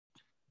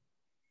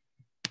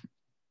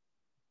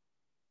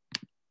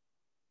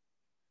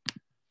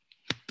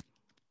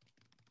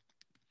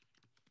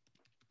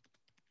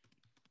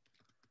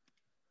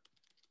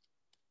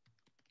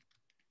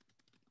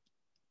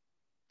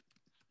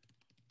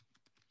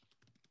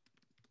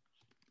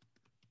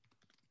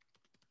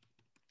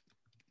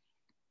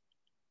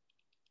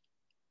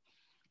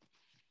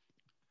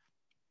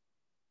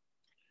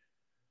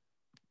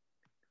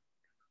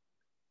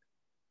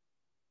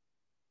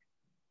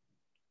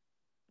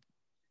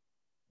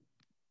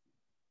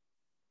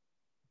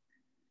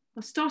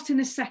I'll start in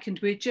a second.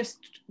 We're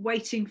just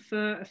waiting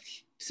for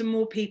some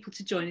more people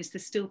to join us.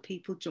 There's still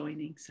people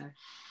joining, so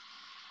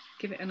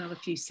give it another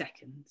few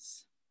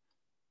seconds.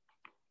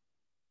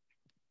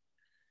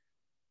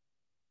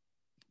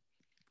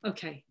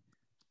 Okay,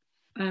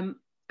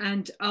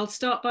 and I'll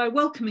start by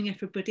welcoming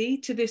everybody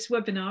to this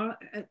webinar,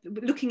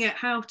 looking at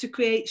how to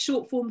create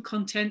short form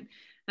content.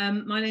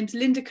 My name's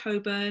Linda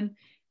Coburn,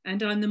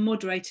 and I'm the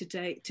moderator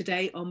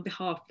today on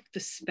behalf of the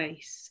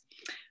space.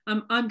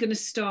 I'm going to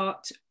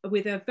start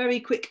with a very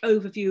quick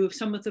overview of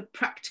some of the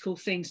practical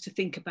things to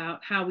think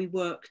about how we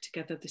work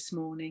together this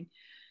morning.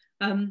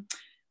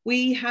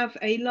 We have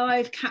a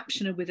live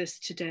captioner with us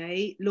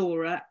today,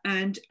 Laura,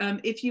 and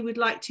if you would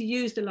like to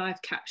use the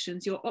live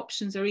captions, your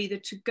options are either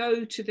to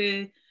go to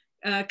the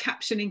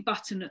captioning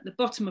button at the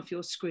bottom of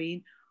your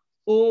screen,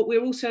 or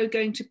we're also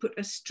going to put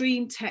a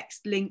stream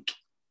text link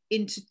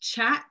into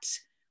chat,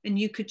 and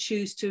you could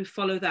choose to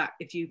follow that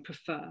if you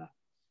prefer.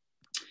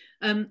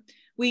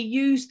 We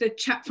use the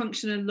chat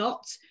function a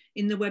lot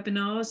in the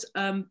webinars,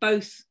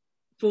 both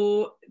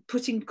for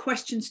putting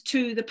questions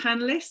to the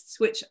panelists,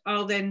 which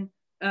I'll then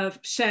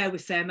share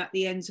with them at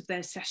the ends of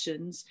their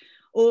sessions,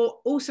 or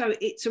also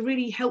it's a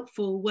really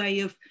helpful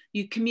way of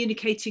you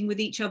communicating with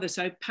each other,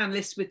 so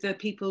panelists with the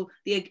people,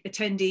 the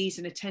attendees,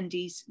 and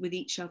attendees with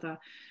each other.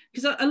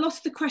 Because a lot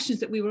of the questions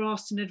that we were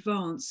asked in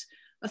advance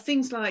are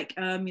things like,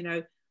 you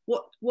know,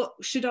 what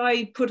should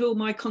I put all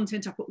my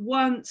content up at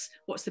once?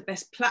 What's the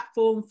best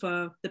platform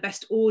for the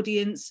best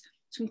audience?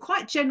 Some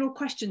quite general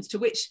questions to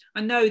which I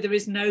know there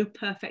is no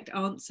perfect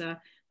answer.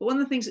 But one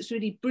of the things that's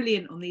really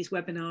brilliant on these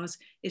webinars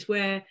is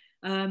where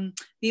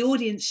the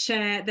audience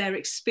share their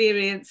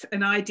experience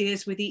and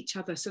ideas with each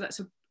other. So that's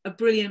a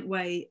brilliant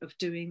way of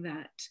doing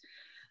that.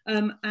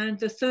 And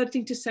the third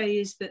thing to say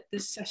is that the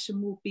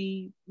session will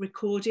be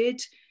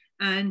recorded,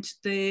 and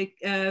the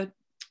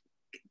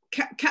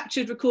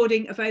captured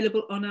recording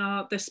available on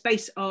the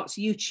Space Arts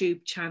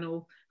YouTube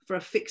channel for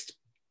a fixed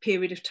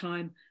period of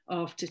time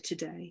after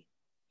today.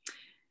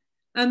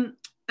 And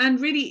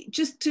really,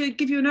 just to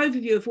give you an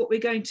overview of what we're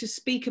going to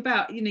speak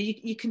about, you know,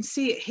 you can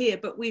see it here,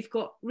 but we've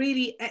got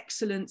really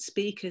excellent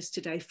speakers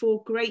today,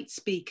 4 great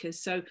speakers.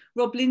 So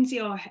Rob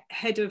Lindsay, our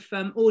head of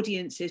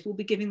audiences, will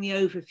be giving the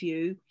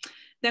overview.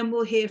 Then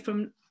we'll hear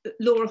from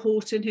Laura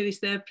Horton, who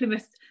is the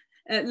Plymouth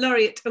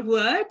Laureate of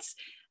Words,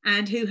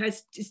 and who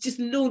is just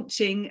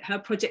launching her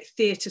project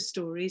Theatre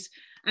Stories,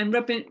 and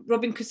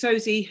Robin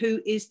Kosozi, who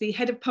is the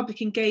Head of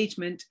Public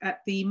Engagement at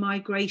the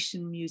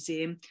Migration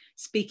Museum,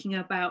 speaking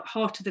about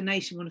Heart of the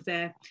Nation, one of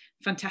their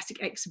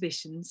fantastic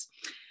exhibitions.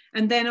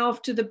 And then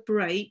after the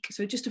break,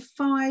 so just a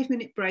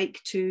 5-minute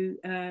break to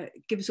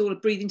give us all a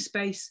breathing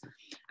space,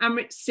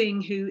 Amrit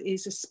Singh, who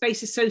is a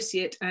space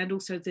associate and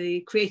also the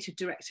creative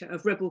director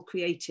of Rebel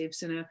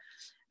Creatives, and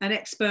an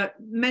expert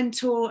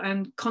mentor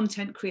and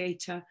content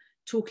creator,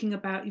 talking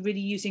about really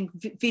using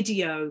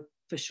video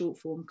for short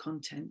form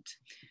content,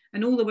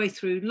 and all the way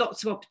through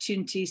lots of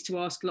opportunities to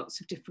ask lots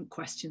of different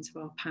questions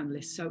of our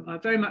panelists. So I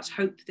very much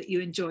hope that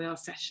you enjoy our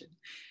session.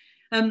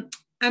 And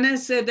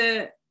as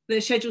the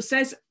schedule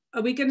says,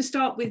 we're going to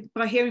start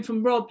by hearing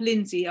from Rob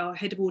Lindsay, our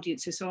head of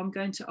audiences. So I'm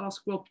going to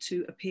ask Rob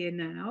to appear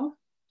now.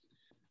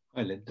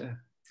 Hi, Linda.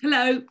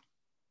 Hello.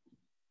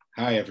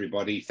 Hi,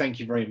 everybody. Thank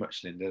you very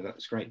much, Linda. That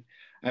was great.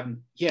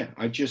 Yeah,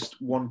 I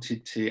just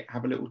wanted to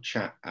have a little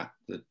chat at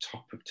the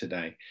top of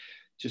today,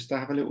 just to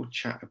have a little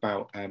chat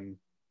about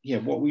yeah,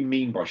 what we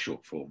mean by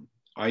short form.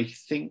 I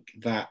think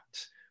that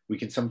we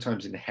can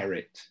sometimes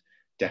inherit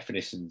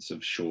definitions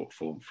of short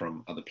form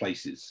from other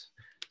places.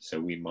 So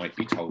we might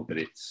be told that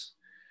it's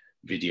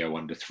video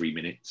under 3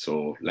 minutes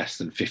or less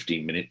than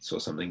 15 minutes or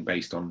something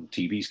based on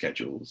TV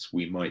schedules.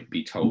 We might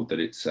be told that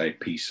it's a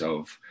piece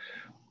of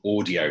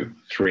audio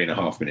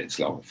 3.5 minutes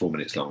long, 4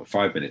 minutes long,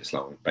 5 minutes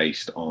long,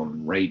 based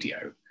on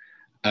radio.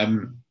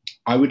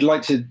 I would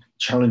like to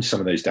challenge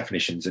some of those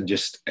definitions and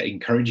just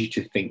encourage you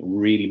to think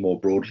really more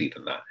broadly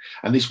than that.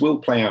 And this will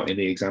play out in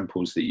the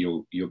examples that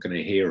you're going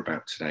to hear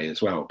about today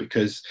as well,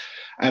 because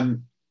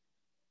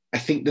I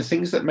think the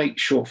things that make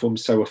short form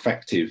so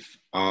effective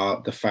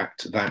are the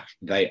fact that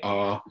they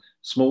are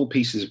small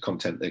pieces of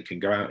content that can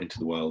go out into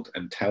the world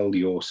and tell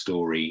your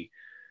story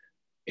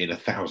in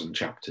 1,000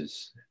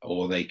 chapters,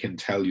 or they can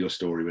tell your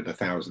story with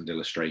 1,000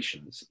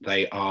 illustrations.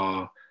 They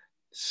are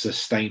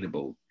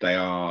sustainable. They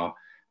are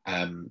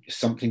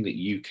something that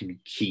you can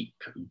keep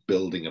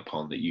building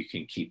upon, that you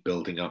can keep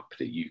building up,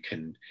 that you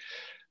can,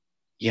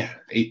 yeah,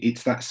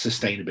 it's that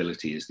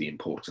sustainability is the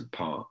important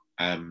part.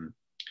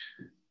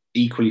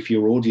 Equally for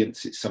your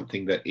audience, it's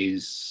something that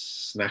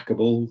is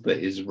snackable, that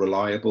is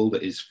reliable,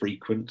 that is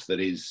frequent, that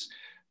is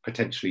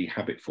potentially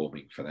habit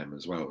forming for them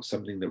as well,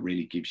 something that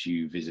really gives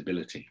you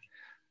visibility.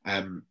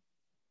 And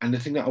the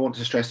thing that I want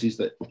to stress is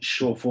that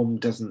short form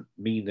doesn't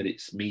mean that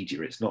it's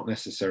media. It's not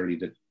necessarily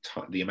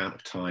the amount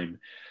of time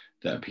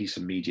that a piece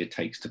of media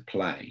takes to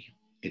play.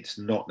 It's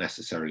not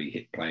necessarily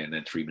hit play and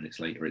then 3 minutes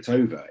later it's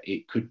over.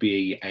 It could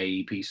be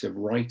a piece of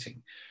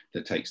writing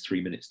that takes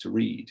 3 minutes to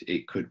read.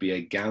 It could be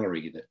a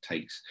gallery that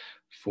takes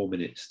 4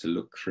 minutes to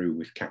look through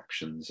with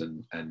captions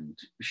and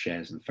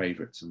shares and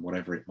favorites and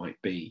whatever it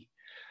might be.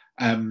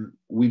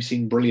 We've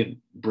seen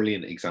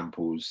brilliant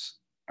examples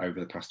over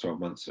the past 12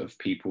 months of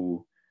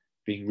people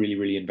being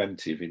really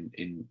inventive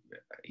in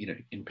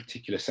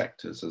particular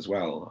sectors as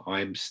well.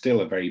 I'm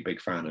still a very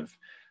big fan of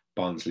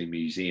Barnsley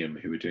Museum,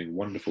 who are doing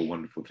wonderful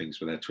things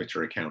with their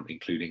Twitter account,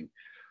 including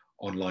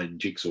online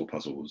jigsaw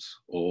puzzles,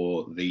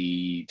 or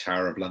the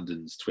Tower of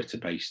London's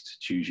Twitter-based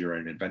Choose Your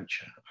Own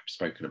Adventure I've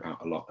spoken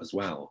about a lot as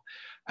well.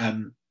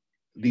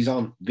 These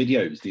aren't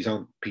videos, these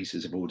aren't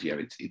pieces of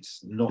audio.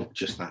 It's not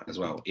just that as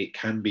well. It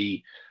can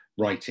be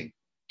writing,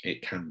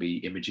 it can be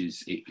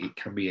images, it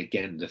can be,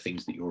 again, the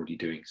things that you're already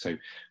doing. So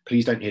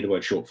please don't hear the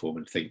word short form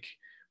and think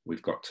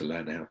we've got to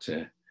learn how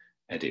to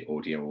edit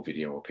audio or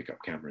video or pick up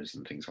cameras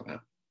and things like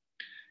that.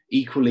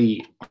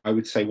 Equally, I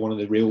would say one of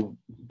the real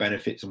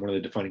benefits and one of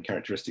the defining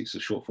characteristics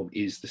of short form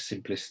is the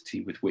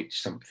simplicity with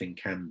which something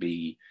can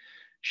be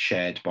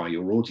shared by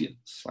your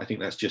audience. I think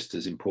that's just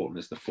as important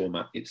as the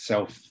format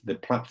itself. The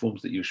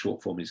platforms that your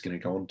short form is going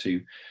to go on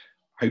to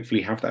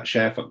hopefully have that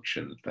share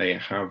function. They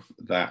have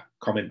that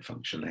comment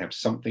function. They have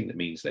something that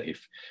means that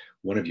if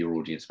one of your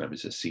audience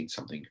members has seen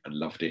something and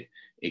loved it,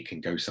 it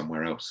can go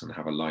somewhere else and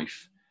have a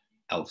life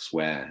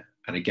elsewhere.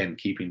 And again,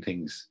 keeping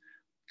things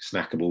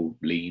snackable,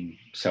 lean,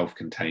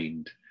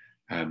 self-contained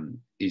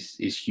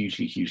is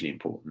hugely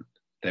important.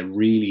 They're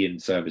really in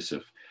service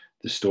of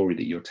the story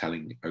that you're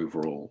telling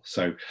overall.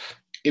 So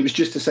it was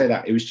just to say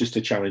that, it was just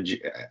a challenge,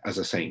 as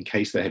I say, in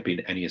case there had been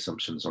any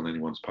assumptions on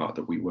anyone's part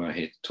that we were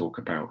here to talk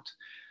about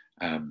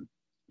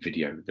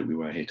video, that we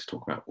were here to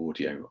talk about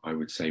audio. I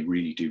would say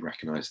really do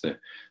recognise the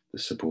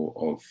support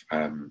of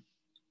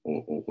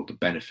or the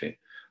benefit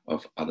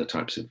of other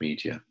types of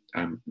media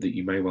that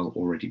you may well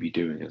already be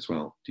doing as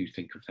well. Do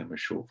think of them as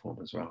short form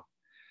as well.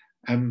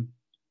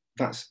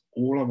 That's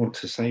all I want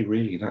to say,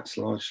 really. That's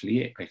largely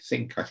it. I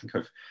think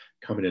I've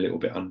come in a little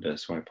bit under,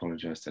 so I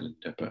apologise to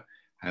Linda. But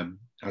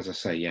as I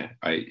say, yeah,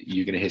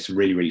 you're going to hear some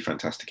really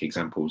fantastic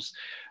examples.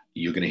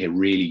 You're going to hear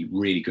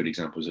really good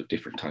examples of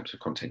different types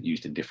of content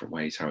used in different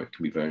ways, how it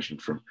can be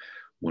versioned from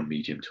one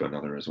medium to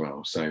another as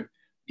well. So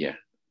yeah,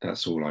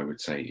 that's all I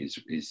would say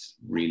is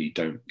really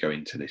don't go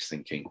into this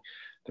thinking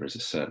there is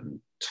a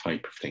certain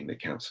type of thing that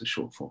counts as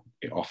short form.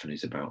 It often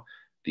is about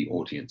the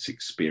audience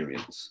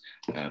experience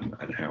and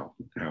how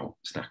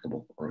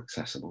snackable or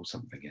accessible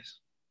something is.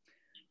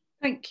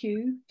 Thank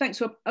you. Thanks,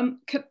 Rob.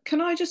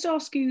 Can I just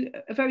ask you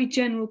a very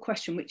general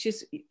question, which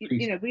is,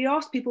 Please. We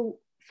asked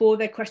people for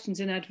their questions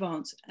in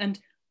advance, and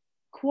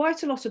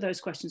quite a lot of those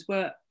questions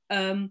were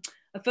a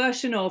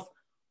version of,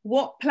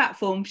 what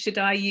platform should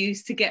I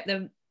use to get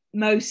the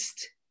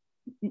most,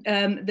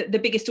 the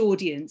biggest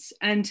audience?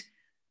 And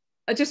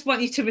I just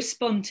want you to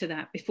respond to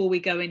that before we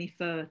go any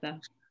further.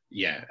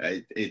 Yeah,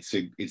 it's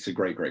a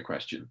great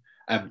question.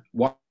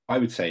 What I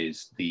would say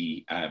is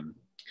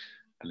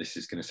and this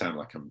is going to sound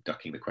like I'm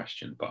ducking the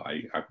question, but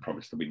I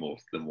promise there'll be more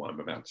than what I'm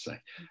about to say.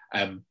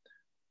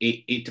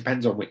 It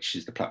depends on which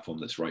is the platform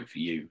that's right for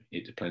you.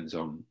 It depends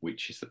on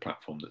which is the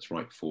platform that's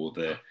right for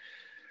the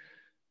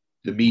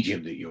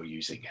medium that you're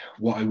using.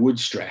 What I would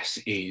stress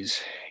is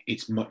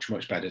it's much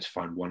better to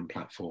find one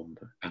platform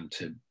and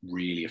to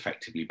really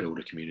effectively build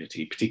a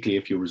community, particularly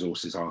if your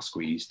resources are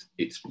squeezed.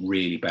 It's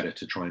really better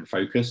to try and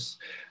focus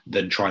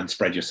than try and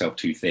spread yourself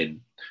too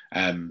thin.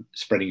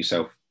 Spreading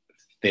yourself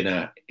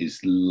thinner is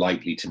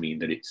likely to mean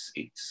that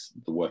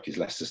the work is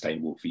less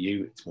sustainable for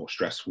you. It's more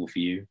stressful for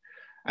you.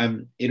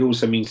 It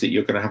also means that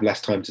you're going to have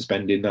less time to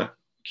spend in that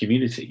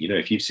community.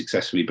 If you've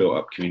successfully built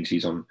up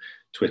communities on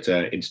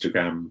Twitter,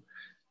 Instagram,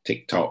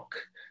 TikTok,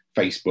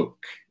 Facebook,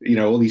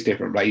 all these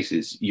different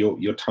places,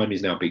 your time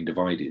is now being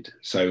divided.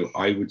 So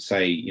I would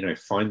say,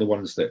 find the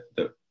ones that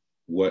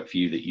work for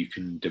you, that you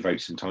can devote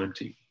some time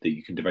to, that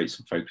you can devote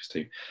some focus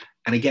to.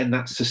 And again,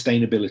 that's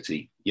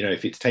sustainability.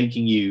 If it's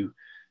taking you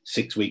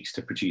 6 weeks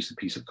to produce a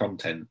piece of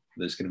content,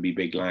 there's going to be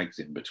big lags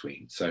in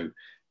between. So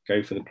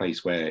go for the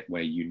place where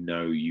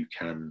you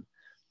can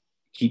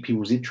keep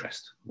people's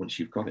interest once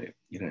you've got it,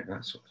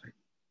 that sort of thing.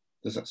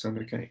 Does that sound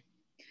okay?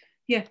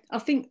 Yeah,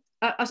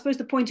 I suppose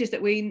the point is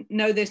that we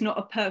know there's not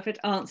a perfect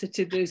answer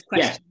to those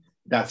questions.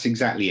 Yeah, that's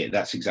exactly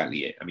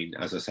it. I mean,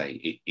 as I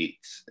say,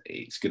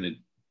 it's going to,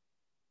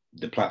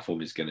 the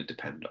platform is going to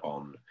depend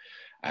on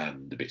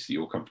the bits that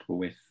you're comfortable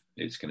with.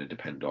 It's going to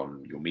depend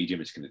on your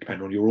medium. It's going to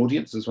depend on your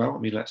audience as well. I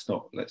mean, let's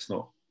not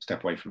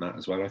step away from that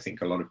as well. I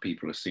think a lot of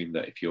people assume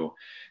that if you're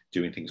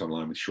doing things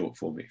online with short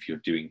form, if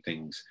you're doing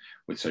things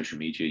with social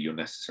media, you're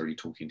necessarily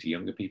talking to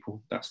younger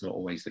people. That's not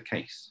always the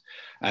case.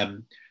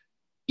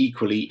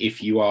 Equally,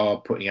 if you are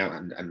putting out,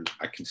 and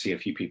I can see a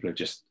few people have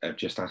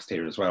just asked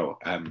here as well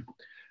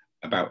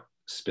about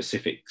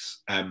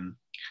specifics.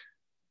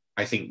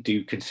 I think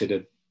do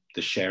consider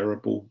the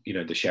shareable,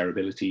 the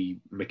shareability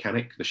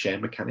mechanic, the share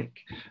mechanic.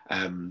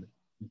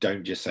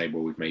 Don't just say,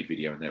 well, we've made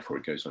video and therefore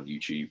it goes on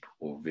YouTube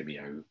or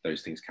Vimeo.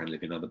 Those things can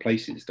live in other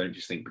places. Don't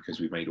just think because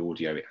we've made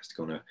audio, it has to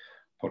go on a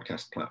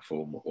podcast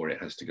platform or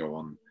it has to go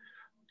on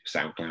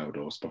SoundCloud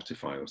or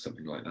Spotify or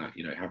something like that.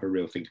 You know, have a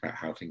real think about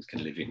how things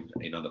can live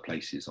in other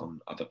places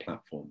on other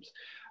platforms.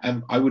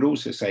 I would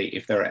also say,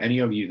 if there are any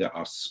of you that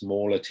are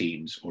smaller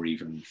teams or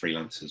even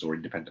freelancers or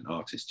independent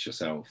artists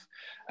yourself,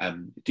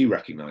 do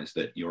recognise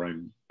that your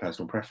own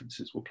personal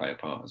preferences will play a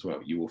part as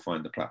well. You will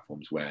find the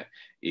platforms where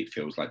it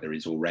feels like there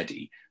is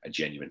already a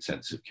genuine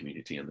sense of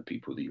community and the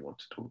people that you want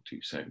to talk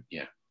to. So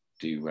yeah,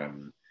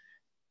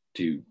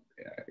 do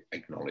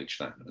acknowledge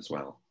that as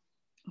well.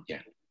 Yeah.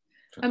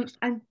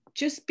 And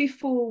just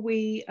before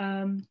we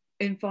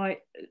invite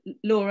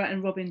Laura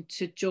and Robin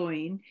to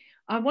join,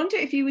 I wonder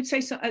if you would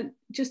say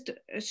just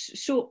a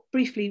short,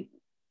 briefly,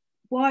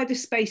 why the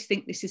Space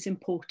think this is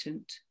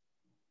important?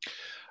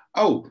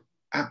 Oh,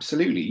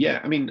 absolutely. Yeah.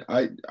 I mean,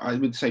 I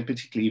would say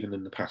particularly even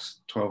in the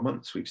past 12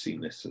 months, we've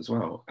seen this as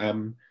well.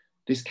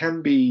 This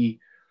can be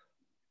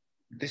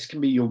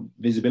your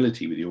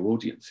visibility with your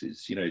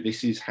audiences. You know,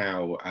 this is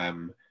how,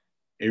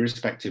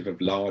 irrespective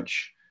of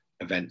large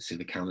events in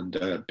the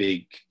calendar,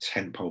 big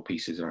tentpole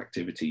pieces of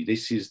activity,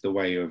 this is the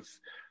way of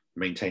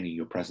maintaining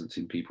your presence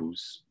in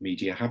people's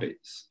media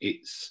habits.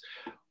 It's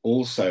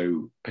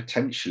also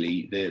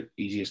potentially the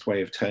easiest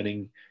way of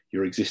turning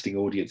your existing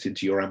audience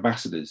into your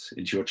ambassadors,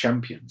 into your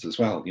champions as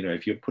well. You know,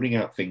 if you're putting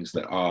out things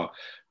that are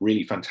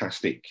really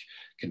fantastic,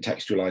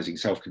 contextualizing,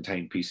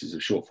 self-contained pieces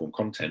of short form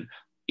content,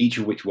 each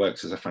of which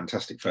works as a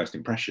fantastic first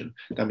impression,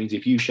 that means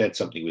if you shared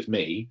something with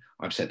me,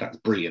 I've said that's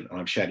brilliant, and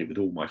I've shared it with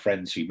all my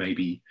friends who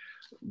maybe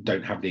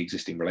don't have the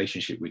existing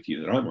relationship with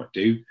you that I might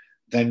do,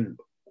 then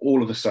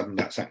all of a sudden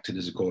that's acted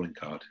as a calling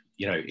card.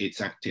 You know, it's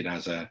acted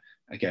as a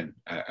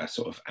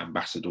sort of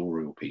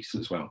ambassadorial piece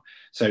as well.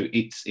 So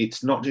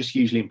it's not just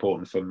hugely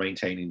important for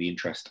maintaining the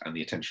interest and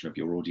the attention of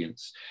your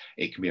audience.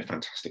 It can be a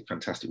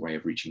fantastic way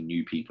of reaching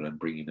new people and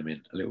bringing them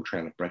in, a little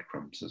trail of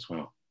breadcrumbs as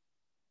well.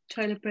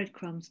 Trail of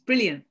breadcrumbs.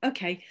 Brilliant.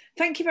 Okay,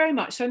 thank you very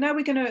much. So now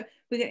we're going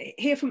to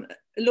hear from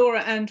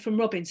Laura and from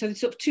Robin. So there's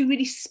sort of two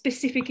really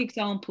specific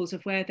examples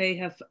of where they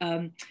have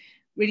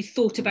really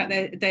thought about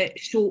their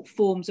short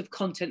forms of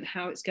content,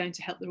 how it's going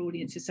to help their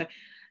audiences. So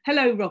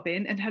hello,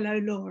 Robin, and hello,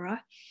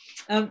 Laura.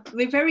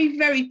 We're very,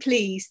 very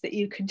pleased that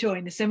you can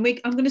join us. And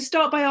I'm going to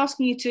start by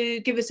asking you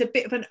to give us a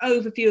bit of an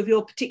overview of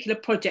your particular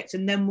project,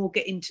 and then we'll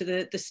get into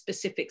the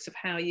specifics of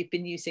how you've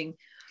been using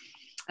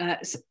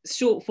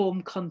short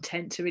form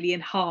content to really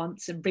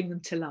enhance and bring them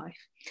to life.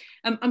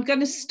 I'm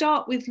going to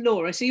start with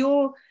Laura. So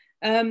you're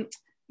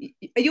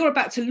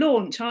about to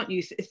launch, aren't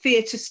you,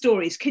 Theatre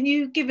Stories? Can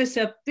you give us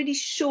a really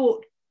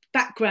short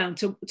background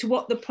to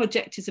what the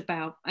project is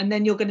about, and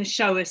then you're going to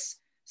show us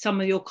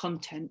some of your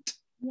content?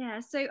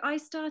 Yeah, so I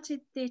started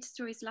Theatre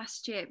Stories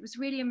last year. It was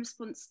really in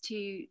response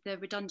to the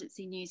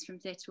redundancy news from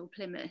Theatre Hall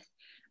Plymouth.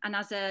 And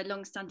as a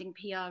long-standing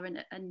PR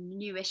and a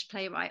newish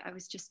playwright, I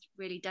was just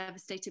really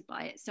devastated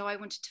by it. So I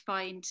wanted to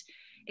find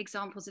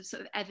examples of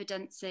sort of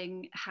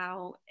evidencing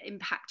how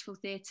impactful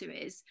theatre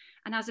is.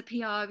 And as a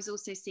PR, I was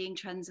also seeing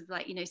trends of,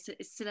 like, you know,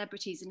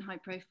 celebrities and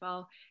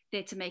high-profile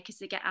theatre makers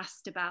that get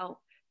asked about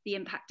the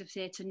impact of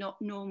theatre,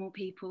 not normal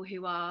people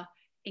who are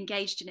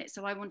engaged in it.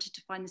 So I wanted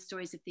to find the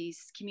stories of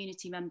these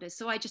community members.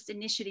 So I just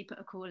initially put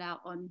a call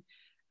out on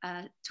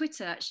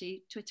Twitter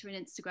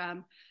and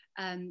Instagram,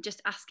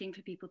 just asking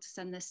for people to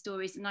send their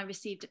stories, and I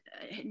received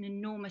an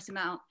enormous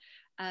amount,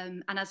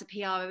 and as a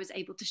PR I was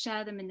able to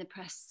share them in the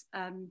press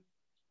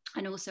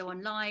and also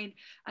online,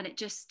 and it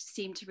just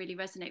seemed to really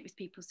resonate with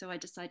people. So I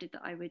decided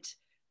that I would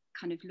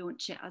kind of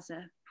launch it as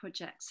a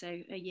project. So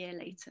a year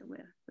later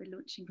we're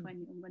launching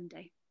finally on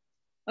Monday.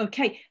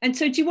 Okay, and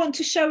so do you want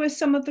to show us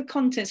some of the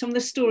content, some of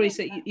the stories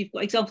that you've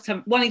got examples?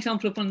 One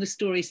example of one of the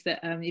stories that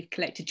you've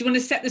collected. Do you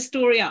want to set the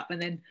story up and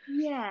then?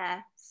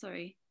 Yeah,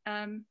 sorry.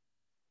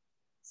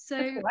 So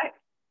right.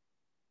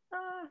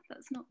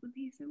 That's not the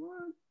piece I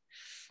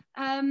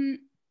want.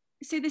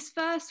 So this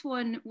first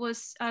one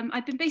was,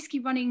 I've been basically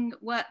running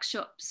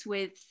workshops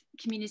with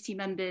community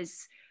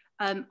members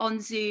on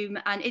Zoom,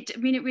 and it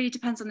really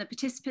depends on the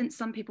participants.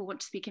 Some people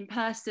want to speak in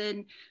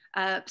person,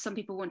 some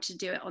people want to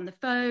do it on the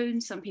phone,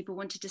 some people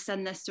wanted to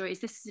send their stories.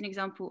 This is an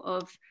example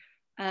of,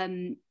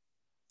 I'm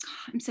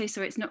so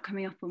sorry, it's not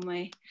coming up on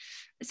my,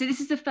 so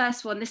this is the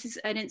first one. This is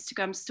an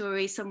Instagram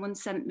story. Someone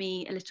sent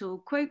me a little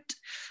quote.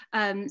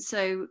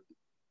 So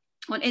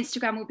on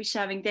Instagram, we'll be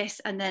sharing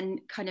this and then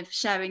kind of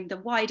sharing the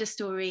wider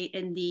story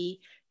in the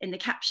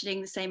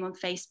captioning, the same on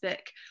Facebook.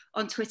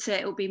 On Twitter,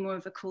 it will be more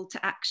of a call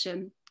to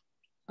action.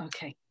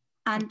 Okay.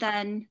 And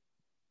then,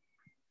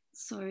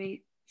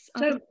 sorry.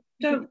 Don't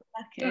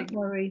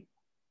worry.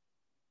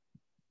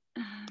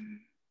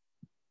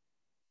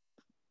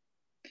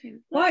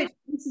 Right.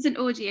 This is an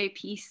audio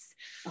piece,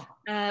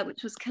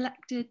 which was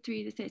collected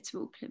through the Theatre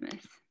Hall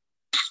Plymouth.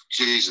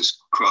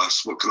 Jesus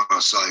Christ, what can I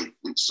say?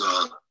 It's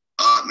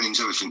art means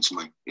everything to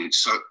me.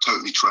 It's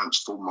totally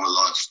transformed my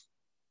life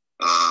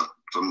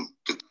from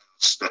the day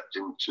I stepped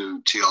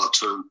into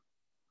TR2,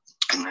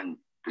 and then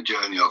the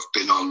journey I've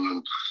been on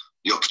and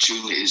the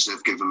opportunities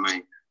they've given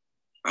me.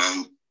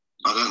 And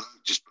I don't know,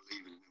 just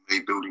believing in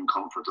me, building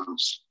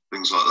confidence,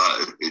 things like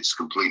that. It's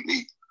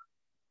completely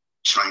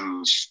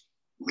changed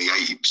me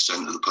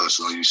 80% of the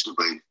person I used to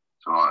be.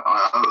 So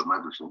I owe them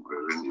everything,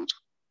 really.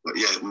 But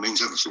yeah, it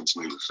means everything to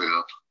me, the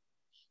theatre.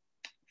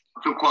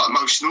 I feel quite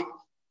emotional.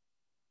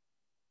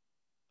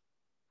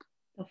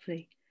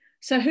 Lovely.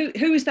 So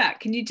who is that?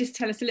 Can you just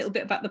tell us a little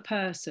bit about the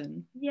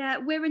person? Yeah,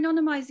 we're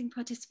anonymising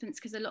participants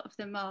because a lot of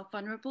them are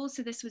vulnerable.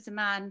 So this was a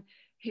man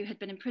who had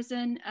been in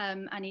prison,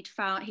 and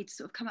he'd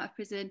sort of come out of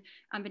prison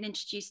and been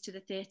introduced to the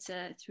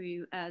theatre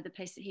through the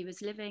place that he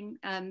was living,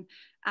 and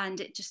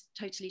it just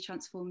totally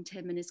transformed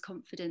him and his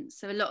confidence.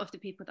 So a lot of the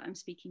people that I'm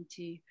speaking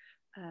to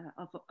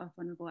are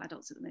vulnerable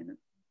adults at the moment.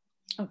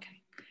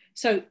 Okay,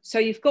 so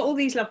you've got all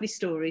these lovely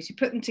stories, you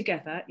put them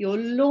together, you're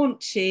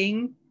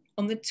launching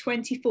on the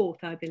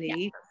 24th, I believe.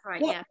 Yeah,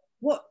 that's right.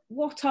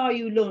 What are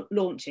you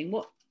launching?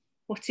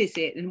 What is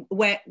it, and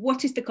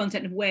what is the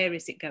content, and where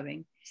is it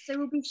going? So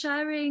we'll be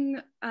sharing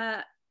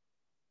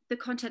the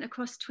content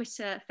across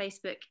Twitter,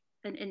 Facebook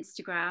and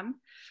Instagram,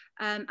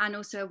 and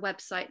also a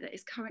website that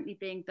is currently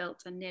being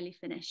built and nearly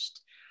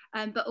finished.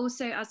 But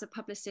also as a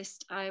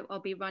publicist, I'll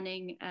be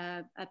running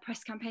a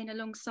press campaign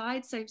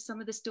alongside. So some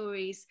of the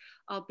stories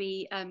I'll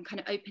be kind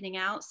of opening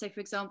out. So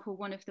for example,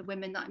 one of the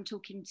women that I'm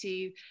talking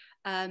to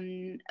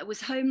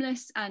was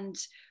homeless and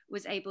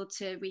was able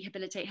to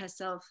rehabilitate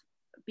herself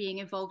being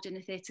involved in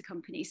a theatre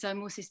company. So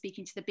I'm also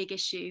speaking to The Big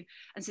Issue.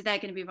 And so they're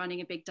going to be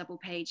running a big double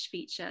page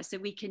feature. So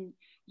we can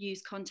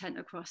use content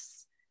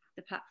across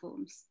the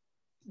platforms.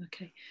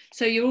 Okay,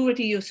 so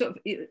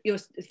we're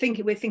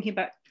thinking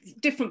about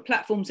different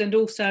platforms and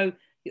also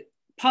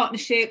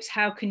partnerships.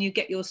 How can you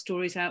get your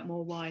stories out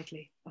more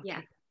widely? Okay.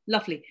 Yeah,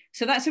 lovely.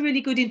 So that's a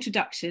really good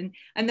introduction,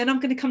 and then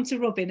I'm going to come to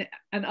Robin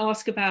and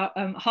ask about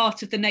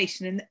Heart of the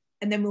Nation,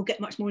 and then we'll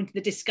get much more into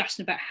the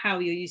discussion about how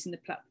you're using the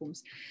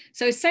platforms.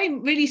 So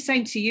same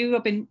to you,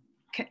 Robin,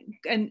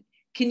 and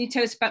can you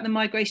tell us about the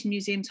Migration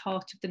Museum's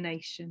Heart of the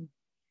Nation?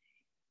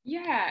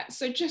 Yeah,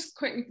 so just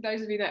quickly for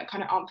those of you that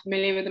kind of aren't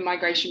familiar with the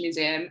Migration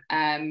Museum,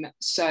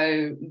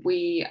 so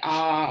we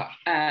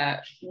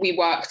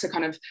work to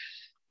kind of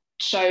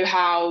show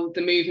how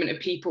the movement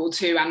of people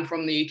to and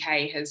from the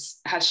UK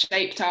has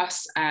shaped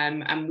us,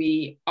 and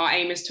our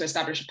aim is to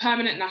establish a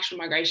permanent national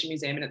migration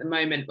museum. And at the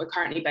moment, we're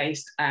currently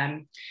based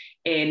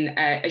in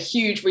a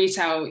huge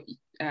retail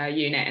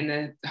unit in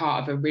the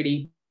heart of a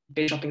really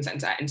big shopping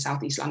centre in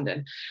southeast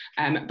London,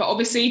 but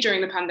obviously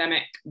during the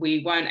pandemic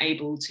we weren't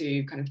able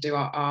to kind of do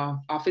our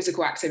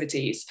physical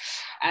activities,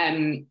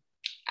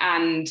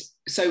 and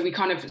so we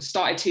kind of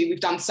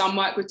we've done some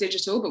work with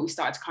digital, but we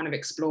started to kind of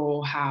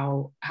explore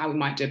how we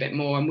might do a bit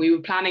more. And we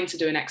were planning to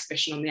do an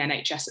exhibition on the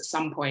NHS at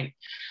some point,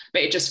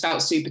 but it just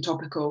felt super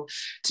topical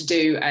to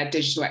do a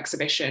digital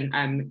exhibition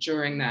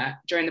during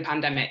the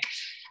pandemic.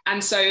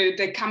 And so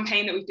the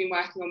campaign that we've been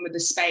working on with the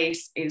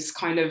space is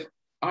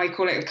I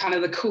call it kind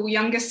of the cool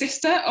younger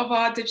sister of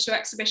our digital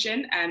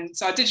exhibition.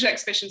 So our digital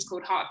exhibition is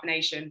called Heart of the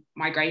Nation,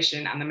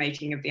 Migration and the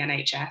Making of the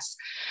NHS.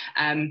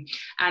 And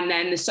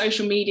then the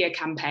social media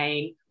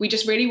campaign, we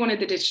just really wanted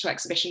the digital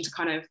exhibition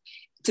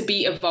to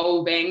be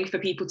evolving, for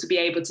people to be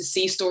able to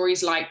see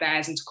stories like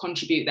theirs and to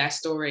contribute their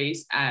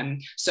stories.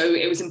 So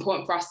it was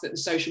important for us that the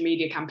social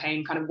media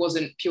campaign kind of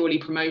wasn't purely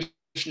promotional,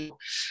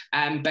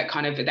 but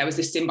kind of there was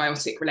this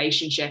symbiotic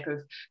relationship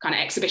of kind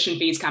of exhibition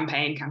feeds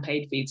campaign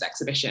feeds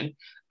exhibition,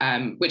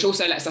 which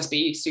also lets us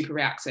be super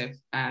reactive,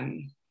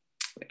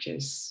 which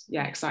is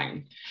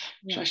exciting.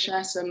 Yeah. Shall I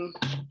share some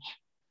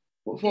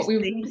what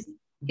we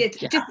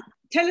just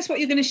tell us what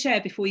you're going to share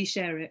before you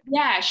share it?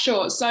 Yeah,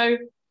 sure. So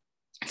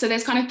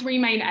there's kind of three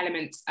main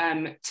elements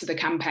to the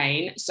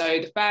campaign. So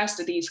the first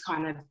are these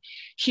kind of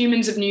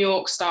Humans of New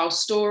York style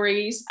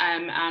stories.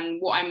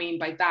 And what I mean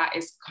by that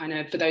is kind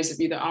of, for those of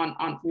you that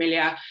aren't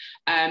familiar,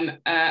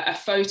 a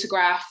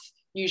photograph,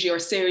 usually, or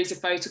a series of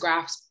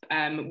photographs.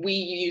 We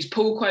use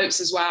pull quotes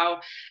as well.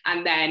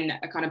 And then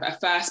a kind of a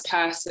first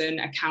person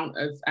account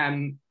of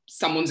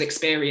someone's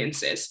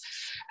experiences.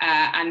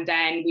 And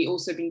then we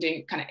also been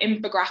doing kind of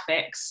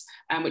infographics,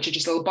 which are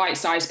just little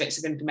bite-sized bits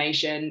of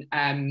information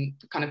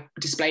kind of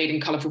displayed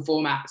in colourful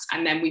formats.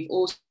 And then we've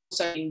also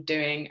been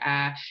doing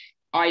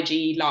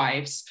IG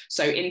lives,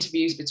 so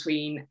interviews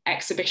between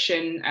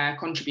exhibition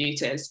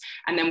contributors,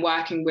 and then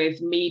working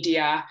with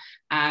media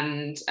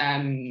and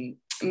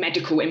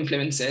medical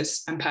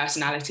influencers and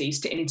personalities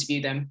to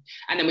interview them.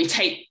 And then we've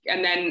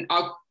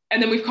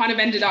kind of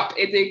ended up,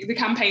 the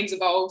campaign's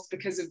evolved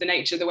because of the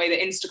nature of the way that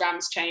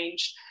Instagram's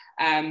changed.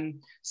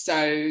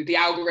 So the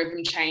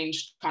algorithm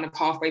changed kind of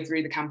halfway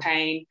through the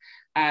campaign.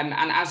 And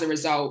as a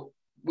result,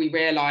 we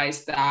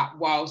realized that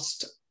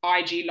whilst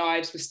IG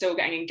lives were still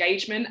getting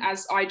engagement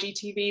as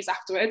IGTVs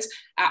afterwards,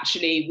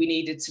 actually we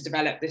needed to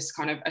develop this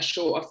kind of a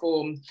shorter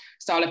form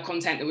style of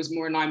content that was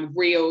more in line with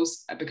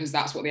reels, because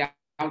that's what the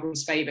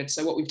algorithms favored.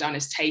 So what we've done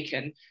is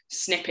taken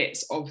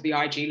snippets of the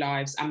IG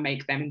lives and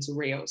make them into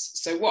reels.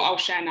 So what I'll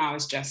share now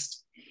is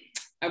just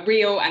a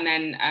reel, and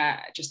then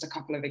just a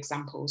couple of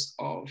examples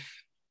of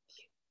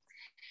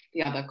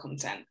the other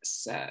content.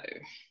 So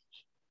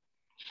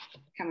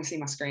can we see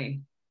my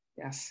screen?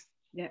 Yes.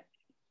 Yeah.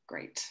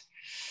 Great.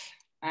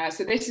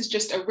 So this is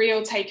just a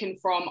reel taken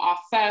from our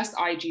first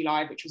IG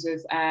Live, which was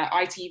with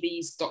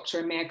ITV's Dr.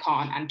 Amir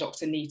Khan and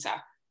Dr.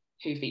 Nita,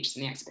 who features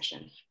in the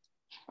exhibition.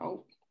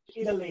 Oh.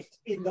 In a lift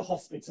in the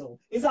hospital.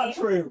 Is that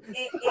true?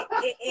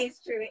 It is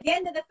true. At the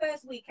end of the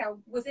first week, I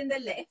was in the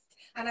lift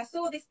and I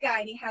saw this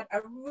guy and he had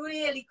a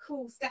really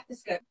cool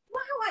stethoscope.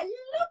 Wow, I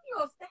love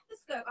your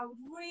stethoscope. I would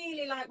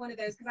really like one of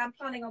those because I'm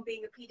planning on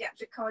being a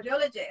paediatric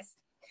cardiologist.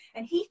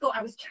 And he thought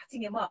I was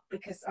chatting him up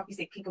because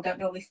obviously people don't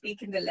normally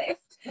speak in the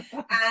lift.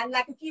 And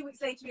like a few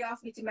weeks later, he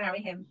asked me to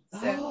marry him.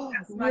 So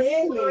that's my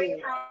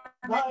story.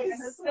 That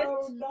is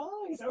so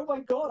nice. Oh my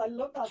God, I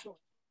love that story.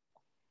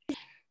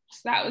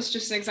 So that was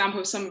just an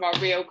example of some of our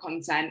real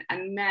content.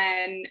 And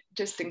then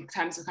just in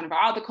terms of kind of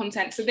our other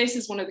content, so this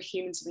is one of the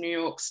Humans of New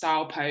York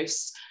style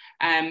posts.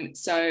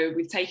 So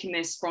we've taken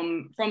this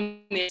from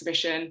the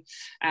exhibition.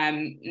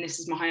 And this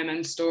is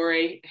Mahayam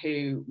Story,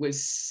 who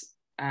was,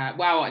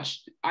 well,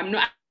 I'm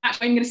not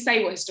actually going to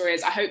say what his story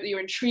is. I hope that you're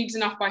intrigued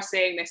enough by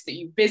seeing this that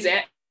you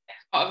visit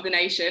Heart of the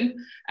Nation,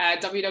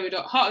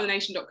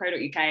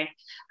 www.heartofthenation.co.uk,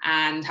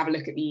 and have a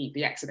look at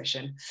the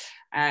exhibition.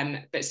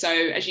 But so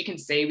as you can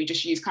see, we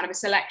just use kind of a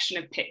selection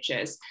of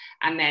pictures,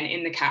 and then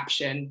in the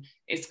caption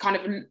it's kind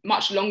of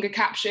much longer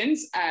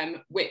captions,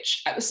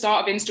 which at the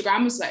start of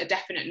Instagram was like a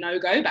definite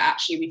no-go, but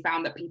actually we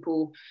found that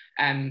people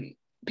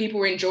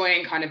were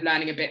enjoying kind of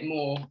learning a bit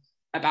more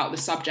about the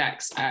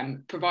subjects,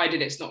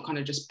 provided it's not kind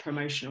of just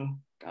promotional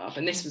garb.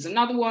 And this was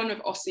another one of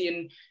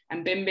Ossie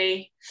and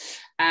Bimbi.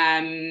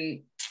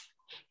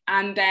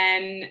 And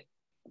then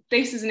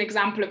this is an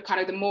example of kind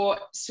of the more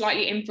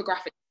slightly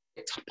infographic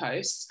type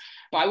posts,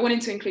 but I wanted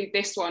to include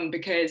this one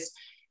because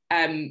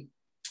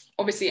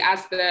obviously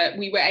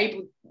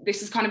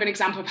this is kind of an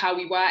example of how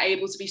we were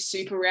able to be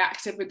super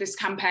reactive with this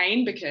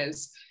campaign,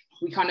 because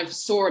we kind of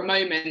saw a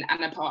moment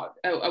and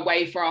a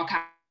way for our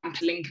campaign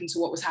to link into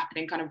what was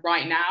happening kind of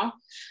right now.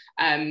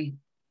 And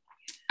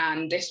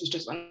this was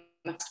just when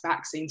the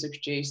vaccines were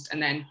produced,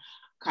 and then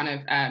kind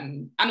of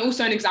and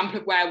also an example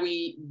of where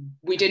we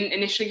didn't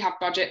initially have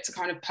budget to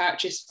kind of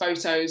purchase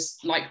photos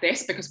like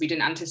this because we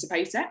didn't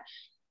anticipate it,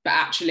 but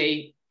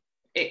actually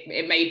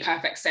it made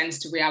perfect sense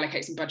to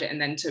reallocate some budget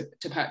and then to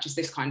purchase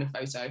this kind of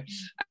photo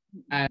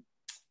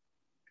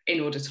in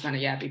order to kind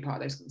of be part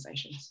of those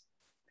conversations.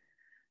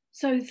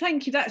 So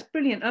thank you, that's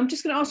brilliant. I'm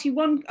just going to ask you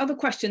one other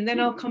question, then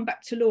I'll come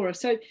back to Laura.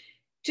 So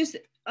just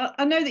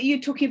I know that you're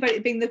talking about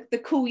it being the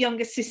cool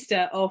younger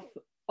sister of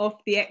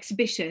the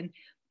exhibition,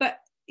 but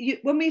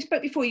when we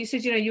spoke before, you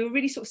said, you were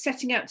really sort of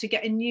setting out to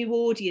get a new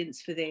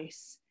audience for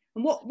this.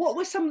 And what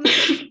were some of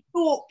the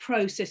thought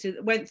processes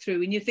that went through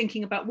when you're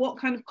thinking about what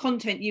kind of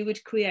content you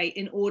would create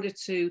in order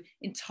to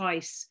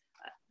entice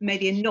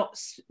maybe not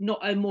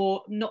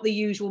the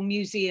usual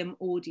museum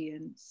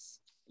audience?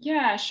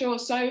 Yeah, sure.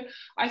 So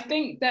I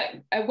think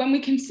that when we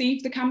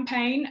conceived the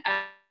campaign,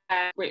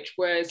 which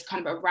was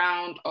kind of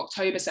around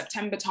October,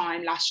 September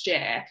time last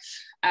year,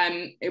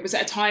 it was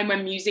at a time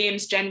when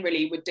museums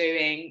generally were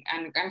doing,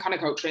 and kind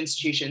of cultural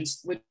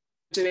institutions were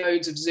doing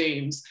loads of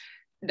Zooms.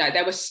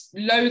 There was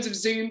loads of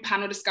Zoom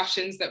panel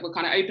discussions that were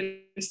kind of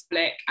open and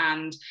split,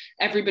 and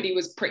everybody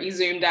was pretty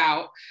zoomed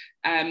out.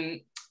 And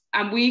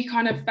we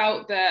kind of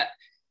felt that,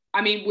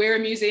 I mean, we're a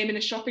museum in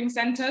a shopping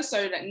centre,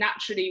 so that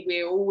naturally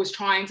we're always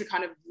trying to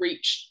kind of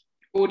reach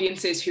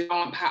audiences who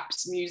aren't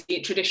perhaps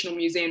traditional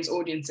museums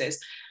audiences.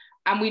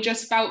 And we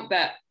just felt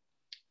that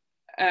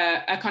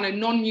a kind of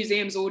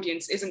non-museums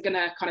audience isn't going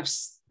to kind of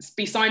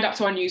be signed up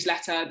to our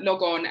newsletter,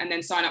 log on, and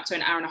then sign up to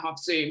an hour-and-a-half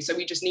Zoom. So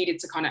we just needed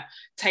to kind of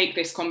take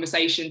this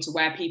conversation to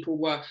where people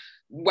were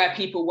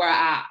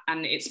at,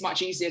 and it's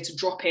much easier to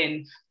drop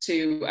in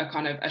to a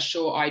kind of a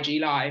short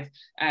IG Live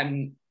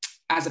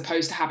as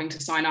opposed to having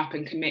to sign up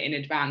and commit in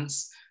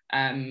advance.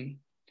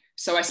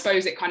 So I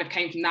suppose it kind of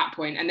came from that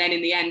point. And then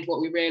in the end,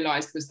 what we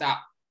realised was that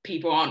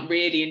people aren't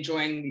really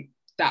enjoying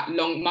that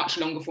much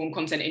longer form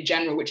content in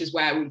general, which is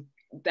where we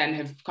then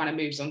have kind of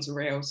moved on to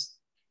Reels.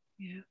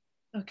 Yeah.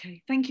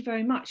 Okay, thank you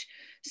very much.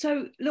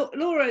 So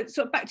Laura,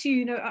 sort of back to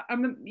you, I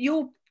remember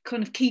your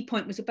kind of key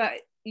point was about,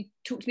 you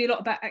talked to me a lot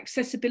about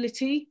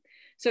accessibility.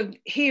 So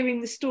hearing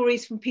the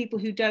stories from people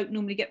who don't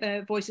normally get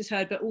their voices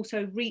heard, but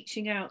also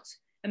reaching out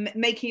and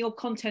making your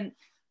content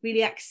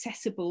really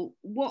accessible.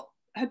 What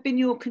have been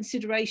your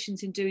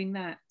considerations in doing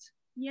that?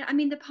 Yeah, I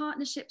mean, the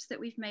partnerships that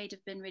we've made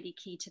have been really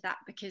key to that,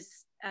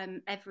 because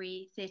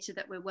every theatre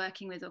that we're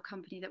working with or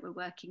company that we're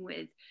working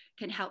with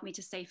can help me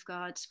to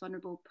safeguard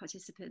vulnerable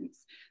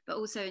participants, but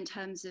also in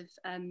terms of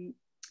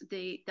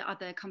the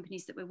other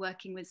companies that we're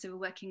working with. So we're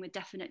working with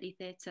Definitely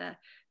Theatre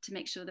to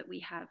make sure that we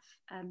have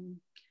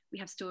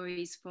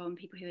stories from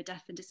people who are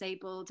deaf and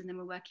disabled, and then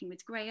we're working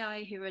with Grey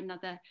Eye, who are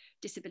another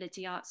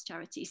disability arts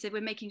charity. So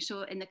we're making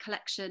sure in the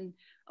collection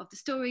of the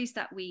stories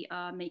that we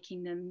are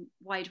making them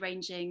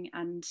wide-ranging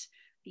and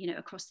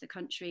across the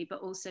country, but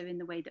also in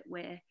the way that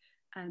we're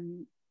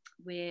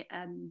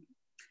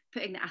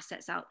putting the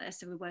assets out there.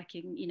 So we're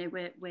working,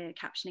 we're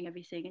captioning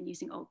everything and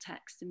using alt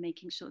text and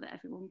making sure that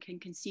everyone can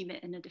consume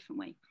it in a different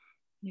way.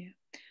 Yeah.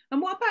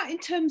 And what about in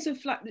terms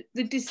of like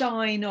the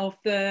design of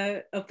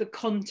the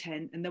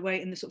content and the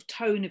way and the sort of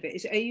tone of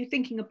it? Are you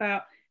thinking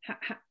about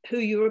who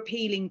you're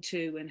appealing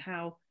to and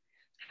how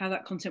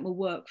that content will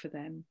work for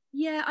them?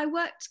 Yeah, I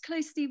worked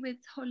closely with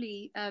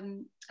Holly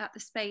at the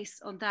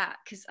Space on that,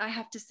 because I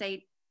have to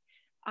say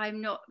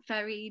I'm not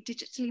very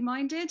digitally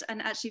minded,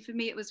 and actually for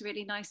me it was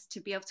really nice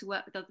to be able to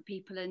work with other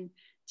people and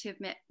to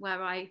admit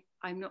where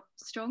I'm not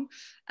strong.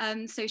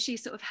 So she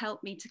sort of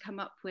helped me to come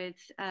up with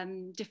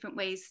different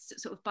ways,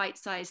 sort of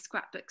bite-sized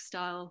scrapbook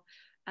style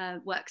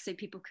work, so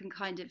people can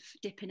kind of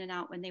dip in and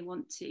out when they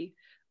want to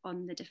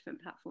on the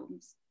different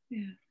platforms.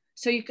 Yeah.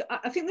 So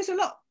I think there's a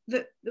lot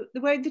that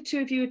the way the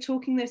two of you are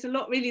talking, there's a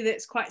lot really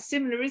that's quite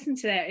similar,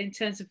 isn't there, in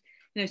terms of,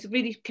 you know, so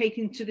really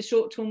taking to the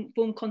short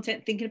form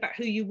content, thinking about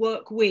who you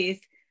work with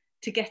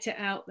to get it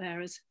out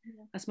there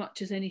as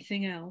much as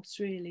anything else,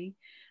 really.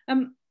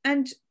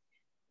 And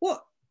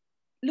what,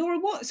 Laura,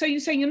 so you're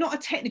saying you're not a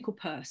technical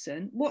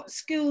person. What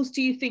skills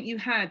do you think you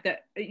had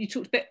that you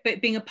talked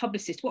about being a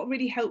publicist? What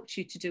really helped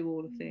you to do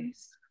all of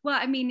this? Well,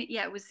 I mean,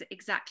 yeah, it was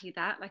exactly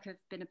that. Like, I've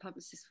been a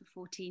publicist for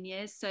 14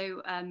 years.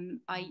 So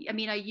I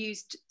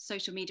used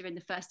social media in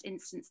the first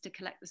instance to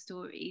collect the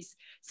stories.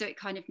 So it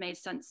kind of made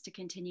sense to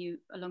continue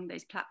along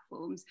those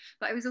platforms.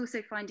 But I was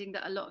also finding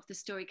that a lot of the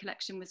story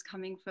collection was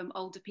coming from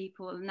older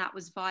people, and that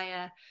was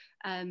via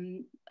a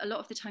lot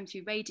of the time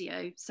through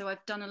radio. So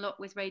I've done a lot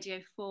with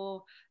Radio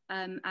 4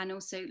 and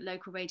also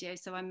local radio.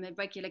 So I'm a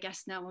regular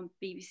guest now on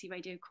BBC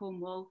Radio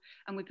Cornwall,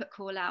 and we put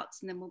call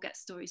outs and then we'll get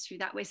stories through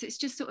that way. So it's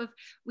just sort of,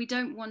 we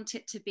don't want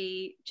it to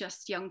be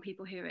just young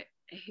people who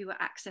are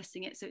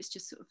accessing it. So it's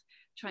just sort of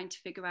trying to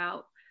figure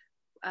out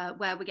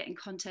where we're getting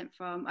content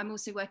from. I'm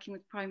also working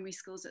with primary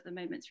schools at the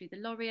moment through the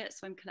Laureate.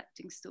 So I'm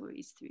collecting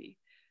stories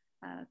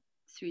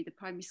through the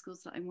primary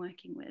schools that I'm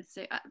working with.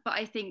 So, but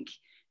I think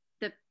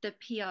the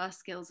PR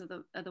skills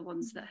are the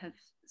ones that have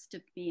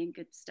stood me in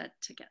good stead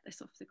to get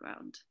this off the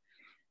ground.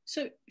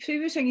 So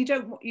you were saying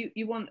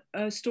you want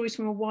stories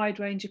from a wide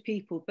range of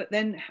people, but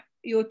then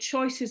your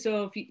choices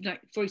of,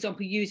 like, for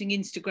example, using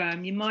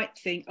Instagram, you might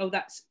think, oh,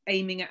 that's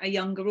aiming at a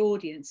younger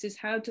audience.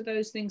 How do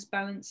those things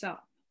balance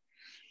up?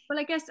 Well,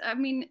 I guess, I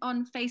mean,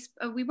 on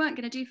Facebook, we weren't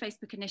going to do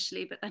Facebook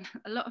initially, but then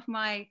a lot of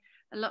my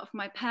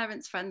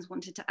parents' friends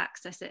wanted to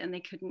access it and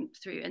they couldn't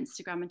through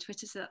Instagram and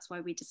Twitter. So that's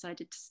why we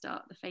decided to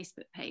start the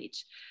Facebook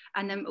page.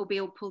 And then it'll be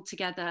all pulled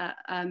together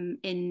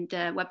in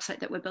the website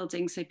that we're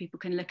building, so people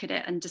can look at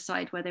it and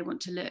decide where they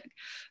want to look.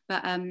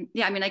 But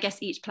yeah, I mean, I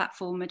guess each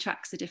platform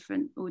attracts a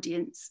different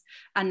audience.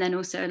 And then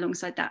also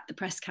alongside that, the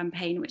press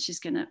campaign, which is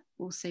going to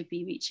also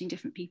be reaching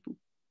different people.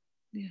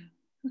 Yeah.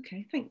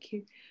 Okay, thank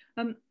you.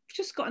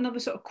 Just got another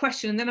sort of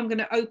question, and then I'm going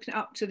to open it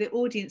up to the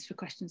audience for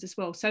questions as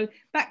well. So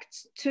back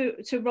to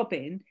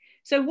Robin.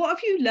 So what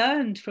have you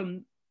learned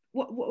from,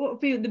 what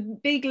have been the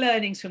big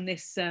learnings from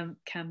this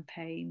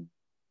campaign?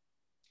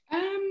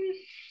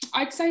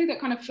 I'd say that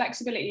kind of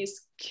flexibility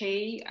is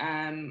key.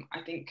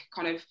 I think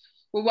kind of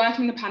we're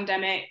working the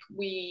pandemic.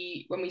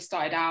 When we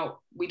started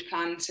out, we'd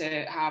planned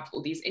to have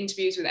all these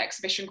interviews with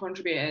exhibition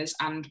contributors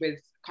and with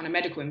kind of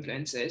medical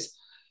influencers.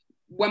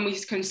 When we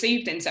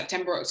conceived in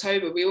September,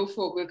 October, we all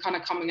thought we were kind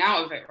of coming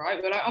out of it, right?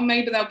 We're like, oh,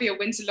 maybe there'll be a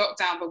winter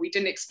lockdown, but we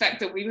didn't expect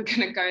that we were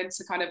going to go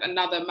into kind of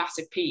another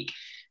massive peak.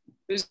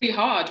 It was really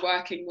hard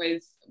working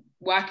with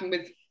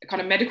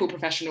kind of medical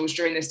professionals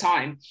during this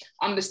time.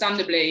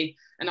 Understandably,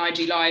 an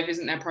IG Live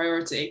isn't their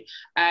priority.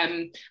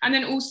 And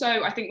then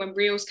also, I think when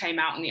Reels came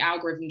out and the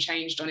algorithm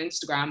changed on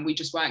Instagram, we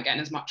just weren't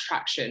getting as much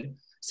traction.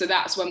 So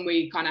that's when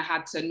we kind of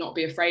had to not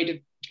be afraid of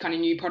kind of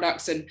new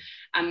products, and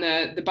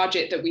the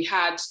budget that we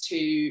had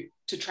to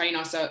train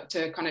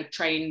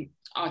train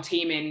our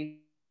team in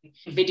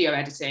video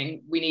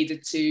editing, we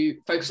needed to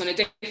focus on a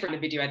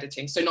different video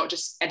editing. So not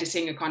just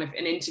editing a kind of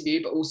an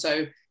interview, but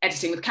also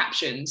editing with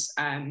captions.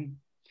 Can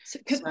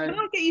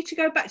I get you to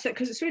go back to that,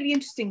 because it's really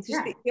interesting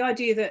to the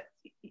idea that,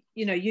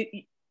 you know,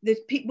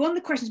 one of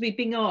the questions we've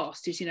been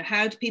asked is, you know,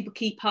 how do people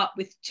keep up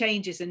with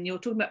changes? And you're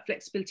talking about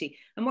flexibility,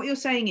 and what you're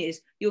saying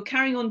is you're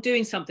carrying on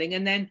doing something,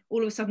 and then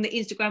all of a sudden the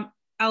Instagram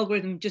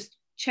algorithm just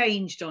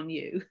changed on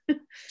you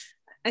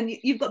and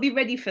you've got to be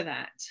ready for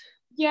that.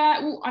 Yeah,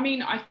 well, I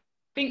mean, I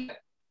think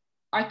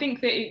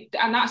that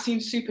and that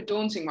seems super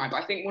daunting, right?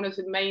 But I think one of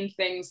the main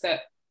things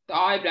that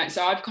I've learned,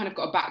 so I've kind of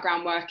got a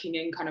background working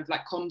in kind of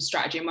like comms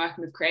strategy and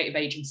working with creative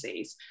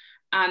agencies,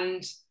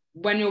 and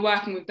when you're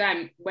working with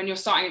them, when you're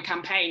starting a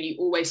campaign, you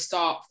always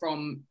start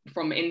from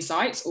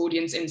insights,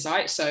 audience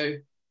insights. So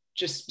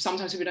just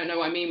sometimes people don't know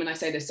what I mean when I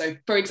say this. So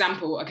for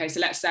example, okay, so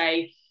let's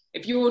say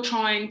if you're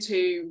trying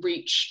to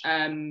reach,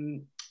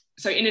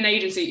 so in an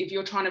agency, if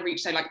you're trying to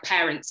reach, say, like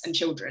parents and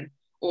children,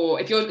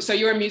 or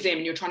you're a museum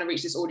and you're trying to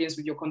reach this audience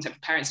with your content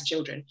for parents and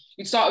children,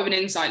 you'd start with an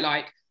insight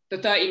like the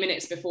 30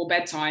 minutes before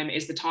bedtime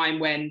is the time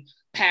when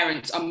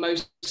parents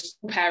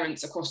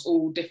across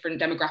all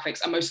different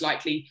demographics are most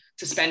likely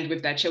to spend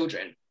with their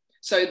children.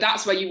 So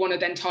that's where you want to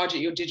then target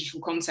your digital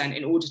content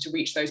in order to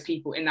reach those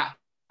people in that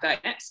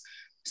 30 minutes.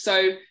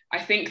 So I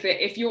think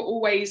that if you're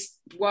always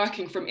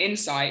working from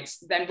insights,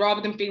 then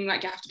rather than feeling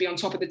like you have to be on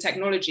top of the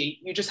technology,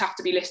 you just have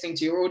to be listening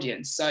to your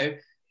audience. So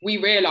we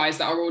realized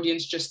that our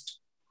audience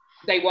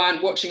they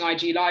weren't watching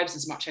IG lives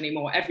as much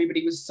anymore.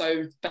 Everybody was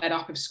so fed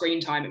up of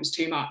screen time, it was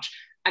too much.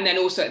 And then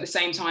also at the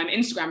same time,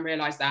 Instagram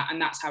realized that,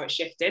 and that's how it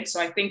shifted. So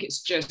I think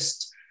it's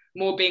just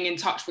more being in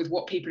touch with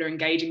what people are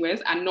engaging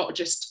with and not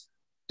just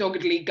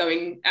doggedly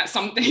going at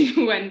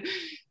something when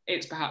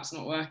it's perhaps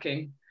not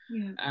working.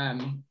 Yeah.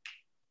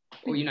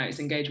 Or, you know, its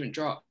engagement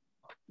drop.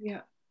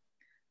 Yeah.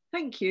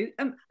 Thank you.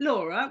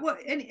 Laura, what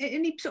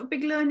any sort of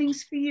big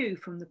learnings for you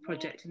from the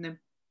project? And then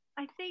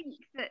I think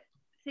that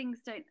things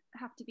don't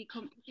have to be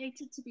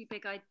complicated to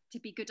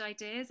be good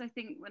ideas. I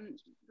think when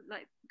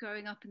like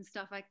growing up and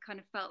stuff, I kind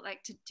of felt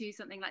like to do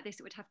something like this,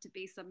 it would have to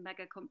be some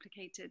mega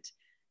complicated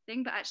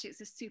thing, but actually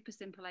it's a super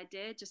simple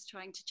idea, just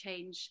trying to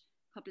change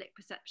public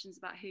perceptions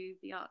about who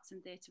the arts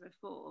and theatre are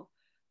for.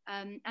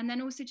 And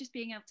then also just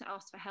being able to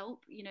ask for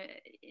help, you know,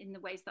 in the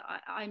ways that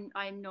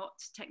I'm not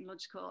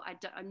technological,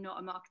 I'm not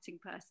a marketing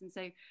person.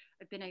 So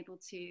I've been able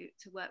to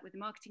work with a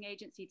marketing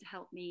agency to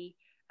help me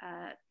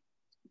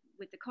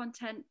with the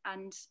content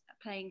and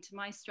playing to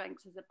my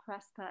strengths as a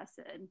press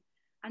person.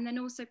 And then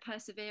also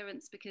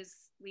perseverance, because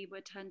we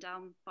were turned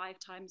down 5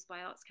 times by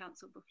Arts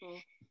Council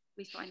before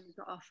we finally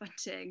got our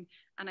funding.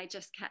 And I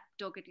just kept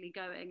doggedly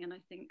going. And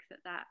I think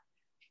that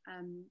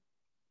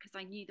because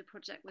I knew the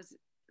project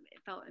it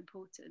felt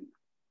important.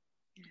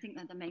 I think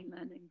they're the main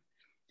learnings.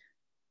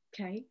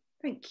 Okay,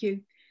 thank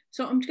you.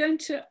 So I'm going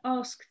to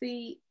ask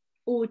the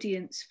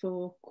audience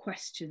for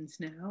questions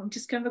now. I'm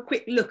just going to have a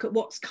quick look at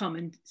what's come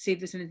and see if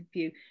there's anything for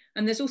you.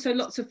 And there's also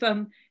lots of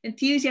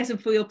enthusiasm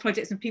for your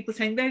projects and people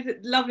saying they're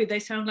lovely, they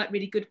sound like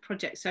really good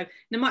projects. So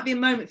there might be a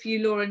moment for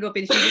you, Laura and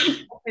Robin, if you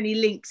can pop any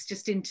links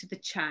just into the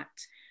chat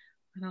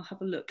and I'll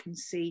have a look and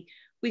see.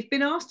 We've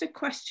been asked a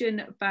question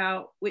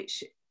about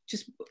which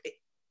just,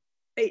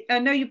 I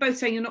know you're both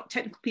saying you're not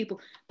technical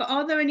people, but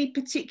are there any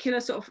particular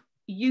sort of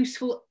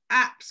useful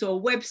apps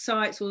or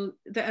websites or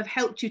that have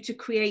helped you to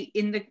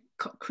creating the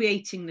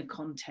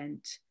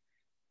content?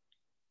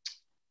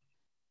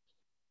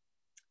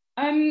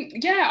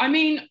 Yeah, I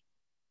mean,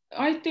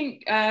 I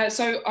think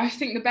so. I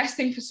think the best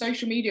thing for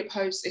social media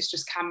posts is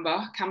just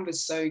Canva.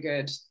 Canva's so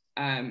good,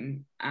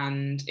 and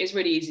it's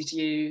really easy to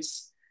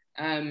use.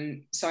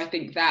 So I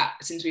think that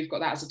since we've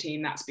got that as a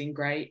team, that's been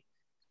great.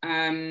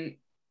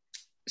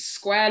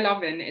 Square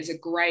Lovin' is a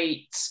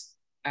great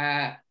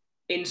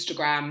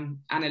Instagram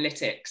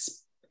analytics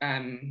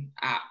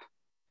app,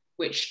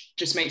 which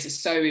just makes it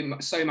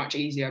so much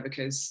easier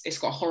because it's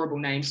got a horrible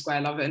name,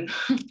 Square Lovin'.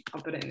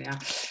 I'll put it in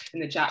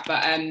the chat,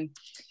 but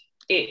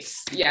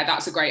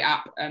that's a great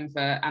app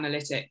for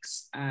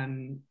analytics.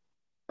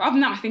 But other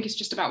than that, I think it's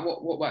just about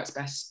what works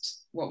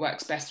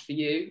best for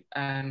you.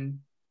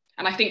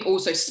 And I think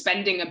also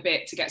spending a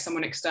bit to get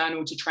someone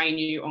external to train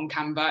you on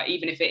Canva,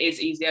 even if it is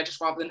easier, just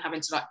rather than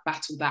having to like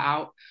battle that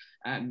out.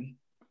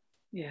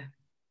 Yeah,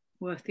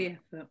 worth the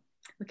effort.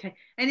 Okay.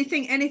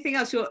 Anything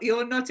else?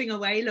 You're nodding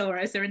away,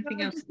 Laura. Is there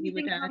anything else that you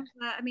would add?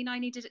 I mean, I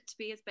needed it to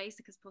be as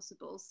basic as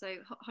possible. So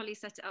Holly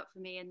set it up for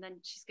me, and then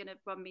she's going to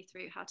run me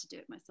through how to do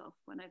it myself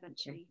when I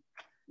eventually.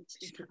 It's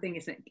the thing,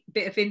 isn't it? A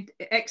bit of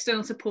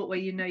external support where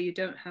you know you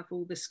don't have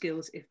all the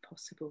skills, if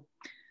possible.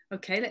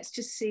 Okay, let's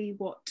just see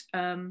what.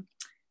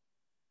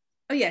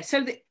 Oh yeah,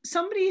 so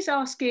somebody is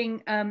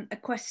asking a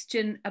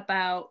question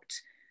about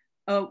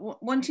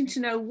wanting to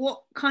know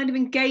what kind of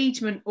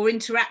engagement or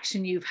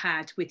interaction you've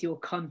had with your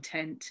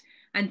content,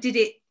 and did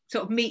it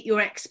sort of meet your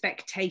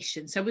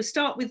expectations? So we'll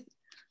start with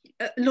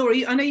Laura.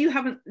 I know you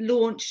haven't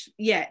launched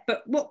yet,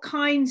 but what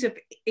kinds of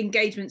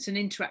engagements and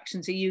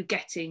interactions are you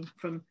getting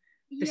from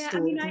the stories? I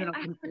mean, I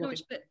haven't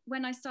launched, but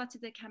when I started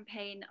the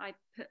campaign, I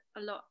put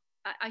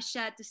I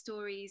shared the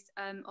stories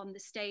on the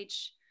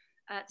stage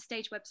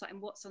website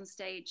and What's on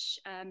Stage.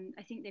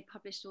 I think they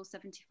published all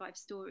 75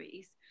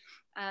 stories.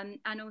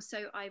 And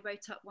also I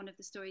wrote up one of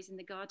the stories in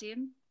The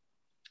Guardian,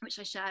 which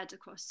I shared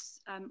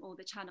across all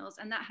the channels.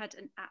 And that had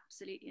an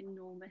absolutely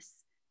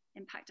enormous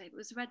impact. It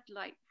was read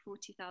like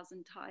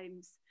 40,000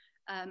 times.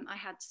 I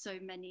had so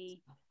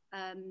many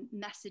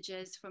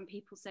messages from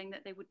people saying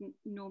that they wouldn't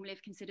normally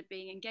have considered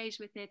being engaged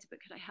with theatre, but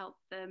could I help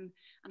them?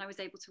 And I was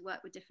able to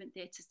work with different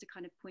theatres to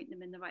kind of point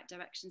them in the right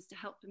directions to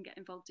help them get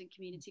involved in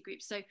community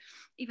groups. So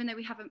even though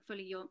we haven't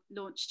fully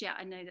launched yet,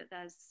 I know that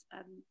there's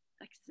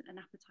an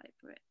appetite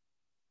for it.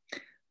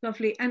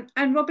 Lovely.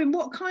 And Robin,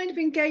 what kind of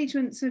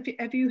engagements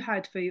have you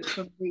had from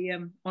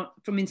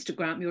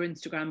Instagram, your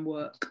Instagram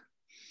work?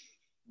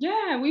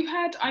 Yeah, we've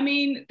had, I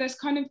mean, there's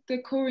kind of the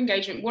core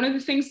engagement. One of the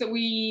things that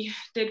we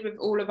did with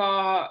all of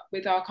our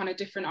kind of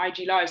different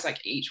IG lives,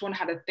 like each one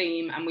had a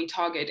theme, and we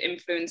targeted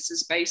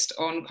influencers based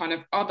on kind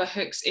of other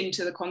hooks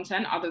into the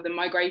content other than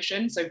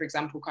migration. So for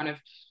example, kind of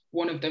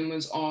one of them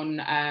was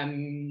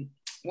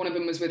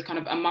with kind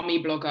of a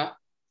mummy blogger.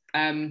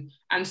 And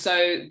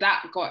so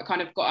that got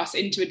us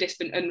into a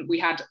different, and we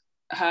had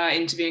her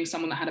interviewing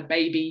someone that had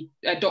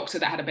a doctor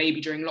that had a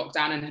baby during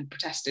lockdown and had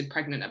protested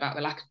pregnant about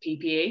the lack of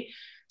PPE.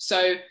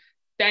 So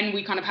then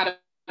we kind of had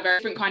very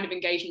different kind of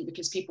engagement,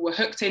 because people were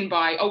hooked in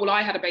by, oh, well,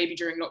 I had a baby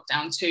during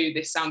lockdown too,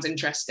 this sounds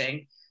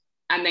interesting,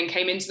 and then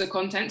came into the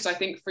content. So I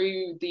think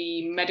through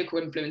the medical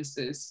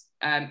influencers,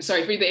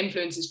 through the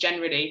influencers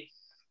generally,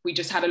 we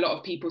just had a lot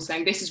of people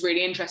saying, this is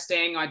really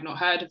interesting, I'd not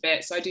heard of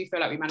it. So I do feel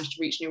like we managed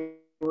to reach new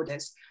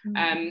audience.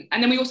 And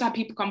then we also had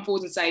people come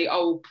forward and say,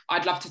 oh,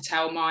 I'd love to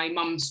tell my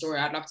mum's story,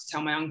 I'd love to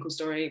tell my uncle's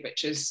story,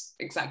 which is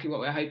exactly what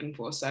we're hoping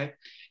for. So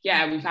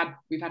yeah, we've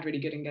had really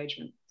good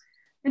engagement.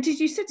 And did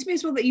you say to me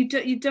as well that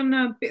you'd done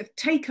a bit of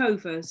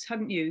takeovers,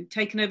 hadn't you?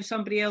 Taken over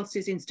somebody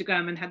else's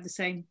Instagram and had the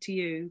same to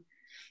you?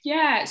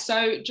 Yeah,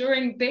 so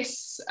during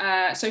this,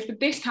 for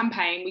this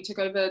campaign, we took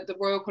over the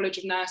Royal College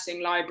of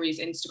Nursing Library's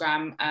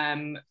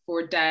Instagram for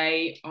a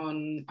day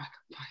on, I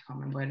can't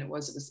remember when it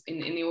was in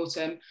the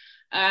autumn.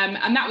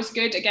 And that was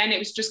good. Again, it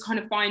was just kind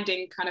of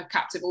finding kind of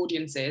captive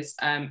audiences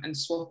and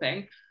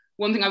swapping.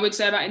 One thing I would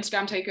say about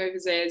Instagram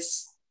takeovers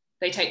is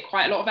they take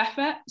quite a lot of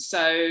effort.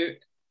 So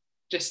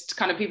just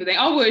kind of people think,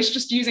 oh, well, it's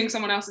just using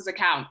someone else's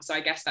account. So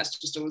I guess that's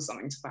just always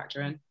something to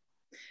factor in.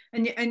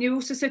 And you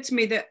also said to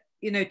me that,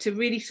 you know, to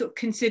really sort of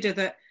consider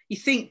that you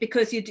think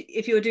because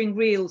if you're doing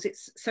reels,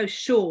 it's so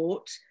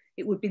short,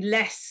 it would be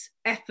less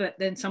effort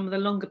than some of the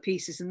longer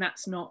pieces, and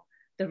that's not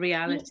the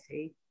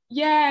reality.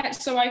 Yeah,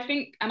 so I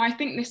think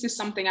this is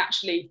something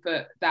actually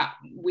that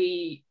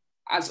we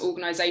as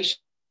organisations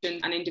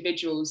and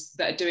individuals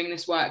that are doing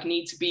this work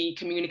need to be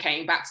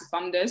communicating back to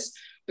funders,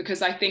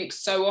 because I think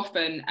so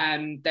often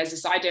there's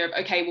this idea of,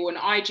 okay, well, an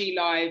IG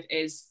live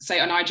is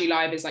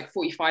like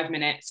 45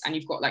 minutes and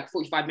you've got like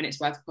 45 minutes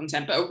worth of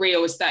content, but a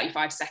reel is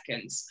 35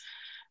 seconds.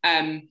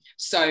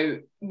 So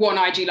one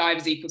IG live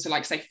is equal to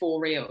like, say, 4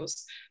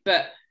 reels.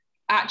 But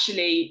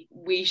actually,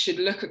 we should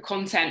look at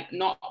content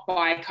not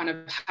by kind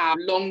of how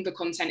long the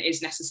content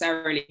is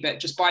necessarily, but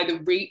just by the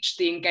reach,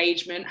 the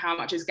engagement, how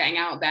much is getting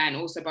out there, and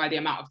also by the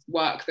amount of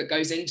work that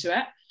goes into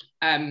it.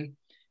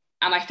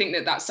 And I think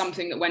that that's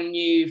something that when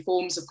new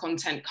forms of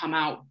content come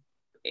out,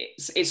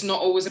 it's not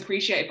always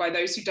appreciated by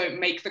those who don't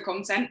make the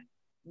content,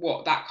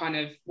 what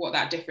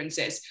that difference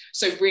is.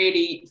 So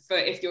really,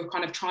 if you're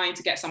kind of trying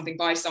to get something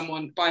by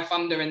someone, by a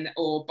funder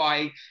or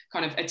by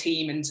kind of a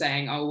team, and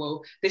saying, oh,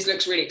 well, this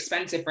looks really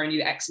expensive for only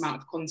the X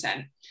amount of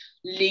content,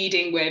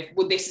 leading with,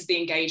 well, this is the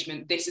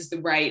engagement, this is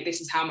the rate,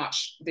 this is how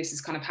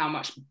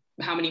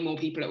many more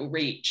people it will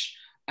reach.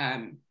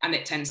 And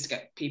it tends to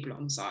get people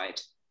on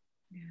side.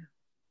 Yeah.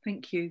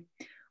 Thank you.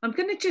 I'm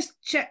going to just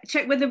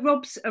check whether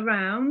Rob's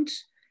around,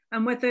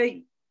 and whether,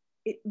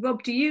 Rob,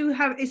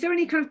 is there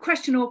any kind of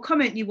question or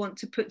comment you want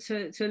to put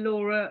to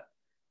Laura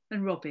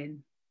and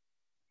Robin?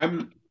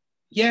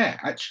 Yeah,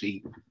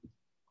 actually,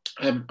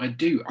 I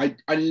do.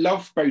 I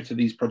love both of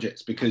these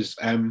projects because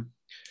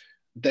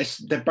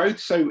they're both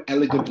so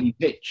elegantly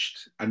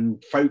pitched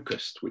and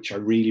focused, which I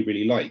really,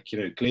 really like. You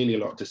know, clearly a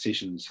lot of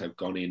decisions have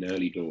gone in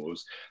early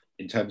doors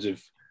in terms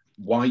of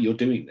why you're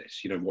doing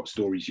this, you know, what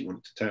stories you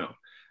want to tell.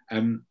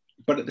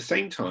 But at the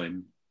same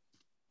time,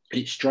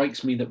 it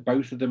strikes me that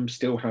both of them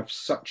still have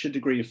such a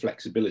degree of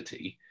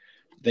flexibility,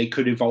 they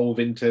could evolve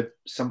into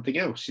something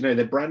else. You know,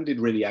 they're branded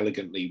really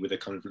elegantly with a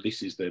kind of,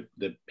 this is the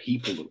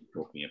people that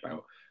we're talking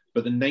about,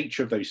 but the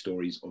nature of those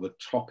stories or the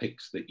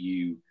topics that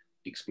you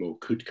explore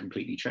could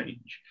completely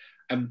change.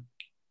 Can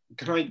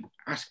I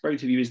ask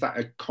both of you, is that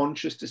a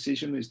conscious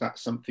decision? Is that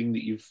something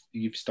that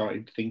you've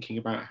started thinking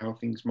about, how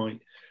things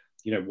might,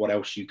 you know, what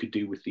else you could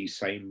do with these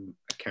same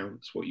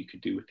accounts, what you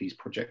could do with these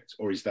projects,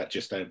 or is that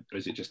just a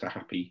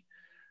happy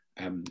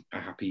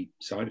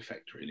side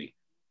effect, really?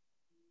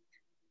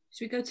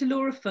 Should we go to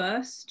Laura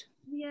first?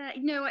 Yeah,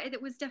 no,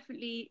 it was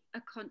definitely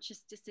a conscious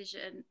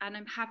decision, and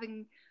I'm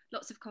having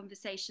lots of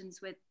conversations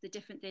with the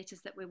different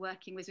theatres that we're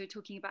working with. We're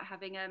talking about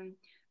having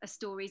a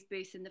stories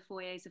booth in the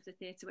foyers of the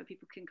theatre where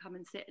people can come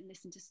and sit and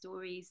listen to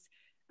stories,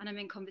 and I'm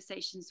in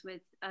conversations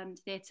with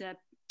theatre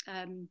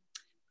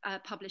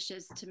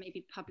publishers to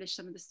maybe publish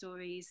some of the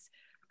stories.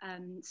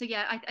 So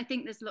yeah, I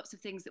think there's lots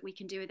of things that we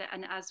can do with it,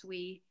 and as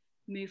we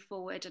move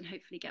forward and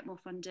hopefully get more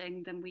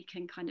funding, then we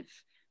can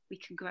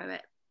grow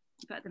it.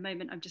 But at the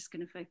moment, I'm just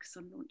going to focus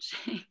on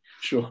launching.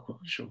 Sure.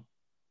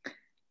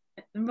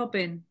 And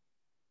Robin?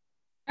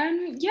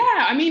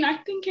 Yeah, I mean, I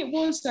think it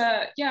was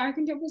a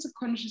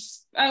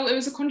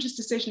conscious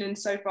decision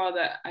insofar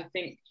that I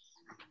think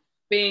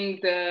being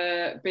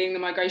the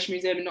Migration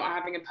Museum and not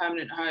having a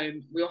permanent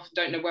home, we often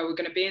don't know where we're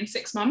going to be in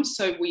 6 months.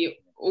 So we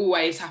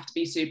always have to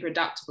be super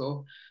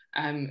adaptable.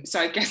 So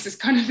I guess it's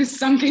kind of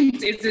it's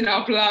in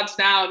our blood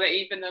now that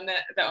even on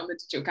the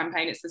digital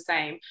campaign, it's the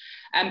same.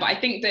 But I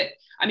think that,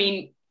 I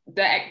mean,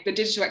 the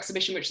digital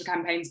exhibition, which the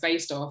campaign's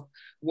based off,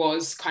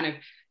 was kind of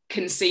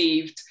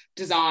conceived,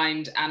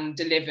 designed and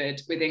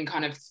delivered within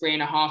kind of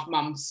 3.5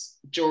 months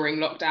during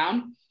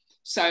lockdown.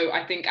 So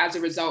I think as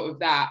a result of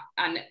that,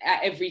 and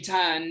at every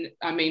turn,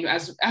 I mean,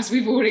 as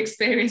we've all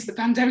experienced, the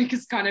pandemic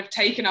has kind of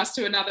taken us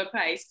to another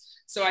place.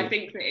 So I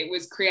think that it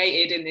was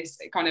created in this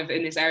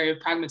area of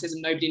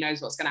pragmatism. Nobody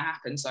knows what's going to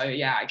happen. So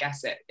yeah, I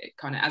guess it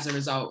kind of, as a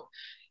result,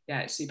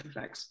 yeah, it's super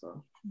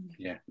flexible.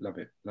 Yeah, love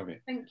it.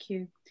 Thank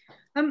you.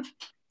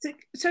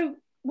 So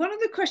one of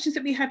the questions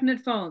that we had in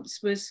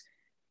advance was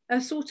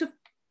a sort of,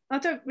 I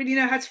don't really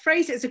know how to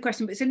phrase it as a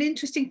question, but it's an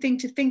interesting thing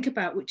to think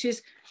about, which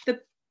is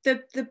the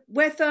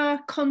whether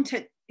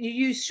content, you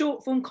use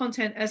short form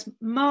content as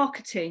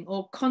marketing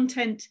or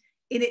content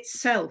in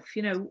itself.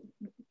 You know,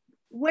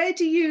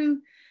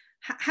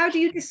 how do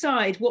you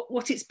decide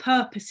what its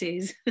purpose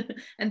is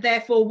and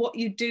therefore what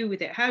you do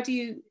with it? How do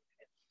you,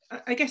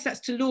 I guess that's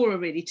to Laura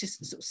really to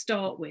sort of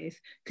start with,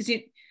 because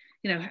you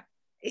know,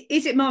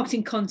 is it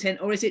marketing content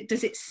or does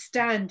it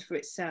stand for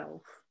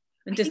itself,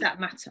 and does that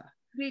matter?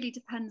 Really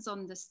depends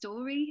on the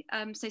story.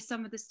 So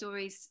some of the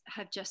stories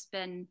have just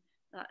been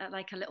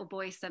like a little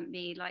boy sent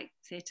me, like,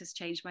 theatre's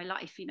changed my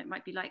life, you know, it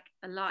might be like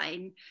a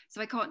line, so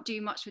I can't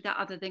do much with that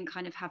other than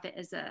kind of have it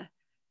as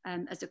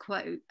a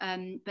quote,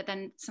 but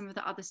then some of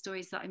the other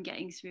stories that I'm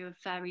getting through are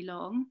very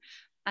long,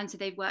 and so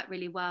they work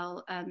really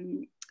well,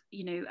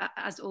 you know,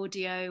 as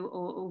audio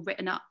or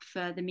written up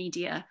for the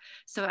media.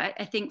 So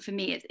I think for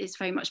me it's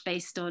very much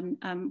based on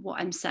what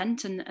I'm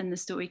sent and the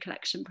story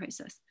collection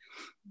process.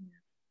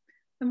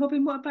 And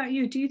Robin, what about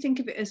you? Do you think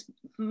of it as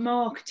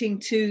marketing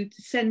to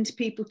send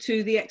people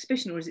to the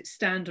exhibition, or does it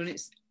stand on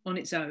its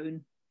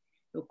own,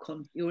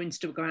 your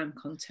Instagram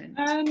content?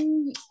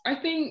 I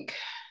think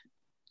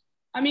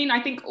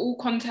all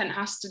content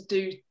has to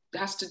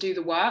do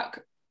the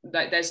work.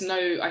 Like, there's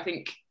no, I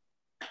think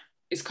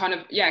it's kind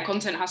of, yeah,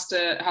 content has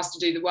to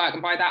do the work.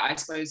 And by that, I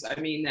suppose I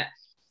mean that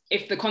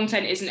if the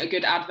content isn't a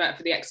good advert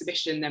for the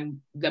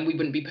exhibition, then we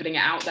wouldn't be putting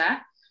it out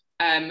there.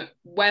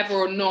 Whether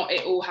or not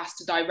it all has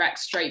to direct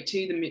straight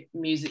to the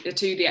music,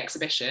 to the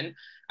exhibition,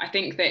 I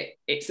think that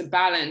it's a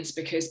balance,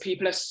 because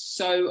people are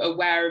so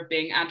aware of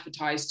being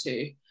advertised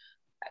to,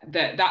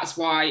 that's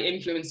why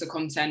influencer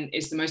content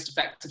is the most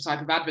effective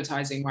type of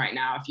advertising right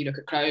now, if you look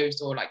at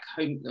clothes or like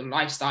home or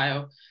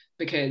lifestyle,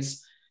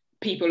 because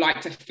people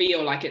like to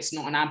feel like it's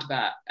not an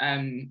advert.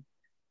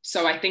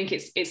 So I think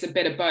it's a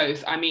bit of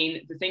both. I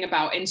mean, the thing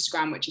about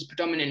Instagram, which is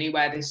predominantly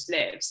where this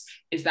lives,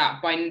 is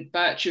that by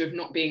virtue of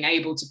not being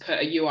able to put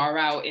a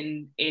URL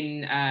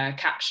in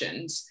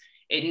captions,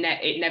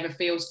 it never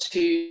feels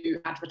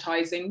too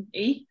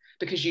advertising-y,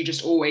 because you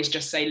just always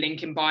just say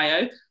link in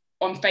bio.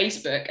 On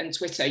Facebook and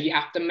Twitter, you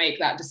have to make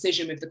that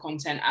decision with the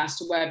content as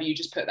to whether you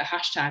just put the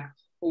hashtag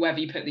or whether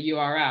you put the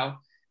URL.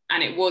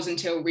 And it was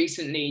until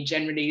recently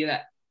generally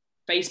that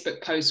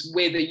Facebook posts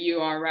with a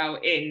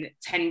URL in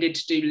tended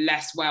to do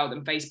less well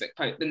than the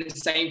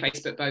same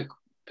Facebook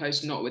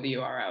post not with a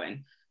URL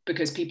in,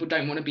 because people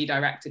don't want to be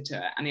directed to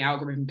it, and the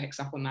algorithm picks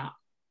up on that.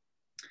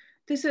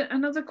 There's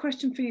another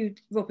question for you,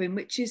 Robin,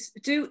 which is,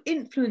 do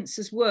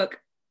influencers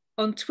work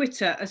on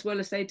Twitter as well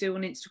as they do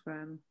on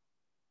Instagram?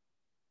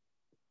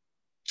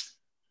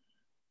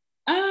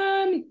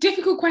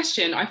 Difficult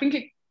question. I think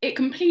it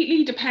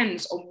completely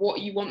depends on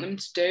what you want them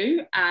to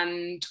do,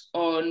 and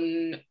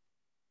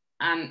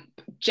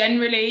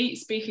generally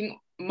speaking,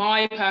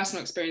 my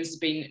personal experience has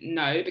been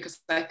no, because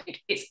I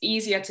think it's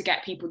easier to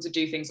get people to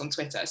do things on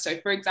Twitter. So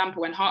for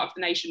example, when Heart of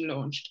the Nation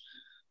launched,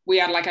 we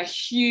had like a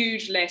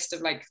huge list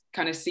of like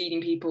kind of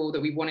seeding people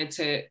that we wanted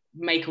to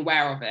make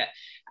aware of it.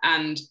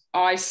 And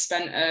I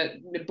spent a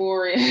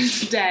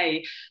laborious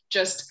day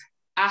just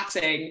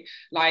atting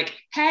like,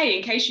 hey,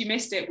 in case you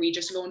missed it, we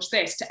just launched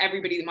this, to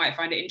everybody that might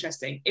find it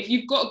interesting. If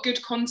you've got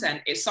good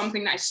content, it's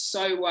something that is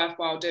so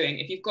worthwhile doing.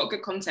 If you've got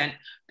good content,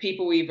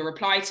 people will either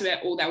reply to it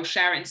or they'll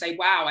share it and say,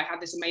 wow, I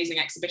had this amazing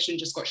exhibition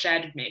just got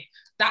shared with me.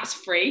 That's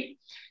free.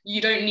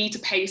 You don't need to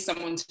pay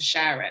someone to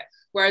share it.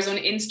 Whereas on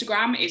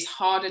Instagram, it's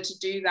harder to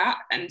do that.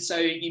 And so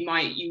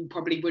you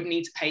probably would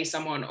need to pay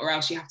someone, or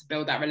else you have to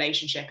build that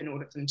relationship in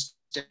order for them to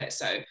do it.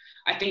 So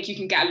I think you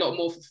can get a lot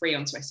more for free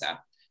on Twitter.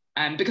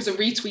 Because a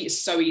retweet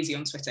is so easy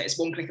on Twitter. It's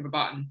one click of a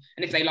button,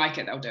 and if they like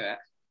it, they'll do it.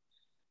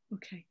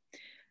 Okay,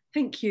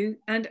 thank you.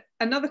 And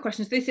another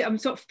question is this: I'm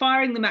sort of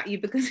firing them at you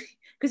because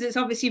it's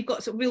obvious you've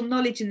got sort of real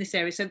knowledge in this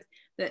area. So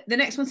the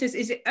next one says,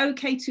 is it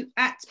okay to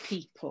 @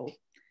 people?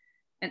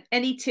 And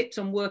any tips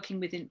on working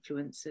with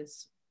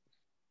influencers?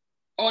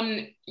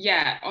 On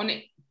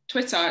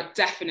Twitter,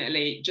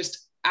 definitely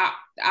just at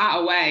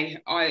away.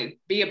 I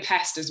be a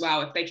pest as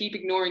well. If they keep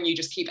ignoring you,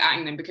 just keep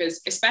 @ing them,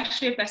 because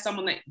especially if there's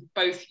someone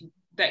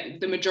that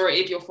the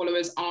majority of your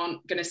followers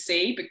aren't going to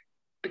see,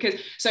 because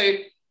so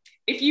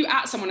if you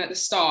 @ someone at the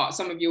start,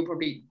 some of you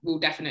probably will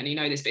definitely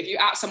know this, but if you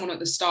 @ someone at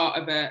the start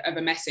of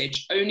a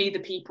message, only the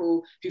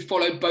people who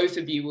follow both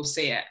of you will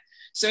see it.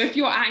 So if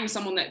you're @ing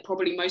someone that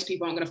probably most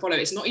people aren't going to follow,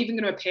 it's not even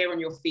going to appear on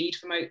your feed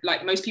for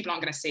most people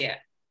aren't going to see it.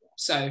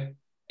 So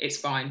it's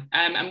fine.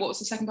 And what was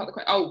the second part of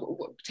the question?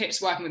 Oh,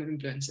 tips working with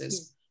influencers.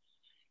 Yeah.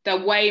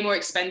 They're way more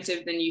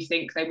expensive than you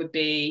think they would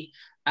be.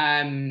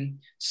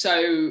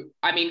 So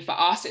I mean, for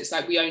us, it's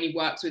like we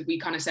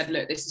kind of said,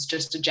 look, this is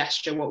just a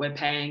gesture what we're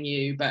paying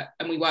you,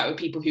 and we work with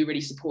people who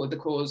really supported the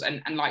cause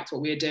and liked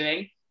what we were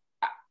doing.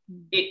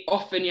 It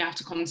often you have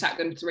to contact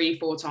them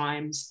 3-4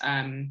 times.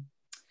 Sorry,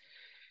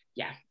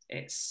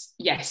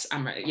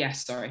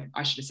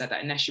 I should have said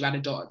that, unless you add a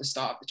dot at the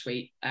start of the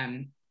tweet.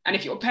 And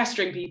if you're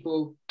pestering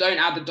people, don't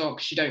add the dot,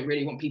 because you don't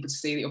really want people to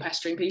see that you're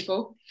pestering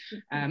people.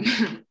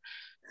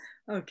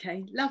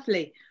 Okay,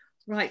 lovely.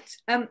 Right.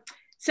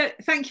 So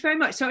thank you very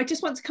much. So I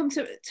just want to come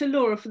to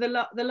Laura for the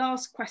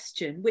last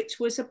question, which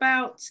was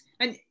about,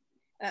 and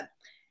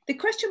the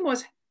question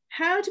was,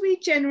 how do we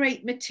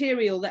generate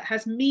material that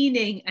has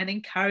meaning and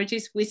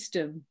encourages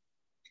wisdom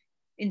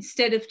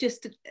instead of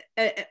just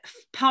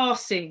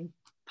passing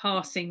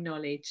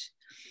knowledge?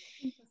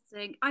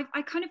 Interesting.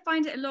 I kind of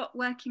find it a lot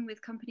working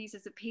with companies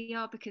as a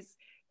PR, because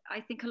I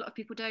think a lot of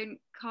people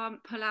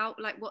can't pull out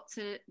like what's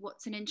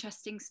an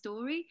interesting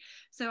story.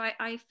 So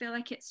I feel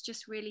like it's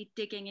just really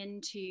digging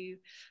into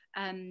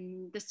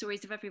the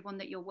stories of everyone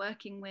that you're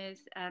working with,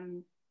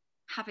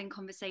 having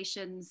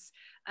conversations,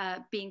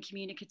 being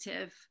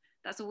communicative.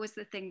 That's always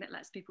the thing that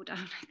lets people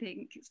down. I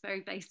think it's very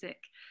basic,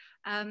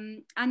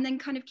 and then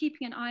kind of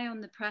keeping an eye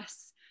on the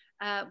press.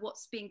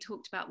 What's being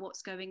talked about,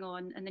 what's going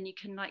on, and then you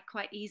can like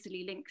quite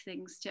easily link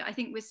things to. I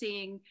think we're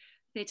seeing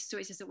theatre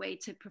stories as a way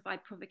to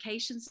provide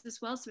provocations as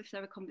well. So if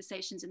there are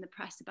conversations in the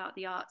press about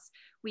the arts,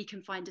 we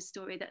can find a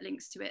story that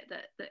links to it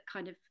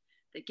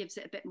that gives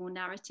it a bit more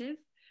narrative.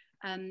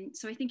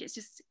 So I think it's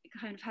just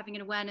kind of having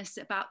an awareness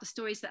about the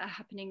stories that are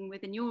happening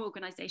within your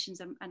organisations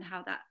and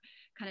how that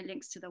kind of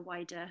links to the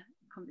wider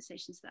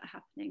conversations that are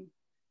happening.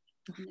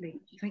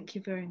 Lovely. Thank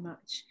you very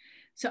much.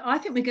 So I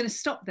think we're going to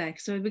stop there.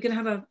 So we're going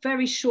to have a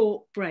very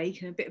short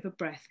break and a bit of a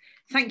breath.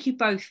 Thank you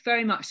both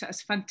very much. That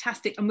was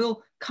fantastic. And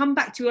we'll come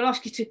back to you. I'll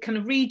ask you to kind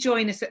of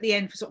rejoin us at the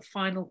end for sort of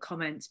final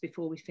comments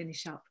before we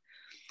finish up.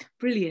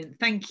 Brilliant.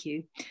 Thank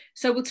you.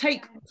 So we'll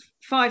take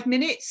 5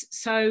 minutes.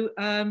 So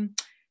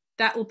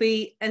that will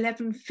be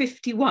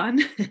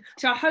 11:51.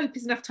 So I hope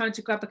it's enough time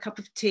to grab a cup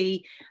of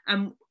tea.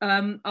 And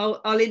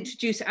I'll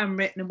introduce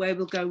Amrit and where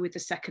we'll go with the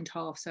second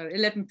half. So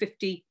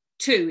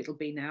 11:52 it'll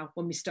be now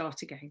when we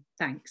start again.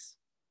 Thanks.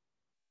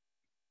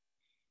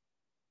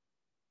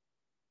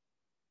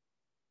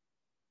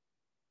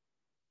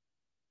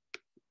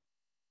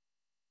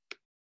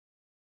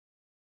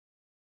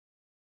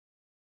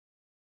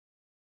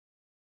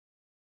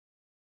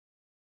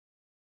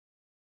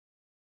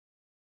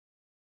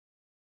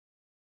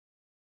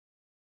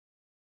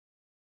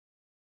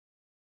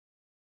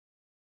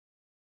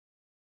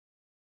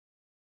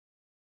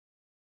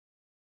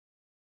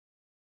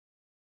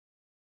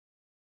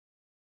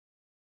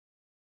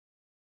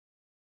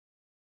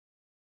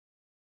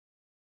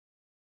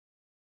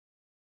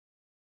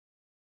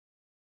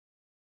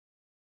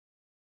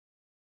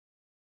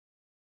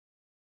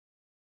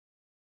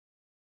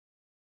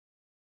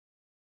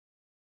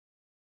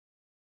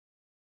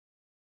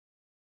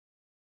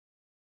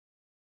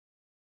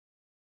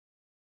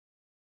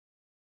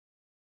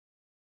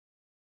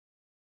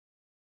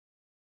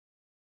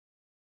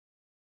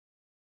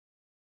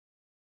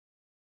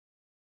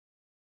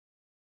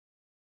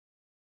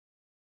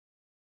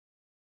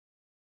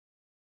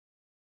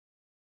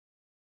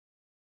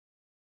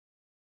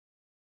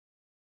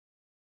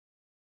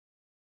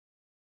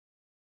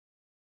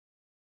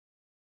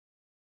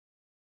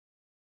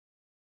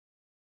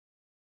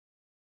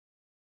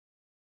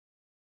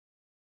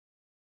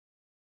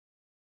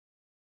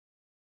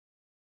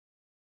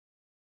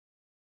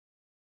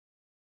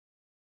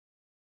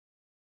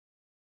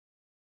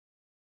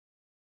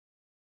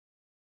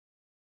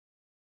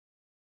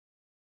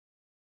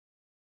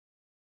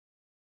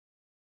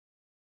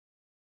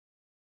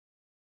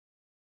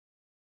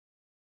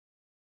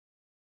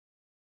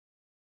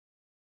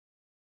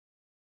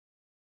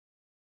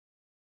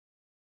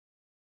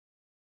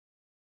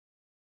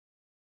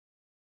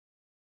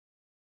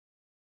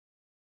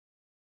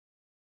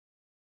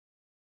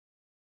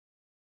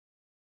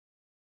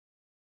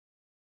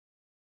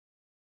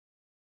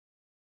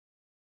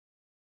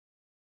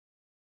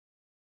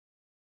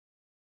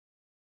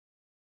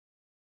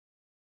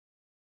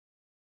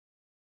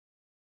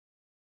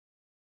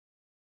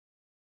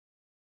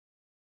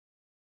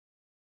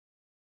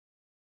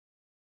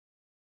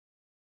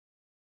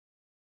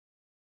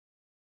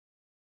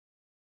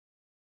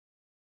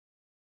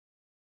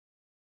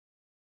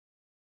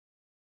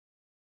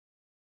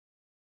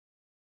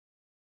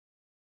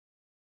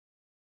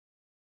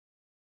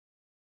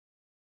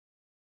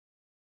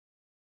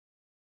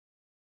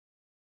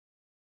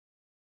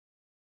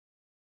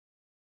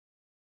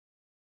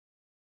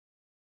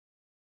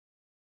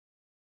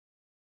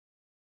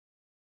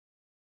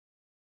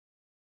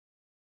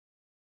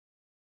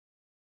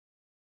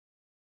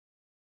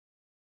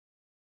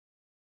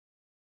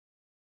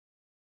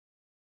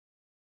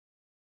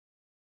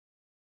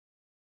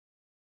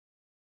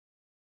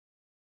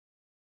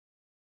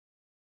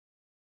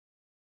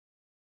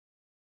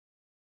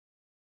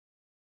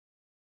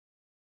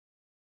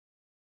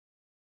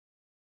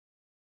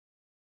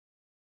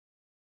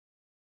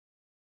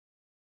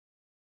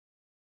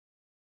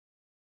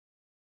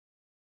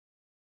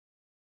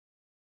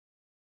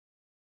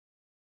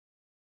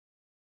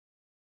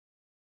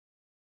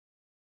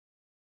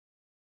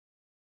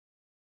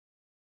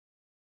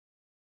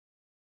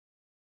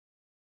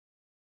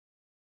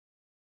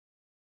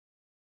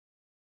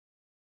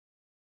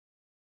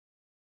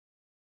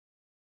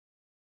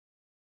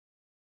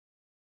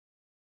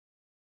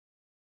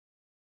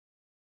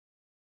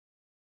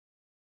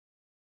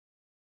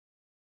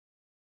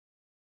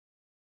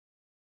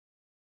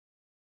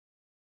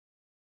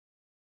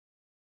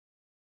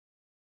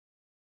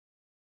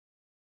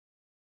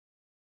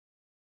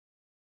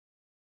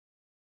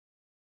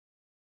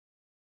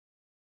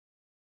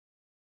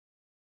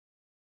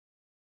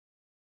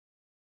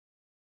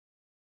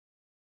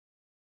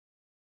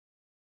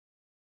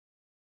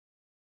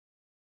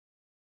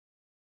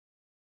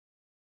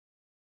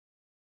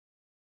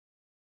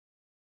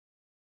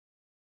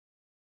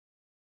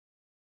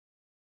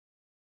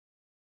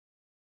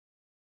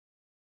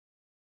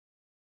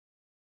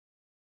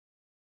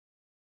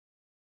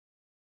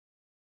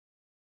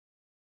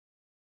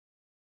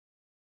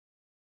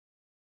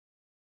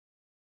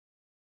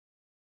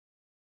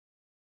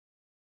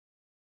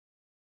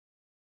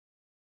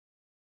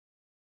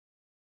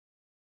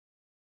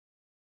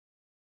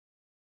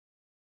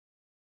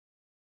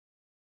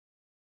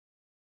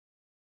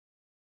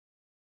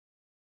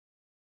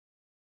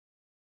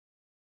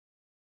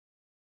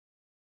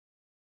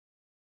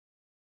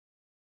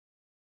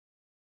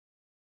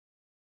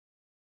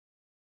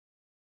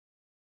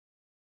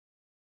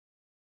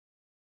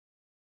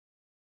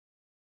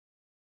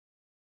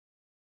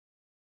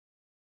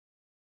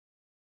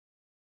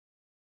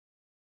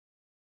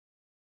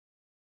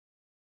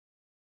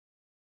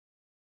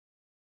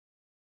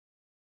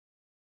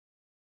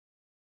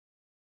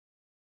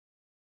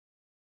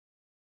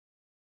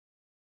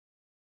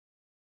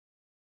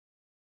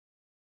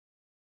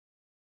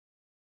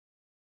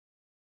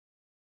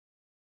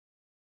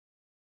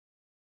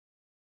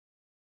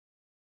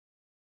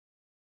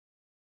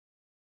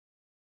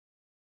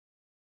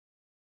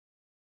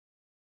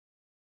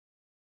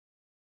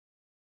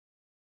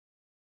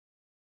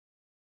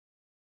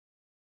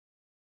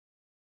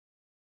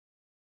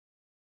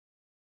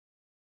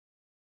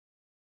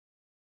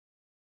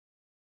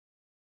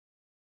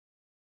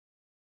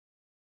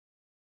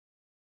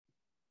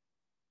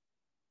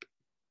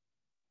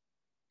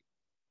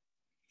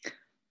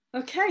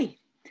 Okay,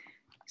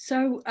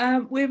 so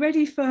we're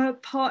ready for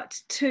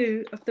part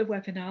 2 of the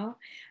webinar.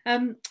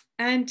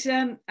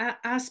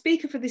 Our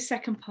speaker for this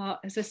second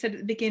part, as I said at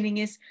the beginning,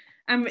 is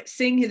Amrit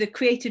Singh, the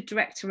creative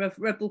director of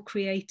Rebel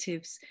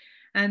Creatives.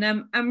 And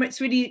Amrit's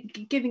really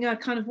giving a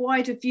kind of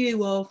wider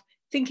view of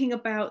thinking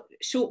about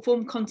short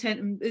form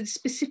content and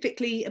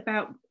specifically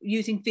about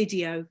using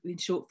video in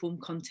short form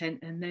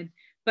content.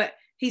 But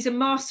he's a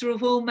master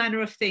of all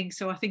manner of things.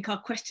 So I think our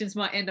questions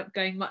might end up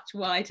going much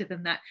wider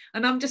than that.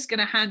 And I'm just going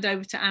to hand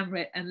over to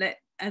Amrit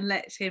and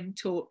let him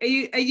talk. Are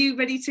you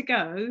ready to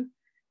go?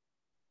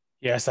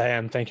 Yes, I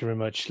am. Thank you very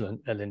much,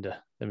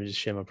 Linda. Let me just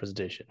share my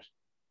presentation.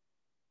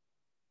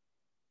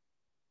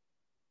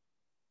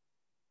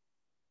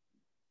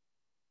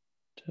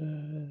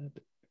 Okay.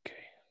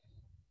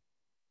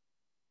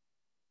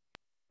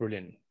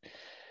 Brilliant.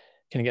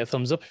 Can I get a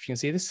thumbs up if you can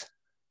see this?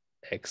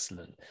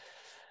 Excellent.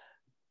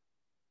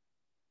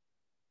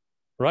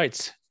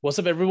 Right. What's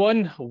up,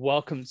 everyone?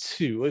 Welcome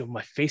to, oh,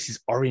 my face is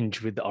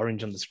orange with the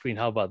orange on the screen.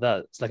 How about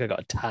that? It's like I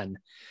got a tan.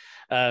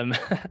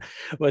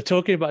 We're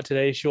talking about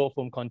today short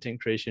form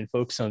content creation,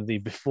 focus on the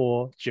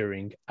before,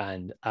 during,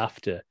 and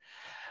after.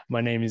 My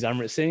name is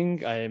Amrit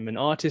Singh. I am an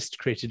artist,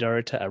 creative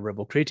director at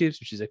Rebel Creatives,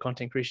 which is a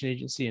content creation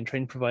agency and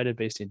training provider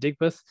based in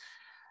Digbeth.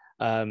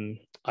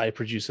 I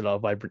produce a lot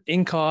of vibrant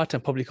ink art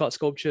and public art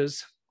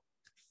sculptures.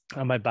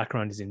 And my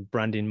background is in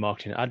branding,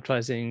 marketing, and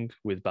advertising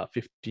with about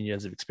 15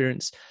 years of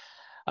experience.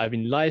 I've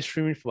been live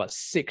streaming for about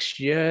 6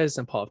 years.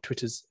 I'm part of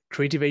Twitter's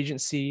creative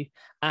agency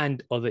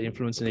and other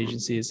influencing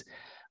agencies.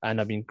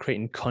 And I've been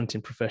creating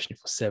content professionally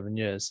for 7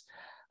 years.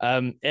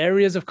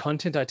 Areas of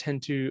content I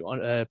tend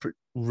to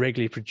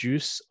regularly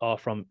produce are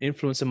from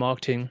influencer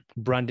marketing,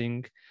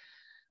 branding,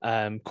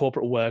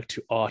 corporate work,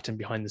 to art, and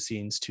behind the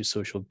scenes to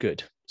social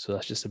good. So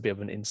that's just a bit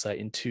of an insight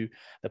into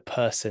the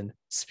person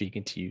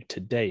speaking to you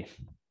today.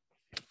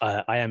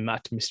 I am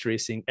at Mr.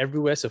 Racing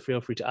everywhere, so feel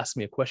free to ask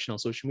me a question on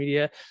social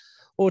media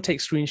or take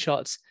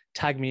screenshots,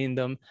 tag me in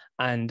them,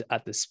 and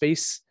at the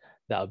space,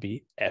 that'll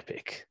be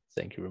epic.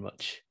 Thank you very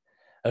much.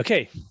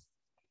 Okay.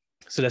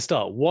 So let's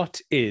start. What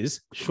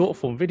is short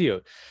form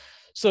video?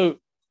 So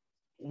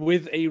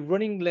with a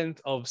running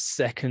length of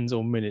seconds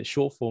or minutes,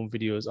 short form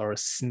videos are a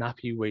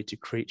snappy way to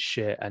create,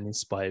 share, and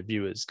inspire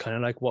viewers. Kind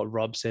of like what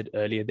Rob said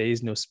earlier, there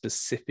is no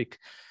specific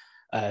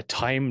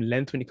time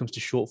length when it comes to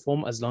short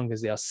form, as long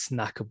as they are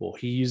snackable.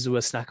 He used the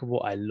word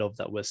snackable. I love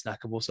that word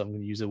snackable, so I'm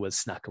going to use the word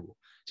snackable.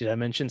 Did I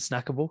mention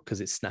snackable?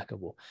 Because it's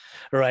snackable.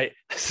 All right.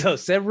 So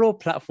several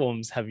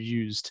platforms have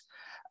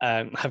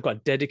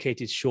got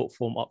dedicated short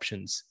form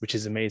options, which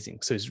is amazing.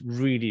 So it's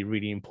really,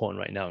 really important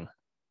right now.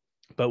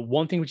 But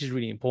one thing which is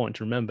really important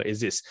to remember is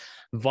this: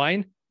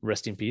 Vine,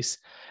 rest in peace,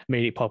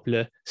 made it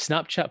popular.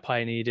 Snapchat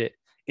pioneered it.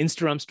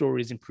 Instagram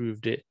stories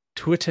improved it.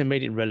 Twitter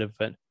made it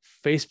relevant.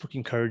 Facebook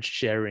encouraged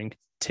sharing.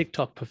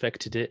 TikTok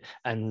perfected it,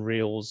 and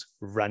Reels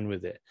ran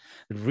with it.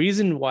 The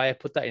reason why I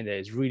put that in there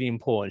is really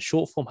important.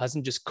 Short form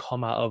hasn't just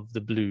come out of the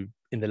blue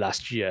in the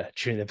last year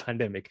during the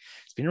pandemic.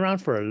 It's been around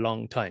for a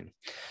long time.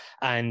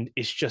 And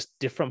it's just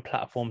different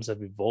platforms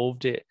have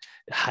evolved it,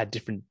 had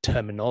different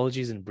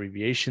terminologies and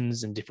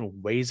abbreviations and different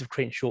ways of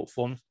creating short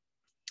form.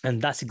 And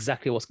that's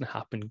exactly what's going to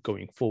happen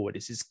going forward.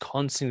 It's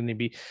constantly going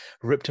to be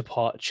ripped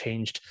apart,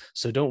 changed.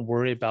 So don't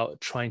worry about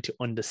trying to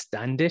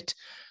understand it.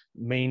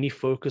 Mainly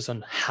focus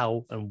on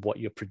how and what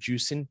you're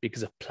producing,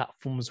 because the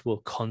platforms will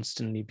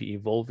constantly be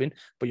evolving,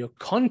 but your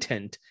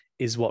content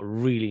is what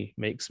really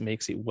makes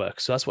it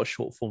work. So that's what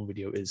short form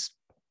video is.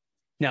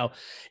 Now,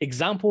 three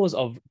examples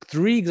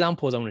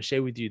I want to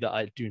share with you that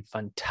are doing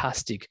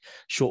fantastic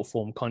short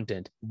form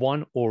content.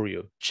 One,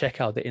 Oreo. Check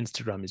out their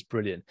Instagram, is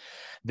brilliant.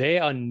 They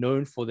are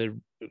known for their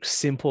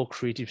simple,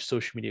 creative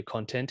social media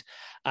content,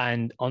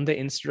 and on their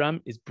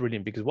Instagram is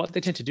brilliant because what they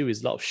tend to do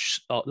is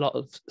a lot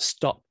of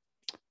stop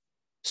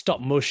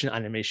motion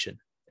animation,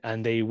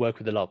 and they work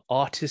with a lot of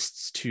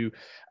artists to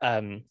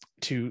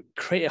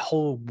create a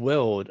whole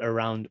world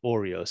around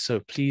Oreo.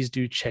 So please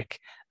do check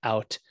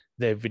out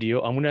their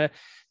video.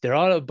 There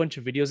are a bunch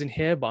of videos in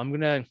here, but I'm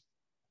gonna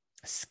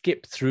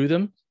skip through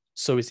them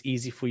so it's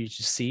easy for you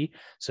to see,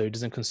 so it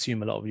doesn't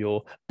consume a lot of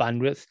your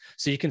bandwidth.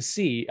 So you can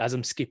see, as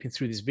I'm skipping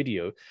through this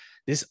video,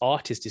 this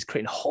artist is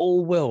creating a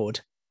whole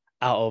world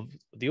out of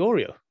the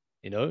Oreo,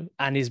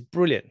 and is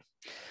brilliant.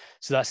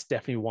 So that's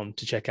definitely one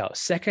to check out.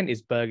 Second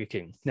is Burger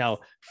King.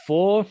 Now,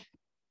 for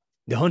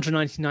the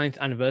 199th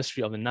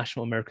anniversary of the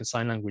National American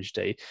Sign Language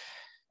Day,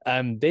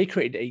 they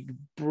created a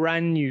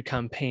brand new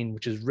campaign,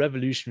 which was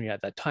revolutionary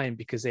at that time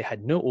because they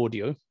had no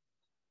audio.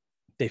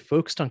 They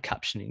focused on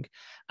captioning,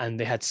 and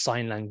they had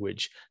sign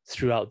language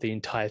throughout the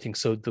entire thing.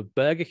 So the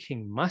Burger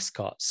King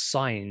mascot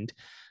signed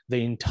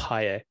the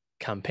entire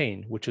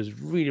campaign, which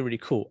was really, really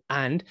cool.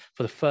 And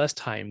for the first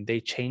time, they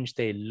changed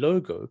their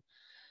logo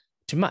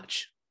to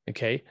match.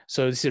 Okay,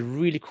 so this is a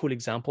really cool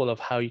example of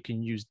how you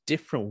can use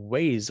different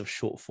ways of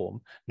short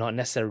form, not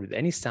necessarily with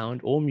any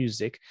sound or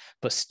music,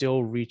 but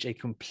still reach a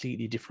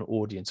completely different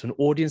audience, an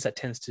audience that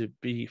tends to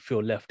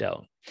feel left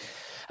out.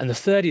 And the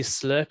third is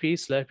Slurpee.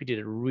 Slurpee did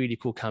a really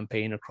cool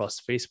campaign across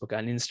Facebook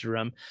and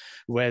Instagram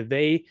where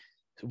they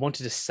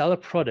wanted to sell a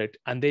product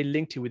and they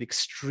linked it with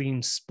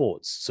extreme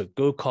sports. So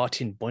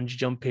go-karting, bungee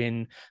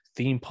jumping,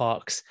 theme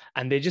parks,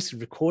 and they just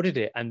recorded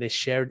it and they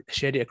shared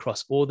it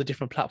across all the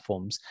different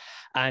platforms.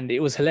 And it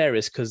was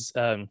hilarious because,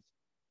 I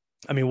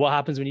mean, what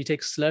happens when you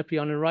take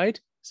Slurpee on a ride?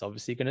 It's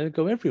obviously going to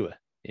go everywhere,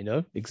 you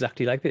know,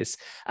 exactly like this.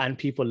 And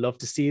people love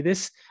to see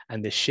this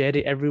and they shared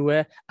it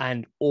everywhere.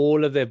 And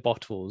all of their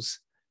bottles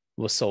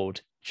were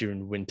sold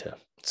during winter.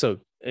 So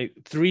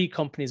 3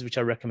 companies which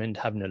I recommend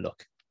having a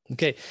look.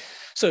 Okay,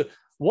 so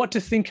what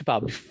to think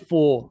about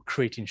before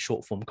creating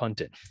short form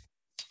content.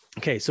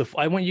 Okay, so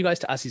I want you guys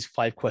to ask these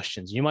 5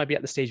 questions. You might be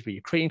at the stage where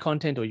you're creating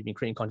content or you've been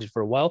creating content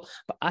for a while,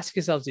 but ask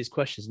yourselves these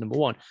questions. Number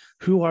 1,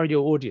 who are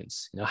your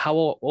audience? You know,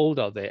 how old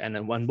are they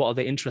and what are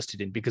they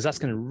interested in? Because that's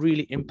going to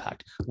really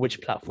impact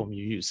which platform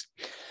you use.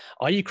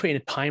 Are you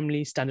creating a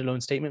timely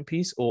standalone statement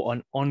piece or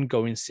an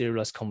ongoing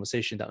serialized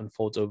conversation that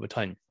unfolds over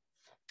time?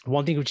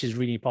 One thing which is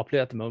really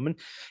popular at the moment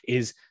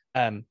is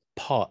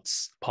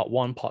parts, part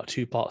 1, part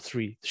 2, part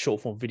 3, short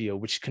form video,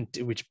 which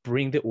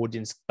bring the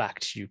audience back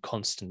to you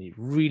constantly.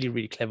 Really,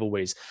 really clever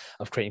ways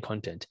of creating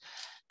content.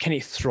 Can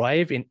it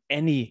thrive in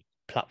any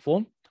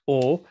platform,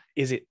 or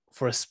is it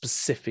for a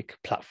specific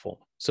platform?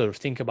 So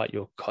think about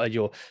your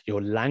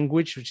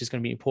language, which is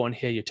going to be important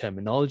here, your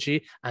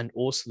terminology, and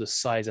also the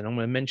size. And I'm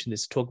going to mention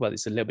this, talk about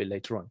this a little bit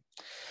later on.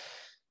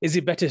 Is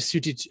it better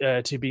suited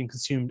to being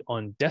consumed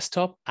on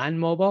desktop and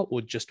mobile,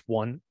 or just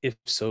one? If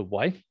so,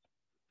 why?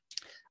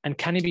 And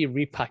can it be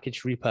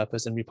repackaged,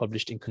 repurposed, and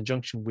republished in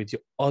conjunction with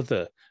your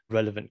other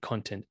relevant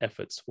content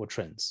efforts or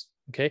trends?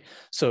 Okay,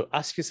 so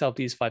ask yourself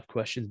these 5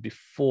 questions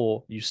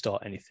before you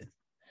start anything.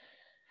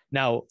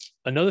 Now,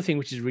 another thing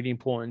which is really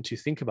important to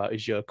think about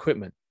is your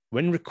equipment.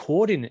 When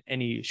recording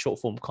any short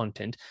form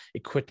content,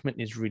 equipment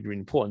is really,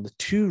 really important. The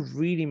 2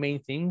 really main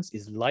things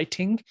is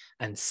lighting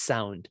and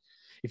sound.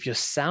 If your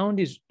sound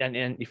is,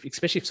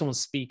 especially if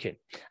someone's speaking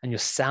and your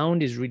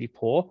sound is really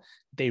poor,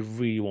 they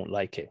really won't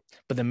like it.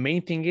 But the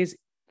main thing is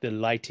the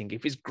lighting.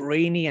 If it's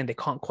grainy and they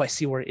can't quite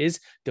see where it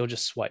is, they'll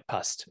just swipe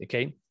past,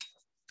 okay?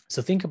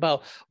 So think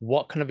about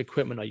what kind of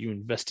equipment are you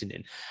investing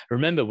in?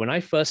 Remember, when I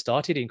first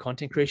started in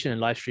content creation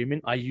and live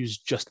streaming, I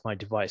used just my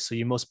device. So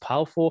your most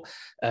powerful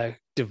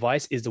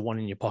device is the one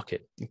in your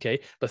pocket, okay?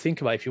 But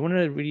think about, if you want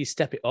to really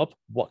step it up,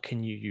 what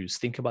can you use?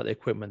 Think about the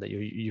equipment that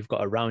you've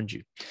got around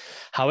you.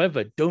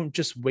 However, don't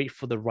just wait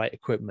for the right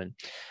equipment.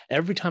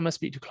 Every time I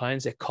speak to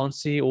clients, they're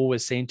constantly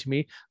always saying to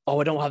me, oh,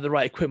 I don't have the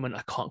right equipment,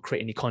 I can't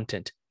create any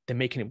content. They're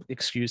making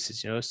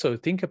excuses, you know? So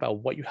think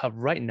about what you have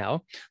right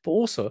now, but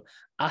also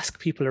ask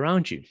people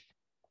around you.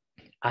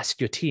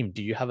 Ask your team,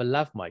 do you have a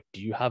lav mic? Do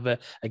you have a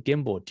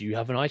gimbal? Do you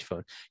have an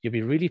iPhone? You'll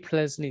be really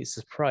pleasantly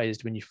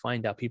surprised when you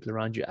find out people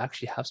around you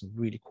actually have some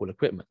really cool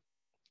equipment,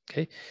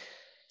 okay?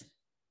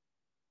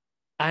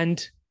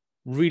 And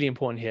really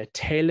important here,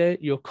 tailor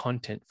your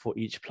content for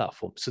each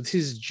platform. So this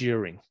is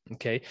during,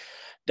 okay?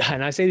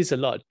 And I say this a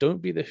lot,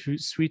 don't be the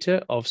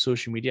Hootsuite of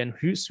social media. And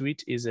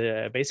Hootsuite is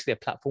basically a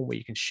platform where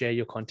you can share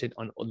your content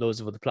on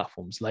loads of other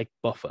platforms like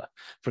Buffer,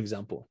 for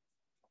example.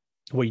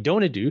 What you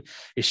don't want to do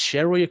is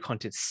share all your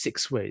content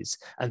 6 ways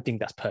and think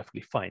that's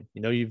perfectly fine.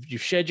 You know,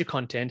 you've shared your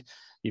content,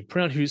 you've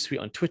put it on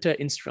Hootsuite, on Twitter,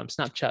 Instagram,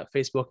 Snapchat,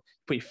 Facebook,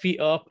 put your feet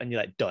up and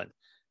you're like, done.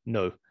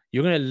 No,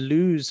 you're going to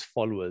lose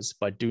followers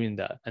by doing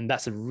that. And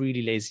that's a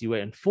really lazy way.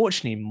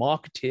 Unfortunately,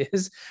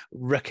 marketers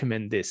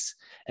recommend this.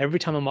 Every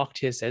time a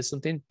marketer says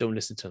something, don't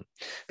listen to them.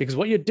 Because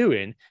what you're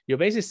doing, you're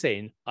basically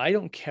saying, I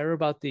don't care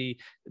about the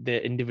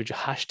individual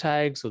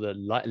hashtags or the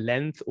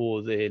length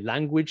or the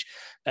language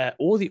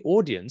or the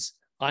audience.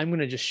 I'm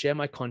going to just share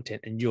my content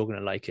and you're going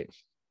to like it.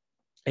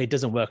 It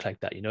doesn't work like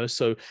that, you know?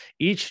 So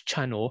each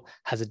channel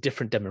has a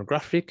different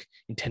demographic,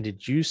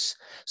 intended use.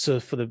 So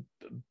for the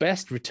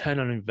best return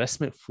on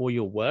investment for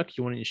your work,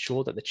 you want to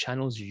ensure that the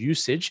channel's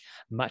usage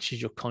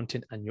matches your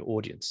content and your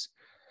audience.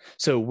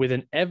 So with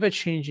an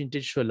ever-changing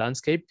digital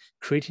landscape,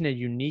 creating a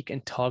unique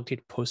and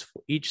targeted post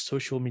for each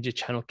social media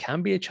channel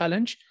can be a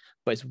challenge,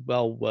 but it's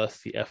well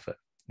worth the effort,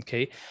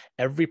 okay?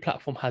 Every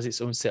platform has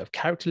its own set of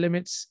character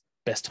limits,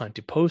 best time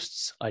to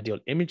posts, ideal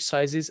image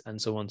sizes,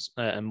 and so on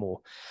and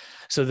more.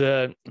 So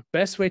the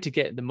best way to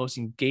get the most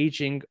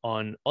engaging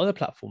on other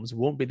platforms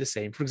won't be the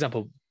same. For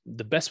example,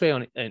 the best way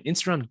on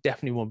Instagram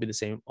definitely won't be the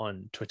same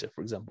on Twitter,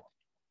 for example.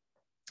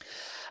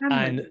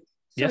 Sorry,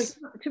 yes,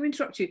 to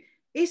interrupt you.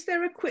 Is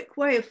there a quick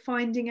way of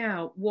finding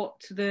out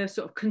what the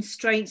sort of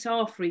constraints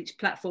are for each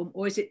platform,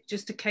 or is it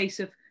just a case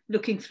of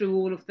looking through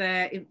all of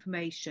their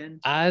information?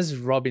 As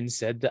Robin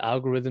said, the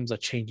algorithms are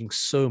changing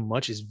so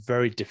much, it's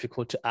very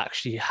difficult to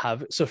actually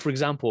have. So for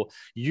example,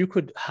 you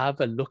could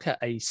have a look at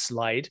a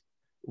slide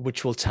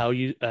which will tell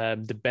you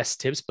the best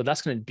tips, but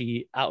that's going to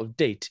be out of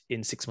date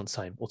in 6 months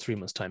time or 3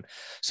 months time.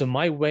 So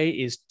my way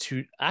is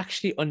to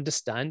actually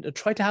understand and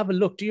try to have a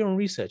look, do your own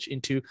research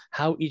into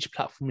how each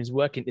platform is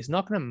working. It's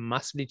not going to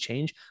massively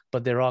change,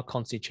 but there are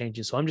constantly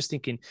changes. So I'm just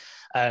thinking,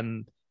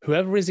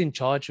 whoever is in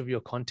charge of your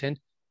content,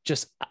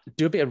 just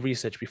do a bit of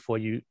research before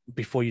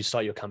you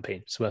start your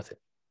campaign. It's worth it.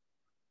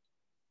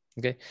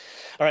 Okay.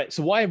 All right.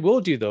 So what I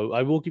will do though,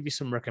 I will give you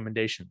some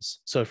recommendations.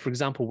 So for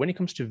example, when it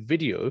comes to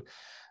video,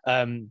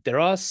 there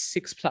are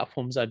 6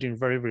 platforms that are doing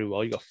very, very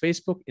well. You got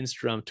Facebook,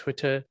 Instagram,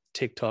 Twitter,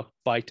 TikTok,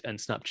 Byte, and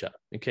Snapchat.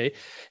 Okay.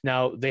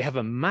 Now they have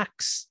a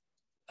max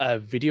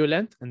video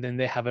length, and then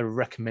they have a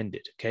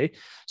recommended. Okay.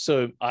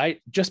 So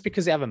just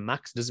because they have a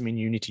max doesn't mean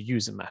you need to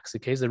use a max.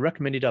 Okay. So the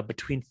recommended are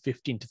between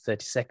 15 to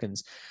 30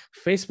 seconds.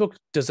 Facebook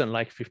doesn't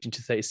like 15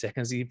 to 30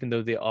 seconds, even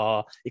though they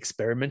are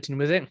experimenting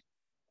with it.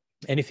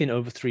 Anything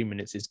over 3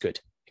 minutes is good.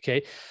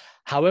 Okay.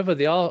 However,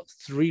 there are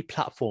 3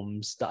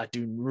 platforms that are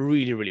doing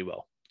really, really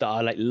well, that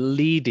are like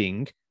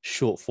leading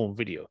short form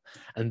video.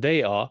 And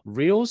they are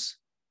Reels,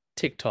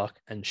 TikTok,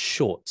 and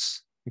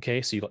Shorts.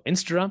 Okay. So you got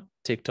Instagram,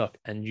 TikTok,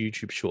 and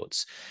YouTube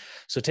Shorts.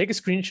 So take a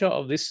screenshot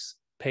of this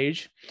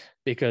page,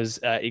 because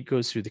it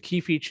goes through the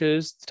key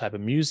features, the type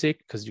of music,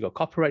 because you got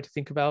copyright to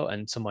think about,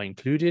 and some are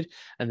included.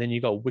 And then you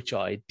got which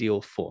are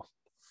ideal for.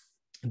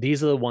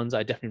 These are the ones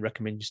I definitely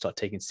recommend you start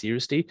taking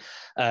seriously.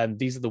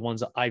 These are the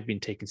ones that I've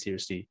been taking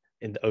seriously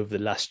over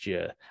the last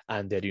year,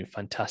 and they're doing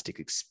fantastic,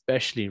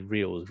 especially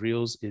Reels.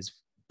 Reels is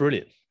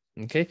brilliant.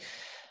 Okay.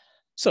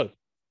 So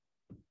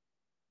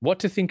what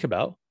to think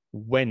about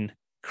when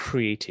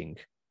creating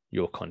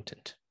your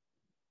content.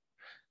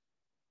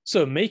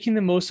 So making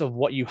the most of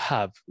what you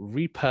have,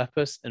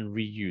 repurpose and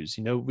reuse.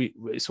 You know,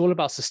 it's all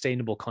about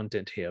sustainable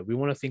content here. We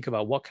want to think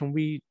about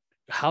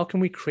how can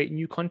we create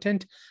new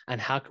content,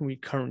 and how can we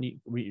currently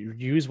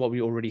reuse what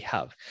we already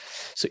have.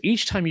 So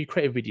each time you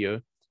create a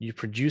video, you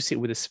produce it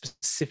with a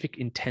specific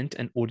intent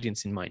and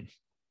audience in mind.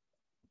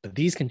 But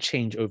these can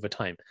change over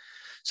time.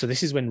 So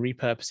this is when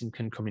repurposing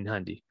can come in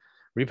handy.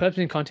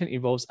 Repurposing content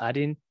involves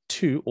adding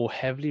to or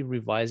heavily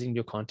revising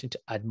your content to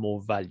add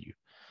more value.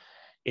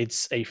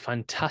 It's a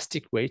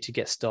fantastic way to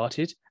get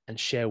started and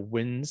share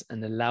wins,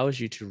 and allows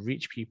you to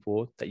reach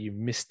people that you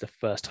missed the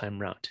first time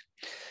round.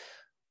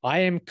 I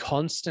am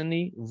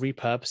constantly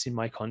repurposing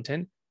my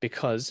content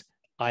because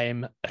I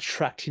am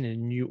attracting a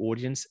new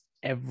audience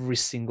every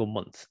single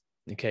month.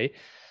 Okay.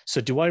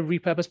 So do I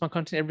repurpose my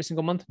content every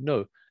single month?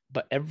 No,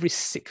 but every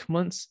 6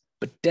 months,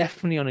 but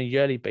definitely on a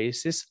yearly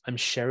basis, I'm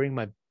sharing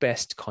my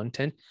best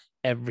content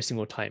every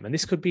single time. And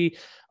this could be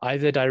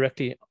either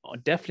directly,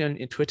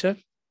 definitely on Twitter,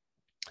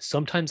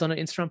 sometimes on an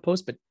Instagram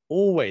post, but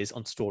always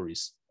on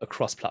stories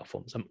across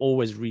platforms. I'm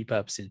always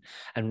repurposing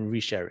and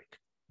resharing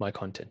my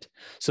content.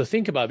 So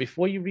think about,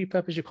 before you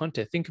repurpose your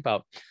content, think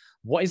about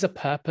what is the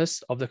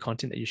purpose of the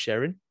content that you're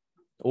sharing.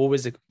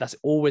 That's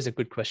always a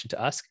good question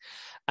to ask.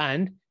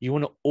 And you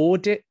want to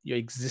audit your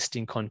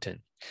existing content.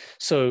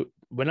 So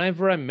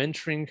whenever I'm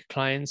mentoring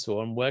clients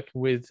or I'm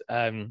working with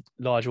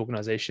large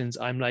organizations,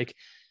 I'm like,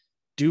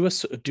 do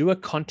a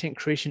content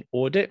creation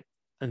audit,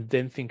 and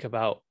then think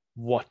about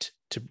what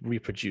to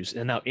reproduce.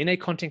 And now in a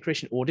content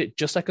creation audit,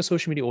 just like a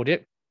social media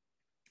audit,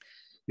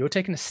 you're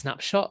taking a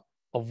snapshot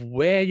of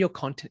where your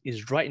content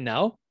is right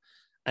now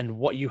and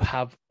what you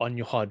have on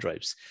your hard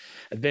drives.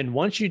 And then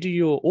once you do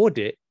your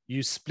audit,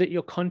 you split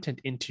your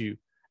content into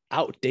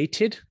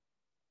outdated,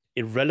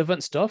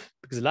 irrelevant stuff,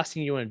 because the last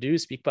thing you want to do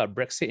is speak about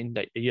Brexit in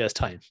like a year's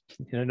time.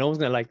 You know, no one's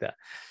going to like that.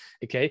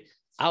 Okay.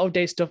 Out of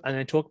date stuff, and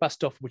then talk about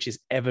stuff which is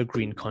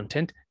evergreen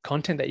content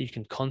that you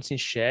can constantly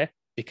share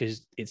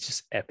because it's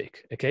just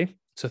epic. Okay.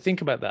 So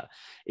think about that,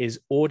 is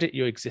audit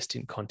your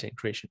existing content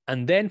creation.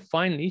 And then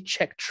finally,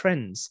 check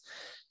trends.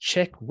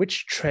 Check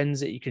which trends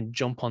that you can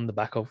jump on the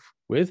back of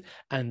with,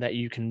 and that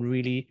you can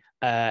really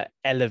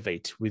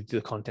elevate with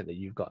the content that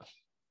you've got.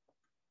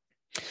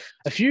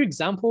 A few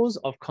examples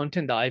of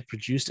content that I've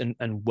produced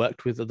and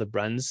worked with other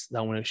brands that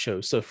I want to show.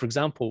 So for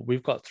example,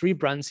 we've got 3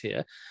 brands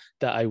here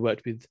that I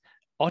worked with: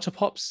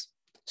 Otterpops,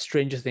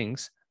 Stranger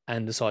Things,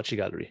 and the Saatchi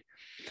Gallery.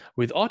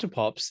 With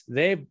Otterpops,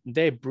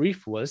 their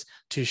brief was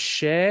to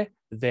share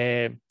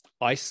their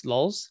ice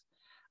lols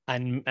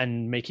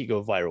and make it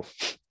go viral,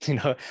 you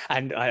know.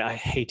 And I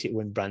hate it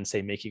when brands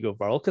say make it go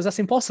viral, because that's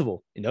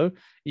impossible. You know,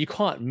 you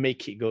can't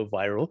make it go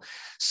viral.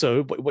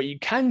 So, but what you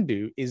can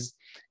do is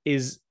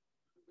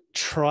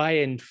try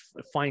and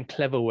find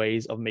clever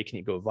ways of making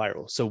it go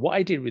viral. So what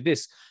I did with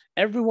this,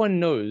 everyone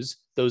knows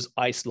those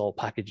ice lol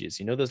packages,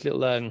 you know, those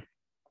little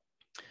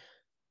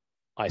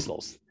ice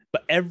lols.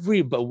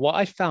 But what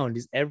I found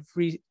is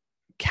every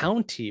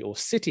county or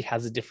city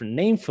has a different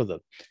name for them.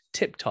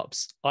 Tip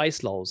tops,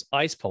 ice lols,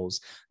 ice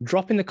poles.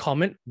 Drop in the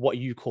comment what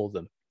you call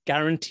them.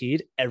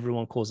 Guaranteed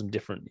everyone calls them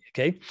differently.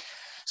 Okay.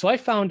 So I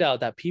found out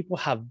that people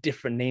have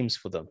different names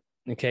for them.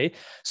 Okay.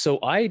 So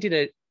I did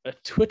a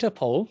Twitter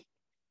poll.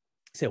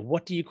 So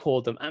what do you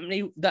call them? I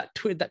mean, that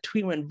tweet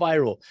went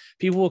viral.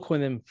 People were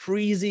calling them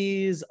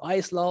freezies,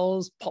 ice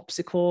lols,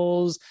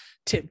 popsicles,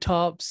 tip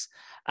tops.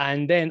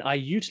 And then I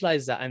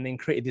utilized that and then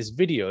created this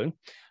video.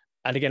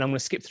 And again, I'm going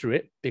to skip through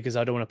it because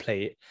I don't want to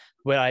play it,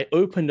 where I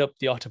opened up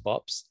the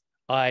Otterpops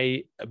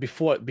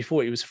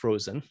before it was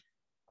frozen.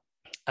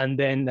 And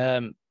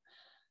then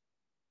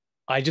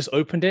I just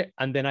opened it.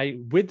 And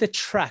then with the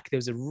track, there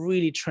was a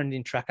really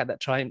trending track at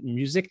that time,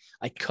 music.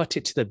 I cut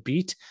it to the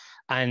beat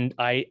and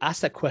I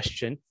asked that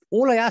question.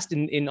 All I asked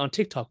on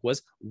TikTok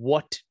was,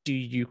 what do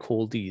you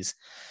call these?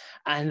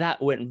 And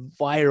that went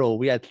viral.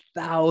 We had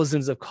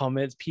thousands of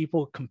comments,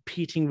 people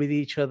competing with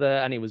each other,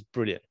 and it was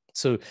brilliant.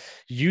 So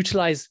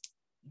utilize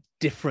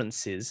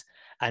differences,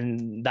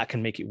 and that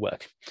can make it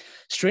work.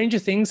 Stranger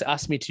Things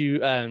asked me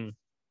to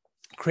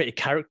create a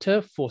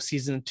character for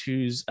season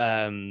 2's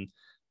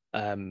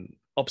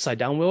Upside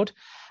Down world.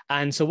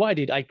 And so what I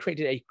did, I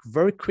created a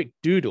very quick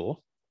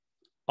doodle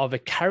of a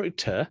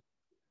character.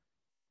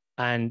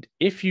 And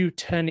if you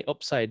turn it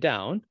upside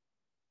down,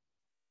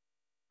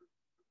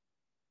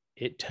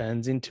 it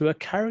turns into a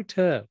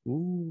character.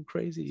 Ooh,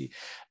 crazy.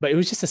 But it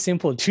was just a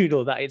simple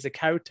doodle that is a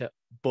character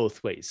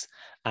both ways.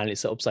 And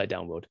it's an upside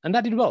down world. And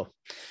that did well.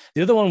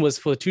 The other one was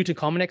for the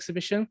Tutankhamun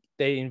exhibition.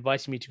 They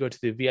invited me to go to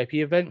the VIP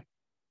event.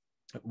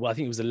 Well, I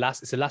think it's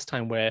the last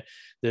time where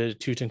the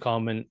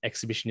Tutankhamun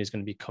exhibition is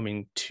going to be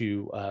coming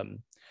to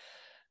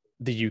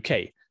the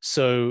UK.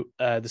 So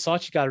the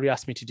Saatchi Gallery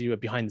asked me to do a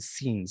behind the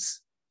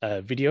scenes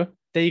video.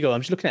 There you go.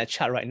 I'm just looking at a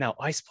chat right now.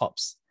 Ice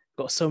Pops.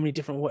 Got so many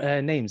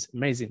different names.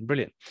 Amazing.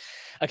 Brilliant.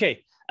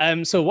 Okay.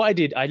 So what I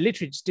did, I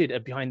literally just did a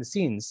behind the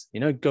scenes,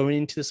 going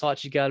into the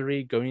Saatchi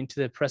Gallery, going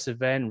into the press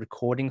event,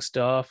 recording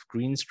stuff,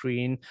 green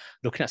screen,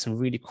 looking at some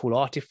really cool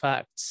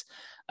artifacts,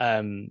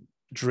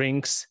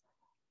 drinks.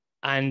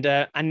 And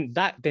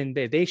that then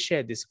they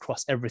shared this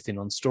across everything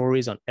on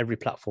stories, on every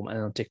platform, and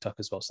on TikTok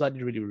as well. So that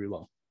did really, really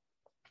well.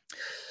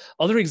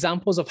 Other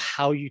examples of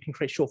how you can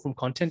create short form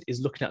content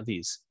is looking at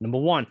these. Number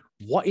one,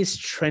 what is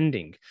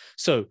trending?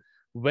 So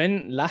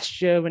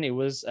last year, when it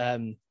was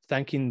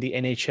thanking the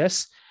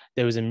NHS,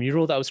 there was a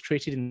mural that was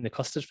created in the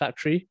custard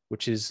factory,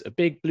 which is a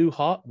big blue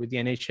heart with the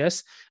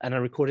NHS. And I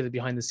recorded it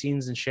behind the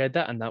scenes and shared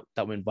that, and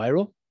that went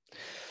viral.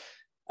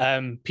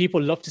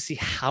 People love to see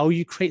how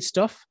you create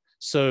stuff.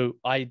 So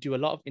I do a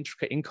lot of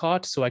intricate ink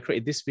art. So I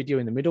created this video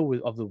in the middle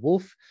of the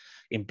wolf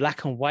in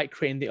black and white,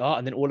 creating the art.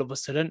 And then all of a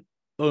sudden,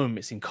 boom,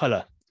 it's in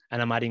color.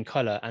 And I'm adding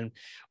color. And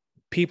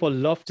people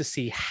love to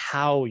see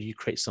how you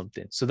create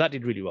something. So that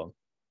did really well.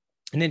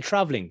 And then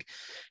traveling,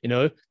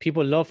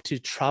 people love to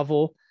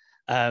travel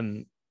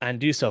and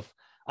do stuff.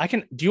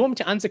 Do you want me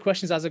to answer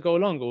questions as I go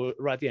along or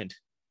right at the end?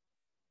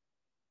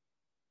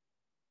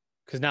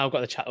 Because now I've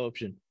got the chat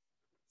option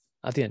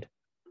at the end.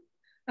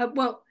 I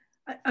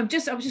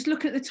was just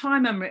looking at the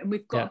time, Amrit, and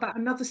we've got about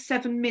another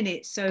 7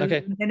 minutes. So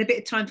then a bit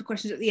of time for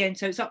questions at the end.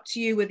 So it's up to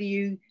you whether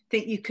you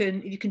think you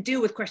can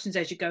deal with questions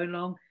as you're going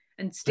along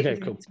and stick with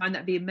the time.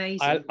 That'd be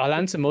amazing. I'll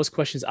answer most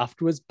questions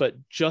afterwards, but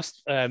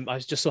I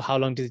just saw how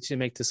long did it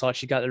make the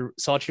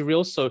Saatchi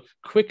Reels. So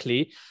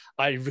quickly,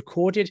 I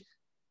recorded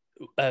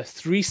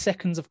 3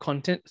 seconds of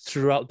content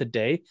throughout the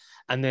day,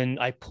 and then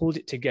I pulled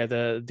it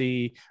together.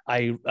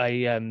 I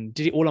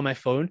did it all on my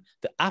phone.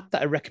 The app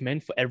that I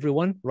recommend for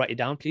everyone, write it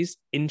down, please.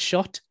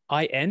 InShot,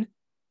 InShot,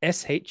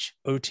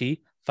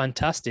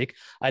 fantastic.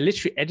 I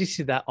literally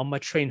edited that on my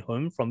train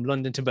home from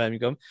London to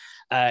Birmingham.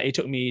 It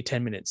took me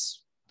 10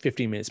 minutes,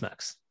 15 minutes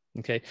max.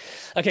 Okay.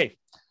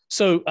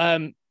 So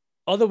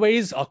other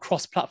ways are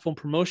cross-platform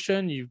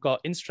promotion. You've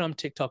got Instagram,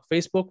 TikTok,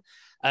 Facebook.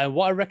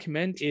 What I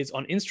recommend is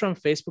on Instagram,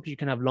 Facebook, you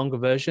can have longer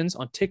versions.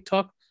 On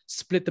TikTok,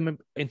 split them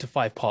into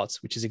 5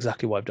 parts, which is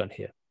exactly what I've done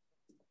here.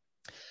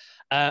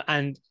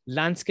 And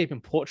landscape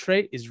and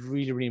portrait is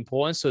really, really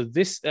important. So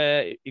this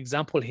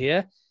example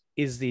here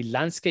is the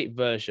landscape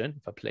version.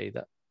 If I play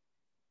that,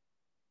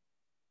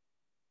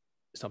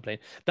 it's not playing.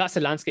 That's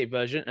the landscape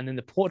version. And then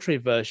the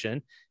portrait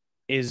version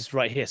is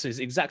right here. So it's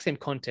the exact same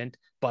content,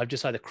 but I've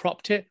just either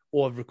cropped it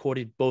or I've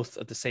recorded both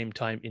at the same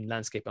time in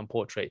landscape and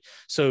portrait.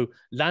 So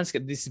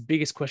landscape, this is the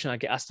biggest question I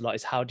get asked a lot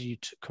is how do you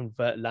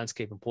convert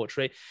landscape and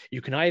portrait?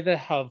 You can either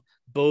have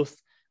both,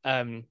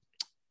 you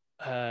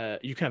can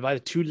have either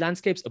 2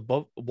 landscapes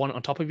above, one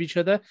on top of each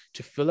other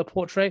to fill a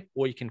portrait,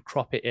 or you can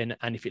crop it in.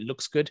 And if it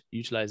looks good,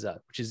 utilize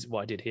that, which is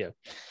what I did here.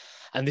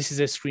 And this is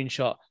a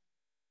screenshot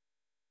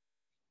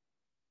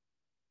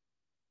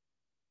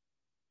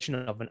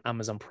of an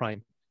Amazon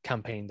Prime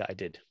campaign that I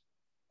did.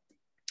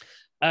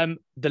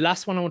 The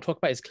last one I want to talk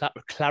about is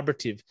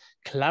collaborative.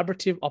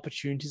 Collaborative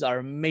opportunities are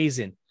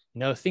amazing.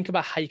 Think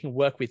about how you can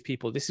work with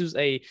people. This is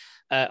a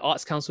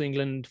Arts Council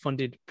England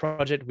funded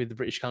project with the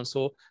British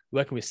Council,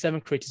 working with 7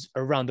 creators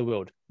around the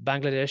world,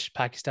 Bangladesh,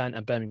 Pakistan,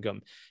 and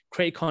Birmingham.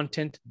 Create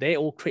content. They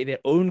all create their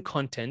own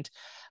content.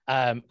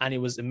 And it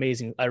was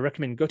amazing. I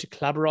recommend go to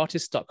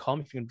collaborartist.com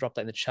if you can drop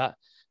that in the chat.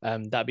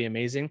 That'd be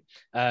amazing.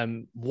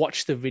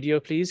 Watch the video,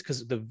 please,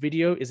 because the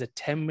video is a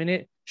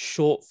 10-minute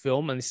short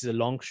film, and this is a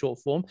long short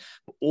form.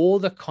 But all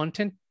the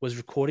content was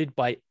recorded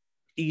by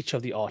each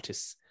of the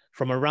artists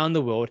from around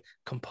the world,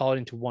 compiled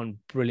into one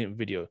brilliant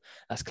video.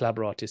 That's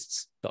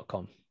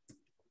collaborartists.com.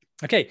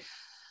 Okay,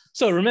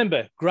 so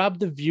remember, grab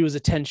the viewer's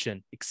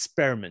attention,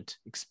 experiment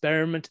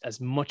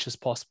as much as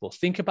possible.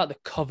 Think about the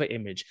cover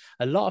image.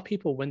 A lot of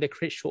people, when they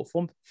create short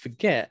form,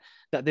 forget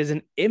that there's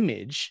an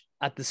image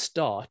at the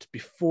start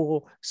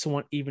before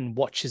someone even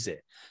watches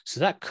it.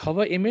 So that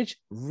cover image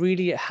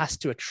really has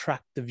to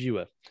attract the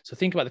viewer. So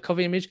think about the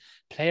cover image,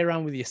 play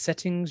around with your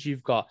settings.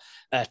 You've got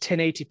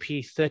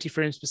 1080p, 30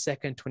 frames per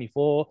second,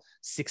 24,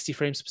 60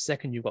 frames per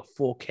second. You've got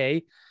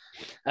 4K.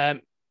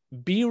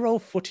 B-roll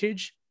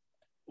footage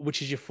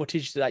which is your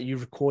footage that you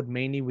record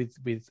mainly with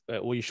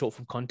all your short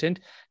form content,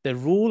 the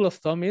rule of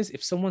thumb is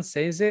if someone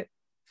says it,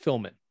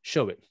 film it,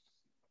 show it.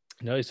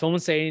 You know, if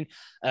someone's saying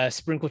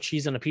sprinkle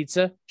cheese on a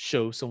pizza,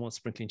 show someone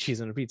sprinkling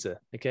cheese on a pizza.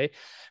 Okay,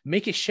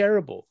 make it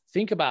shareable.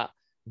 Think about,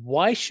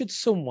 why should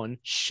someone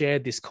share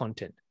this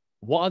content?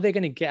 What are they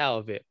going to get out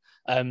of it?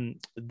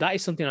 That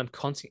is something I'm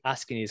constantly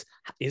asking: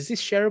 is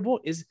this shareable?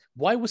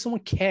 Why would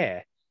someone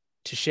care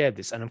to share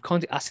this? And I'm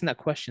constantly asking that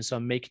question, so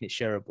I'm making it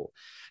shareable.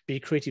 Be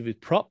creative with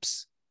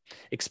props,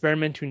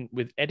 experimenting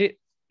with edit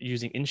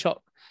using InShot.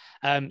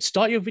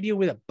 Start your video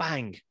with a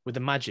bang, with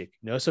the magic.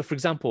 You know, so for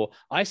example,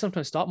 I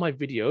sometimes start my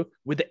video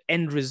with the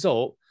end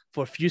result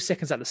for a few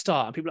seconds at the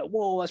start, and people are like,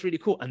 "Whoa, that's really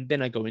cool," and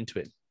then I go into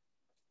it.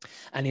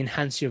 And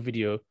enhance your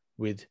video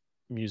with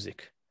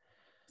music.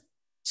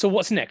 So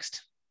what's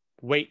next?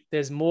 Wait,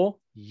 there's more?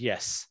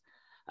 Yes.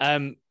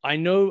 I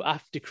know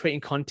after creating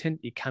content,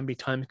 it can be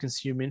time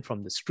consuming,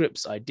 from the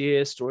scripts,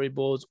 ideas,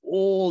 storyboards,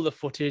 all the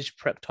footage,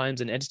 prep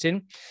times, and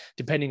editing,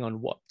 depending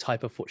on what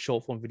type of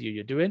short form video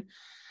you're doing.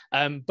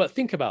 But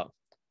think about,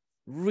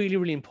 really,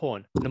 really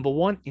important. Number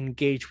one,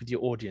 engage with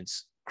your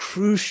audience.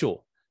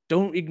 Crucial.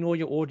 Don't ignore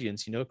your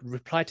audience, you know,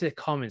 reply to their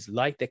comments,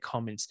 like their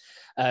comments,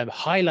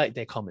 highlight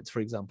their comments, for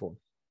example.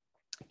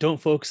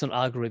 Don't focus on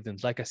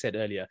algorithms. Like I said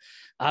earlier,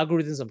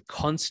 algorithms are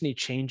constantly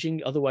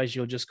changing. Otherwise,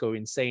 you'll just go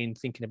insane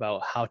thinking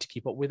about how to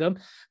keep up with them.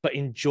 But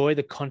enjoy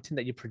the content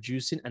that you're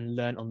producing and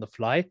learn on the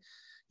fly.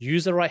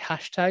 Use the right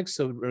hashtags.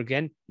 So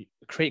again,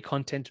 create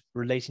content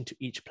relating to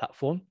each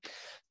platform.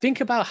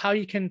 Think about how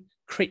you can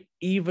create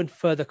even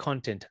further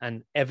content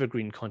and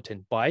evergreen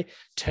content by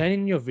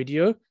turning your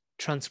video,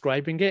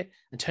 transcribing it,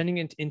 and turning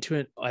it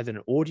into either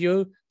an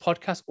audio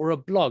podcast or a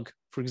blog,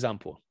 for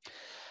example.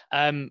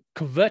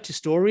 Convert to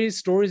stories.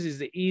 Stories is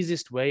the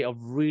easiest way of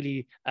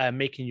really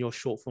making your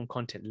short form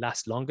content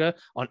last longer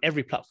on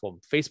every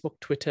platform: Facebook,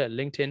 Twitter,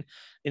 LinkedIn,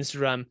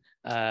 Instagram,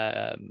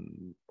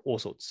 all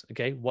sorts.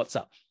 Okay,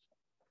 WhatsApp.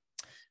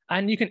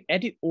 And you can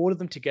edit all of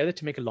them together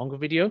to make a longer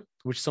video,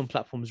 which some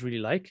platforms really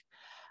like.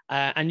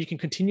 And you can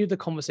continue the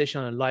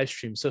conversation on a live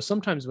stream. So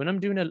sometimes when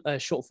I'm doing a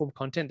short form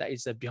content that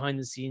is a behind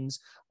the scenes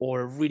or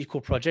a really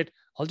cool project,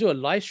 I'll do a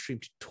live stream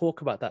to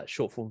talk about that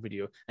short form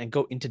video and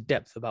go into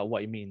depth about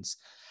what it means.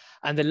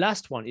 And the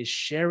last one is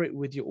share it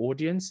with your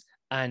audience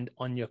and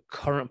on your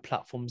current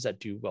platforms that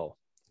do well.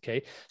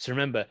 Okay. So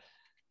remember,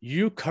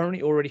 you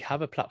currently already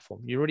have a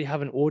platform. You already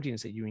have an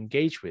audience that you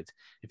engage with.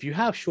 If you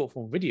have short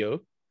form video,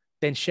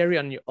 then share it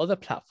on your other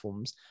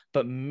platforms,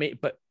 but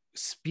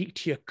speak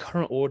to your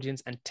current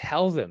audience and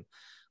tell them,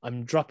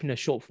 I'm dropping a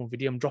short form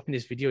video. I'm dropping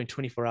this video in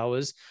 24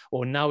 hours,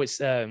 or now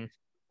it's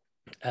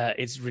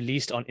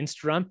released on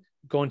Instagram.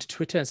 Go onto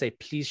Twitter and say,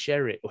 please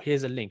share it, or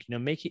here's a link. You know,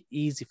 make it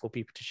easy for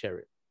people to share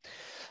it.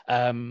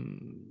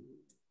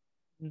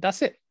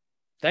 That's it.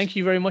 Thank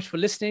you very much for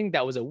listening.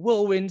 That was a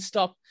whirlwind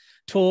stop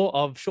tour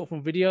of short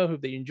form video.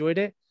 Hope that you enjoyed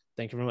it.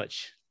 Thank you very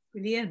much.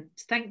 Brilliant.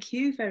 Thank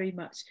you very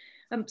much.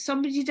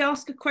 Somebody did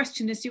ask a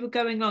question as you were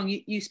going on.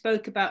 You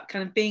spoke about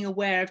kind of being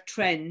aware of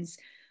trends.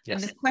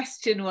 Yes. And the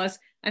question was,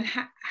 and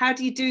how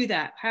do you do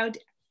that?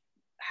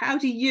 How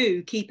do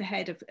you keep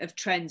ahead of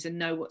trends and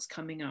know what's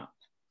coming up?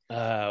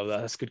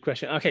 That's a good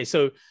question. Okay,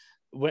 so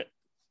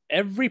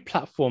every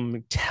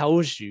platform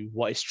tells you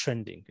what is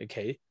trending,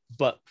 okay,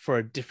 but for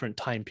a different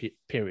time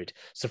period.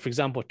 So for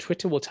example,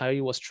 Twitter will tell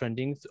you what's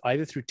trending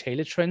either through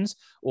tailored trends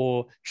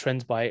or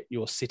trends by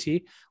your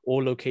city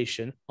or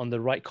location on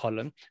the right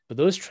column. But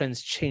those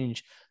trends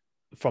change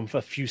from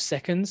a few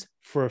seconds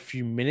for a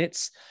few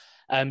minutes.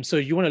 So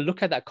you want to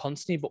look at that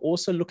constantly, but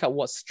also look at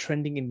what's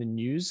trending in the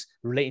news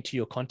relating to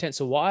your content.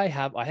 So what I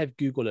have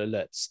Google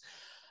Alerts.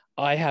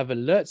 I have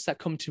alerts that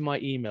come to my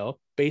email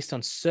based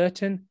on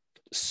certain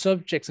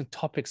subjects and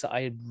topics that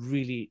I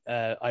really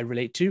I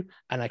relate to,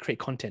 and I create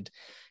content.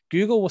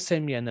 Google will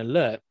send me an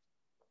alert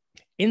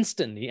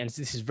instantly, and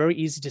this is very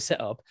easy to set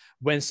up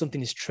when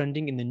something is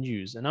trending in the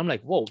news. And I'm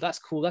like, whoa, that's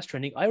cool, that's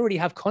trending. I already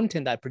have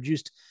content that I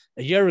produced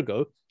a year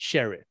ago.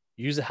 Share it.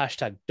 Use the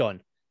hashtag, done.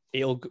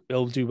 It'll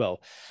do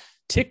well.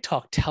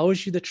 TikTok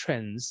tells you the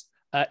trends.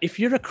 If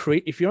you're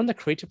on the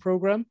creator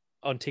program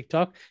on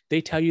TikTok,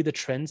 they tell you the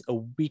trends a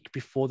week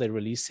before they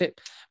release it.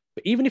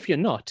 But even if you're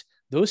not,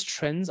 those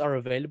trends are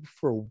available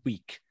for a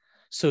week.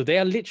 So they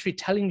are literally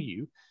telling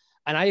you,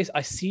 and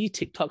I see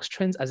TikTok's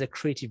trends as a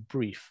creative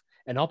brief,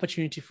 an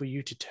opportunity for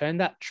you to turn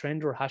that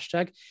trend or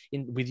hashtag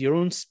in with your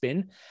own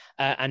spin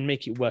and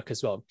make it work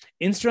as well.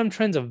 Instagram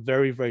trends are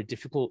very, very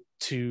difficult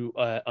to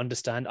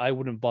understand. I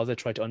wouldn't bother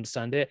trying to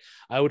understand it.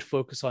 I would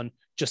focus on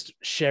just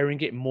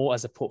sharing it more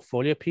as a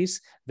portfolio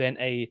piece than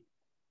a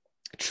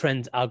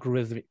trend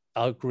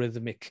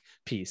algorithmic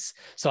piece.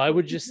 So I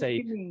would just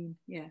say,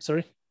 yeah.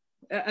 Sorry?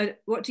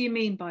 What do you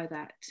mean by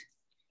that?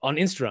 On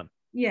Instagram?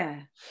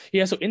 Yeah.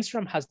 So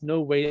Instagram has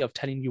no way of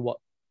telling you what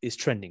is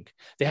trending.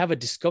 They have a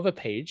discover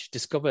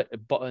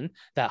button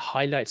that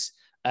highlights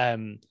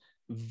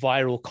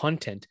viral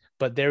content,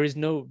 but they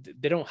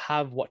don't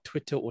have what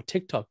Twitter or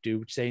TikTok do,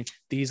 which saying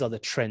these are the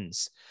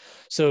trends.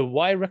 So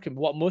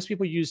what most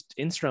people use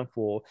Instagram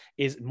for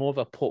is more of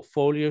a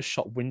portfolio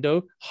shop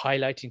window,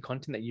 highlighting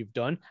content that you've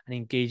done and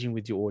engaging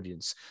with your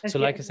audience. So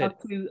like I said,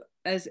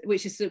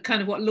 which is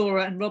kind of what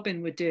Laura and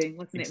Robin were doing,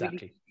 wasn't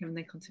exactly. it? Really,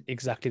 their content.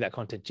 Exactly that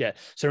content, yeah.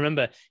 So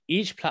remember,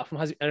 each platform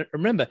has,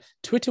 remember,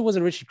 Twitter was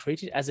originally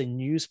created as a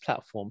news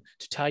platform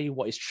to tell you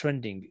what is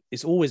trending.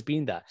 It's always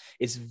been that.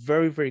 It's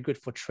very, very good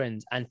for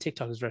trends, and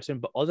TikTok is very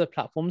similar, but other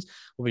platforms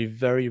will be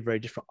very, very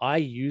different. I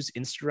use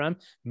Instagram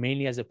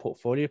mainly as a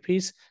portfolio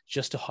piece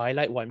just to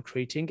highlight what I'm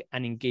creating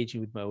and engaging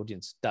with my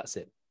audience. That's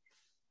it.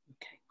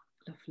 Okay,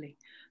 lovely.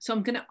 So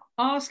I'm going to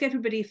ask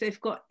everybody if they've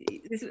got,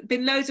 there's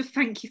been loads of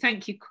thank you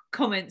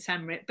comments,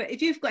 Amrit, but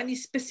if you've got any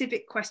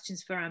specific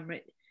questions for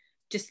Amrit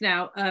just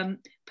now,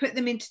 put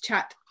them into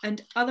chat.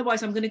 And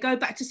otherwise, I'm going to go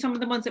back to some of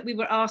the ones that we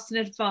were asked in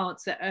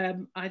advance that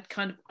I'd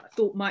kind of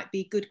thought might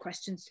be good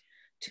questions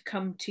to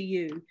come to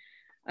you.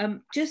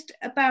 Just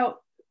about,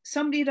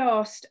 somebody had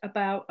asked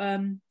about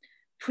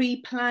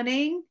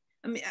pre-planning.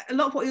 I mean, a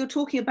lot of what you're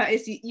talking about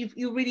is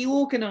you're really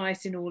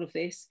organised in all of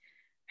this.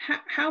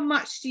 How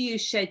much do you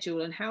schedule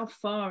and how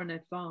far in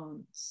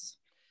advance?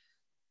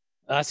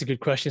 That's a good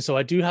question. So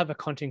I do have a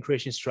content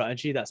creation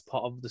strategy that's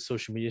part of the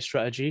social media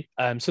strategy.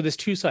 So there's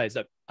two sides.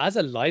 Like, as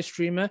a live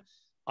streamer,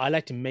 I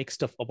like to make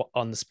stuff up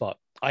on the spot.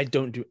 I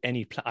don't do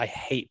any I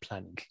hate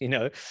planning,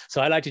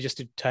 so I like to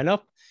just turn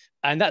up.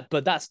 And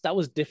that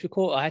was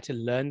difficult. I had to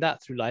learn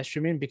that through live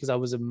streaming because I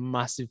was a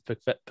massive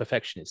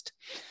perfectionist.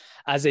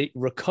 As a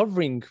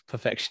recovering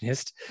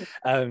perfectionist,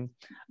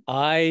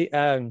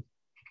 I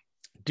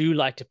do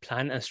like to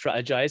plan and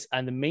strategize.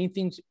 And the main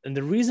thing, and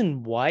the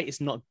reason why it's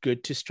not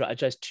good to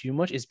strategize too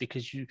much is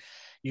because you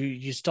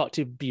start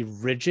to be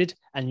rigid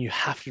and you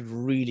have to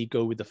really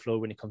go with the flow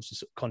when it comes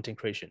to content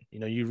creation.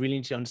 You really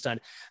need to understand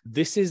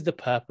this is the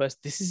purpose.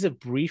 This is a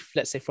brief,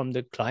 let's say, from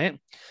the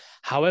client.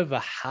 However,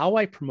 how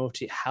I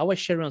promote it, how I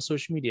share it on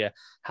social media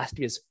has to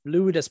be as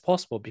fluid as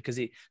possible because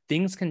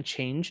things can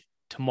change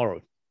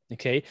tomorrow.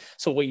 Okay.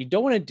 So what you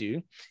don't want to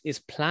do is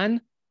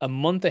plan a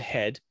month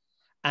ahead.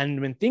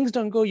 And when things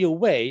don't go your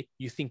way,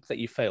 you think that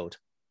you failed.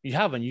 You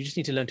haven't. You just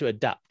need to learn to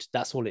adapt.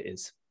 That's all it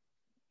is.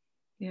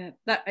 Yeah,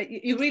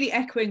 you're really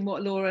echoing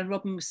what Laura and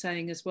Robin were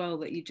saying as well,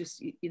 that you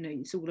just,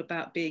 it's all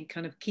about being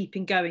kind of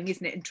keeping going,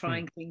 isn't it? And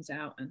trying things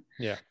out. And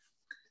yeah.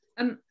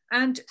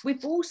 And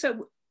we've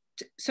also,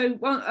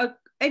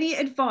 any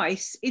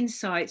advice,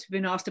 insights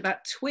we've been asked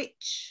about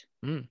Twitch?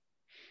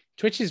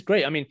 Twitch is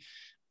great. I mean,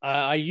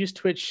 I use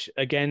Twitch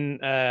again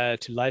to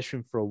live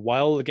stream for a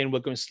while. Again, we're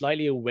going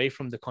slightly away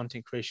from the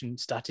content creation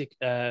static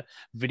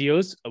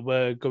videos.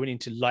 We're going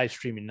into live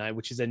streaming now,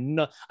 which is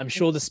I'm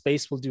sure the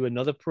space will do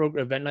another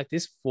event like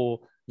this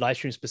for live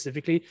stream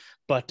specifically,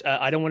 but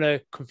I don't want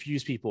to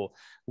confuse people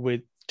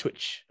with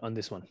Twitch on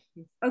this one.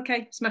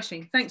 Okay,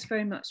 smashing. Thanks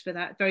very much for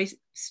that. Very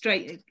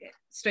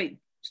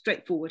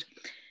straightforward.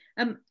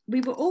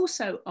 We were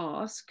also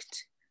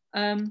asked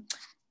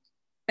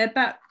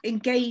about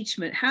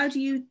engagement. How do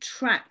you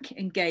track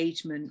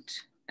engagement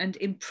and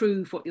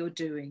improve what you're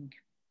doing?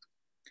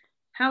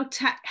 How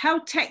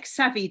tech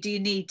savvy do you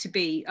need to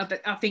be,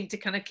 I think, to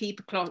kind of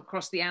keep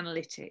across the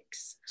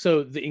analytics?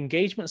 So the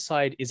engagement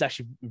side is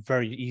actually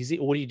very easy.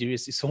 All you do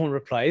is if someone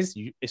replies,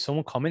 if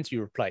someone comments, you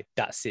reply.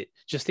 That's it.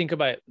 Just think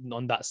about it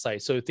on that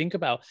side. So think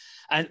about,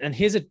 and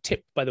here's a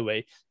tip, by the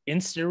way,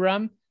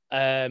 Instagram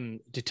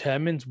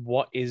determines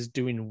what is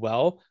doing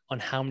well on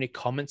how many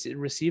comments it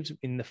receives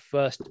in the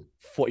first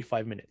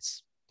 45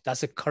 minutes.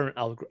 That's a current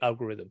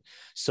algorithm.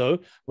 So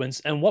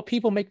what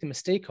people make the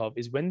mistake of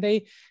is when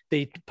they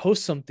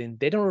post something,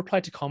 they don't reply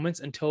to comments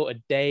until a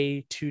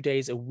day, 2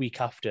 days, a week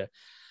after.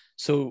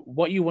 So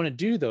what you want to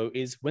do though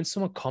is when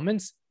someone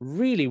comments,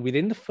 really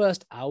within the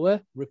first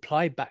hour,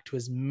 reply back to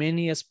as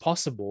many as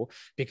possible,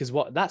 because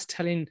what that's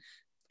telling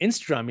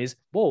Instagram is,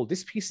 whoa,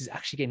 this piece is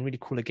actually getting really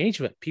cool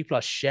engagement. People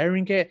are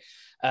sharing it.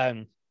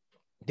 They're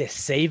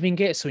saving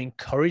it. So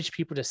encourage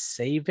people to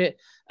save it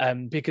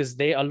because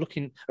they are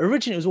looking,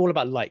 originally it was all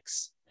about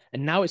likes.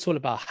 And now it's all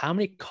about how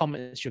many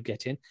comments you're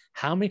getting,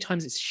 how many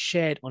times it's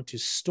shared onto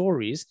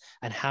stories,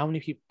 and how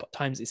many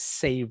times it's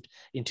saved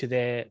into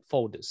their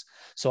folders.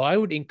 So I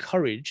would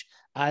encourage,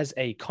 as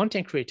a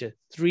content creator,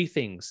 3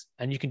 things,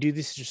 and you can do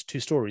this just 2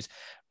 stories.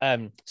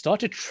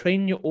 Start to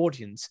train your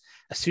audience.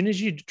 As soon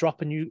as you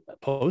drop a new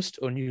post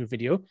or new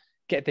video,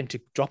 get them to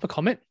drop a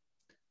comment,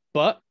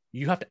 but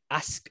you have to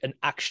ask an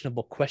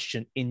actionable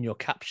question in your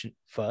caption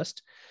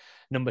first.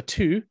 Number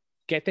 2,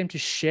 get them to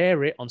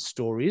share it on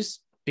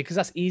stories, because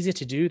that's easier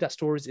to do. That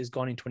stories is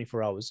gone in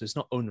 24 hours, so it's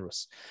not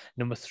onerous.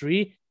 Number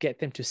 3, get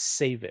them to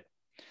save it.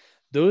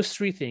 Those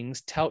 3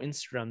 things tell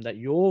Instagram that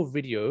your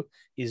video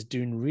is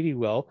doing really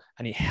well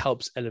and it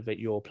helps elevate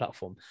your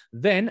platform.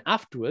 Then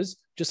afterwards,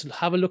 just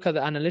have a look at the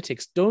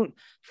analytics. Don't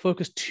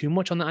focus too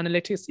much on the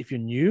analytics if you're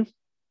new,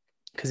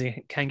 because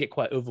it can get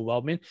quite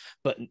overwhelming.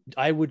 But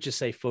I would just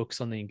say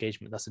focus on the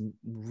engagement. That's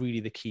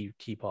really the key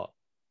part.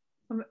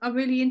 I'm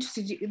really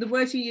interested. The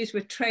words you used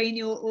were train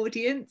your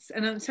audience,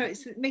 and so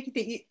it's making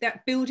think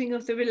that building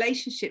of the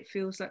relationship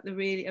feels like a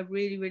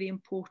really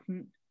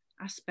important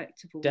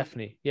aspect of all.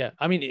 Definitely, yeah.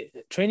 I mean,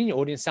 training your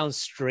audience sounds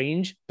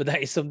strange, but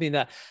that is something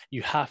that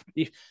you have.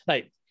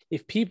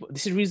 If people,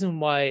 this is the reason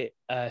why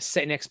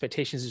setting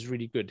expectations is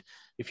really good.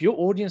 If your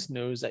audience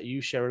knows that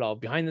you share a lot of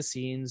behind the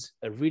scenes,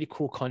 a really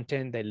cool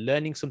content, they're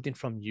learning something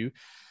from you,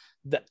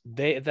 that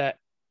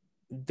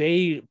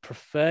they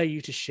prefer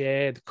you to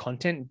share the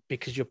content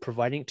because you're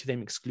providing it to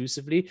them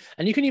exclusively.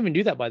 And you can even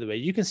do that, by the way.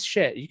 You can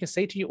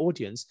say to your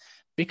audience,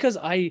 because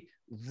I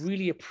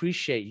really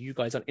appreciate you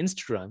guys on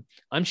Instagram,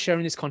 I'm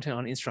sharing this content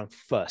on Instagram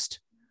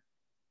first.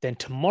 Then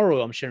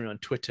tomorrow I'm sharing it on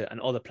Twitter and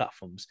other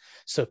platforms.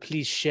 So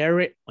please share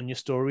it on your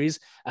stories.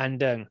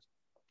 And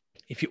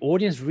if your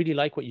audience really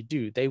like what you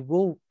do, they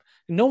will.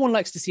 No one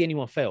likes to see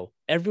anyone fail.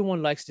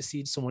 Everyone likes to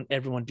see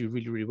everyone do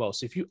really, really well.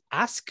 So if you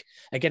ask,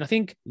 again, I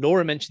think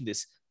Laura mentioned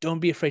this, don't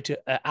be afraid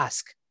to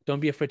ask. Don't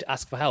be afraid to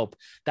ask for help.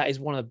 That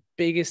is one of the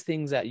biggest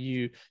things that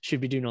you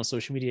should be doing on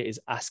social media, is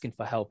asking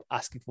for help,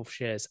 asking for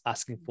shares,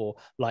 asking for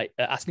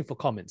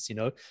comments.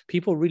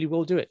 People really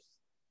will do it.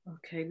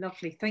 Okay,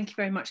 lovely. Thank you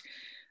very much.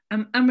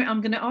 Amrit,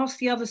 I'm going to ask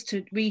the others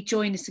to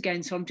rejoin us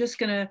again. So I'm just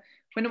going to,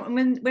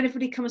 when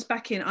everybody comes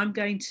back in, I'm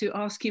going to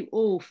ask you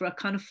all for a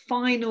kind of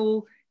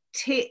final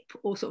tip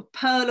or sort of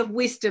pearl of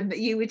wisdom that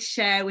you would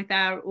share with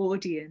our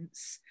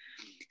audience.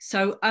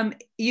 So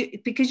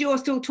because you're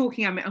still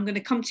talking, Amrit, I'm going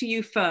to come to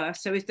you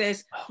first. So if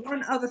there's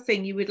one other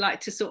thing you would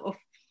like to sort of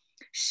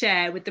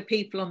share with the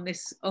people on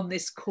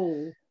this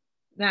call,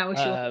 now is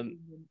your moment.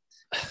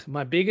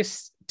 My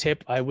biggest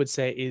tip, I would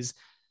say, is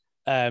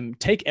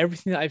take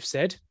everything that I've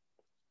said,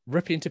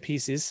 rip it into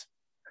pieces,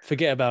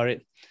 forget about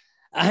it,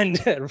 and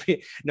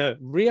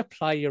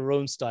reapply your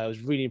own style is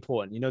really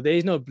important. There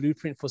is no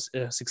blueprint for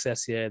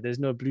success here. There's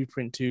no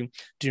blueprint to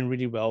doing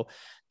really well.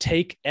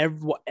 Take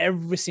what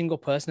every single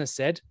person has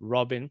said,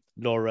 Robin,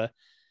 Laura,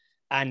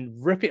 and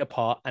rip it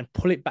apart and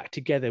pull it back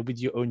together with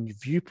your own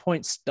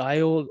viewpoint,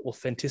 style,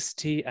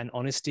 authenticity, and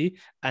honesty.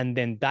 And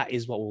then that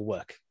is what will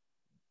work.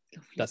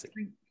 Lovely. That's it.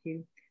 Thank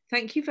you.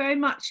 Thank you very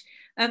much.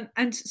 And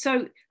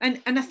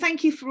I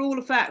thank you for all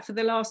of that for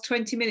the last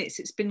 20 minutes.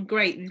 It's been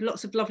great. There's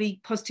lots of lovely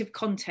positive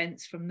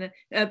comments from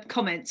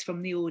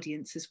the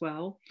audience as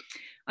well.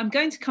 I'm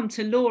going to come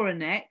to Laura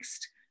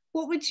next.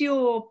 What would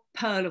your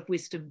pearl of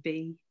wisdom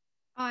be?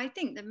 I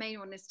think the main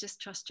one is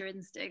just trust your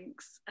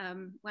instincts.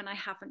 When I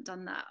haven't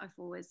done that, I've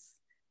always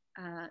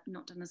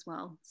not done as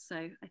well. So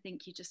I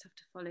think you just have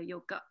to follow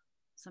your gut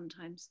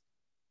sometimes.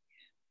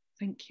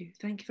 Thank you.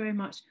 Thank you very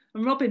much.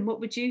 And Robin, what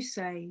would you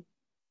say?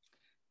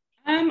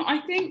 I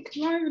think,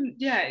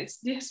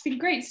 it's been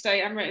great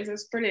today. Amrit,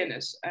 it's brilliant.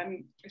 It's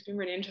been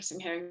really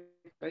interesting hearing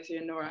both you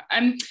and Nora.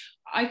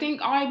 I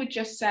think I would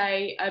just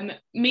say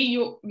meet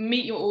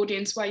your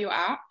audience where you're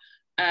at.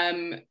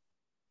 And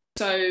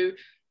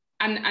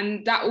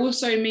that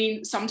also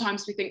means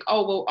sometimes we think,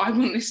 oh, well, I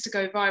want this to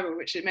go viral,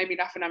 which it made me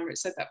laugh when Amrit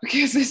said that,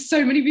 because there's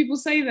so many people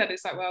say that.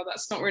 It's like, well,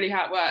 that's not really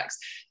how it works.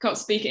 Can't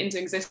speak it into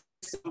existence,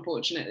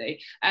 unfortunately.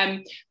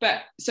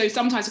 But so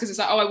sometimes, because it's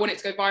like, oh, I want it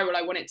to go viral,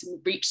 I want it to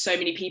reach so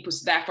many people,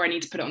 so therefore I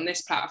need to put it on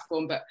this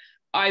platform. But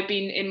I've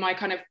been in my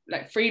kind of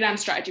like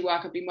freelance strategy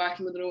work, I've been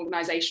working with an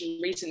organization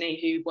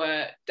recently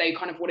they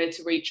kind of wanted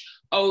to reach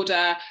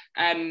older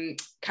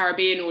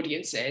Caribbean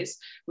audiences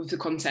with the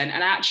content.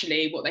 And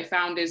actually what they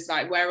found is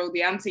like where all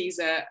the aunties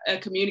are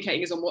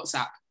communicating is on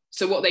WhatsApp.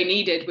 So what they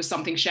needed was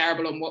something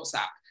shareable on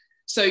WhatsApp.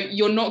 So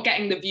you're not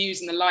getting the views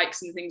and the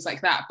likes and things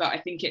like that. But I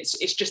think it's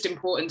just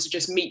important to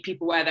just meet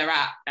people where they're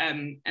at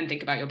and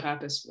think about your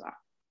purpose for that.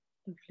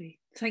 Lovely.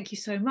 Thank you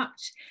so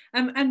much.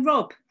 And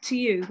Rob, to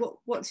you,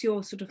 what's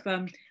your sort of,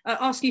 I'll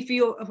ask you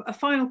for a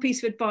final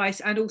piece of advice,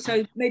 and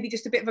also maybe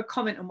just a bit of a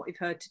comment on what you've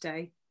heard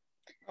today.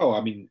 Oh,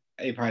 I mean,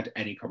 if I had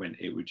any comment,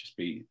 it would just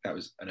be, that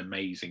was an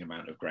amazing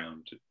amount of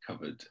ground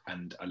covered.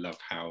 And I love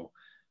how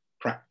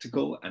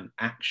practical and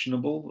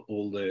actionable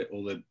all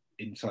the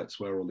insights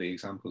were, all the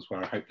examples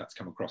were. I hope that's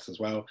come across as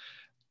well.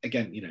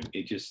 Again,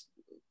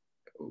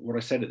 what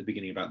I said at the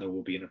beginning about there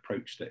will be an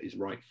approach that is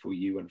right for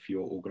you and for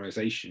your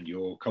organization,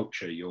 your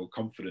culture, your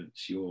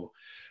confidence, your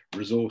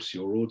resource,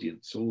 your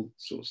audience, all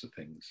sorts of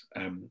things.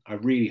 I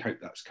really hope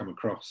that's come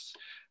across.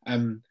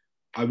 I'd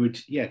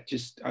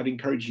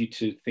encourage you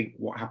to think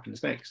what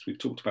happens next. We've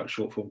talked about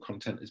short form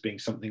content as being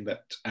something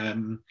that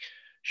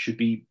should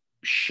be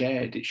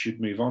shared. It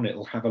should move on.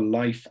 It'll have a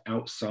life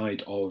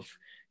outside of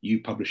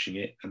you publishing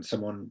it and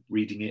someone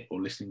reading it or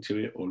listening to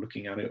it or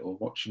looking at it or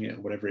watching it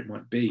or whatever it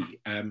might be.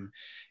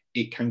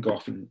 It can go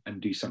off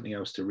and do something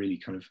else to really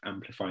kind of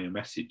amplify your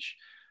message.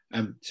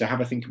 So have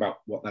a think about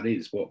what that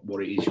is, what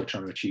it is you're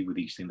trying to achieve with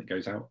each thing that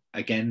goes out.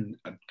 Again,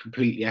 I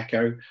completely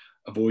echo,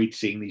 avoid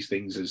seeing these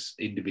things as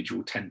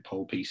individual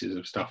tentpole pieces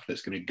of stuff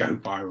that's going to go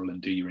viral and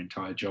do your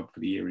entire job for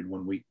the year in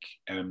 1 week.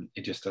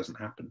 It just doesn't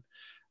happen.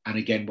 And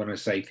again, when I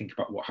say think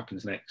about what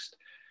happens next,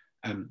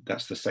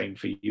 that's the same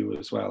for you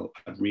as well.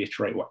 I'd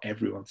reiterate what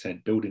everyone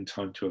said: build in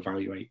time to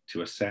evaluate,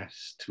 to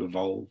assess, to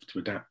evolve, to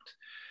adapt.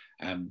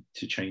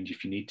 to change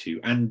if you need to,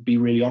 and be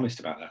really honest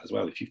about that as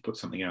well. If you've put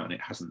something out and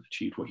it hasn't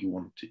achieved what you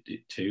wanted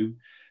it to,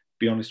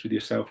 be honest with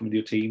yourself and with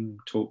your team,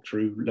 talk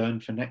through, learn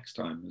for next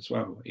time as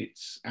well.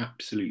 It's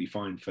absolutely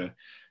fine for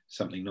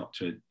something not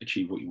to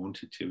achieve what you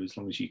wanted to, as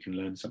long as you can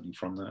learn something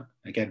from that.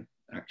 Again,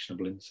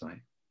 actionable insight.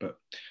 But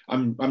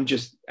I'm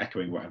just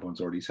echoing what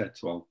everyone's already said,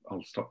 so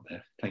I'll stop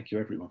there. Thank you,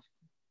 everyone.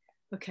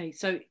 Okay,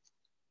 so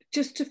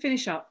just to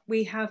finish up,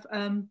 we have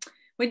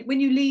when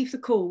you leave the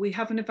call, we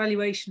have an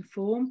evaluation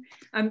form.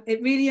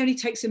 It really only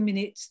takes a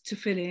minute to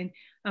fill in,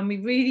 and we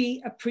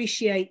really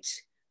appreciate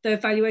the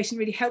evaluation.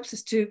 Really helps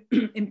us to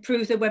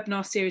improve the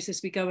webinar series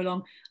as we go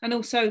along, and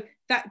also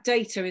that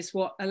data is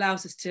what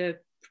allows us to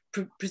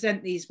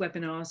present these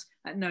webinars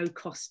at no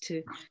cost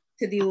to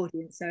the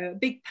audience. So a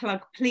big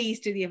plug, please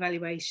do the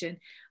evaluation.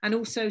 And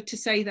also to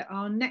say that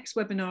our next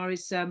webinar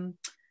is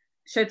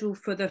scheduled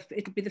for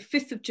it'll be the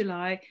 5th of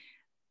July.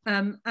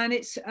 And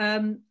it's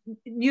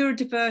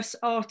neurodiverse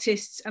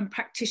artists and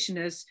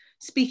practitioners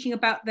speaking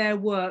about their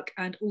work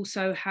and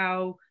also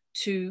how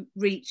to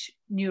reach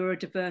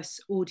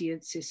neurodiverse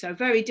audiences. So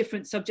very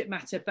different subject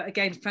matter, but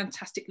again,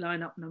 fantastic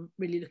lineup, and I'm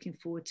really looking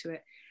forward to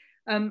it.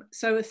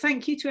 So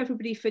thank you to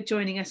everybody for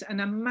joining us, and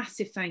a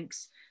massive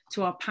thanks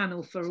to our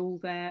panel for all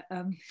their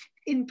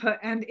input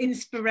and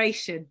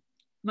inspiration.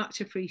 Much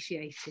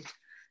appreciated.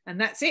 And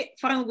that's it.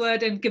 Final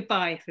word and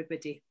goodbye,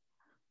 everybody.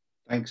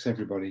 Thanks,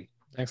 everybody.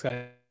 Thanks,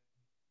 guys.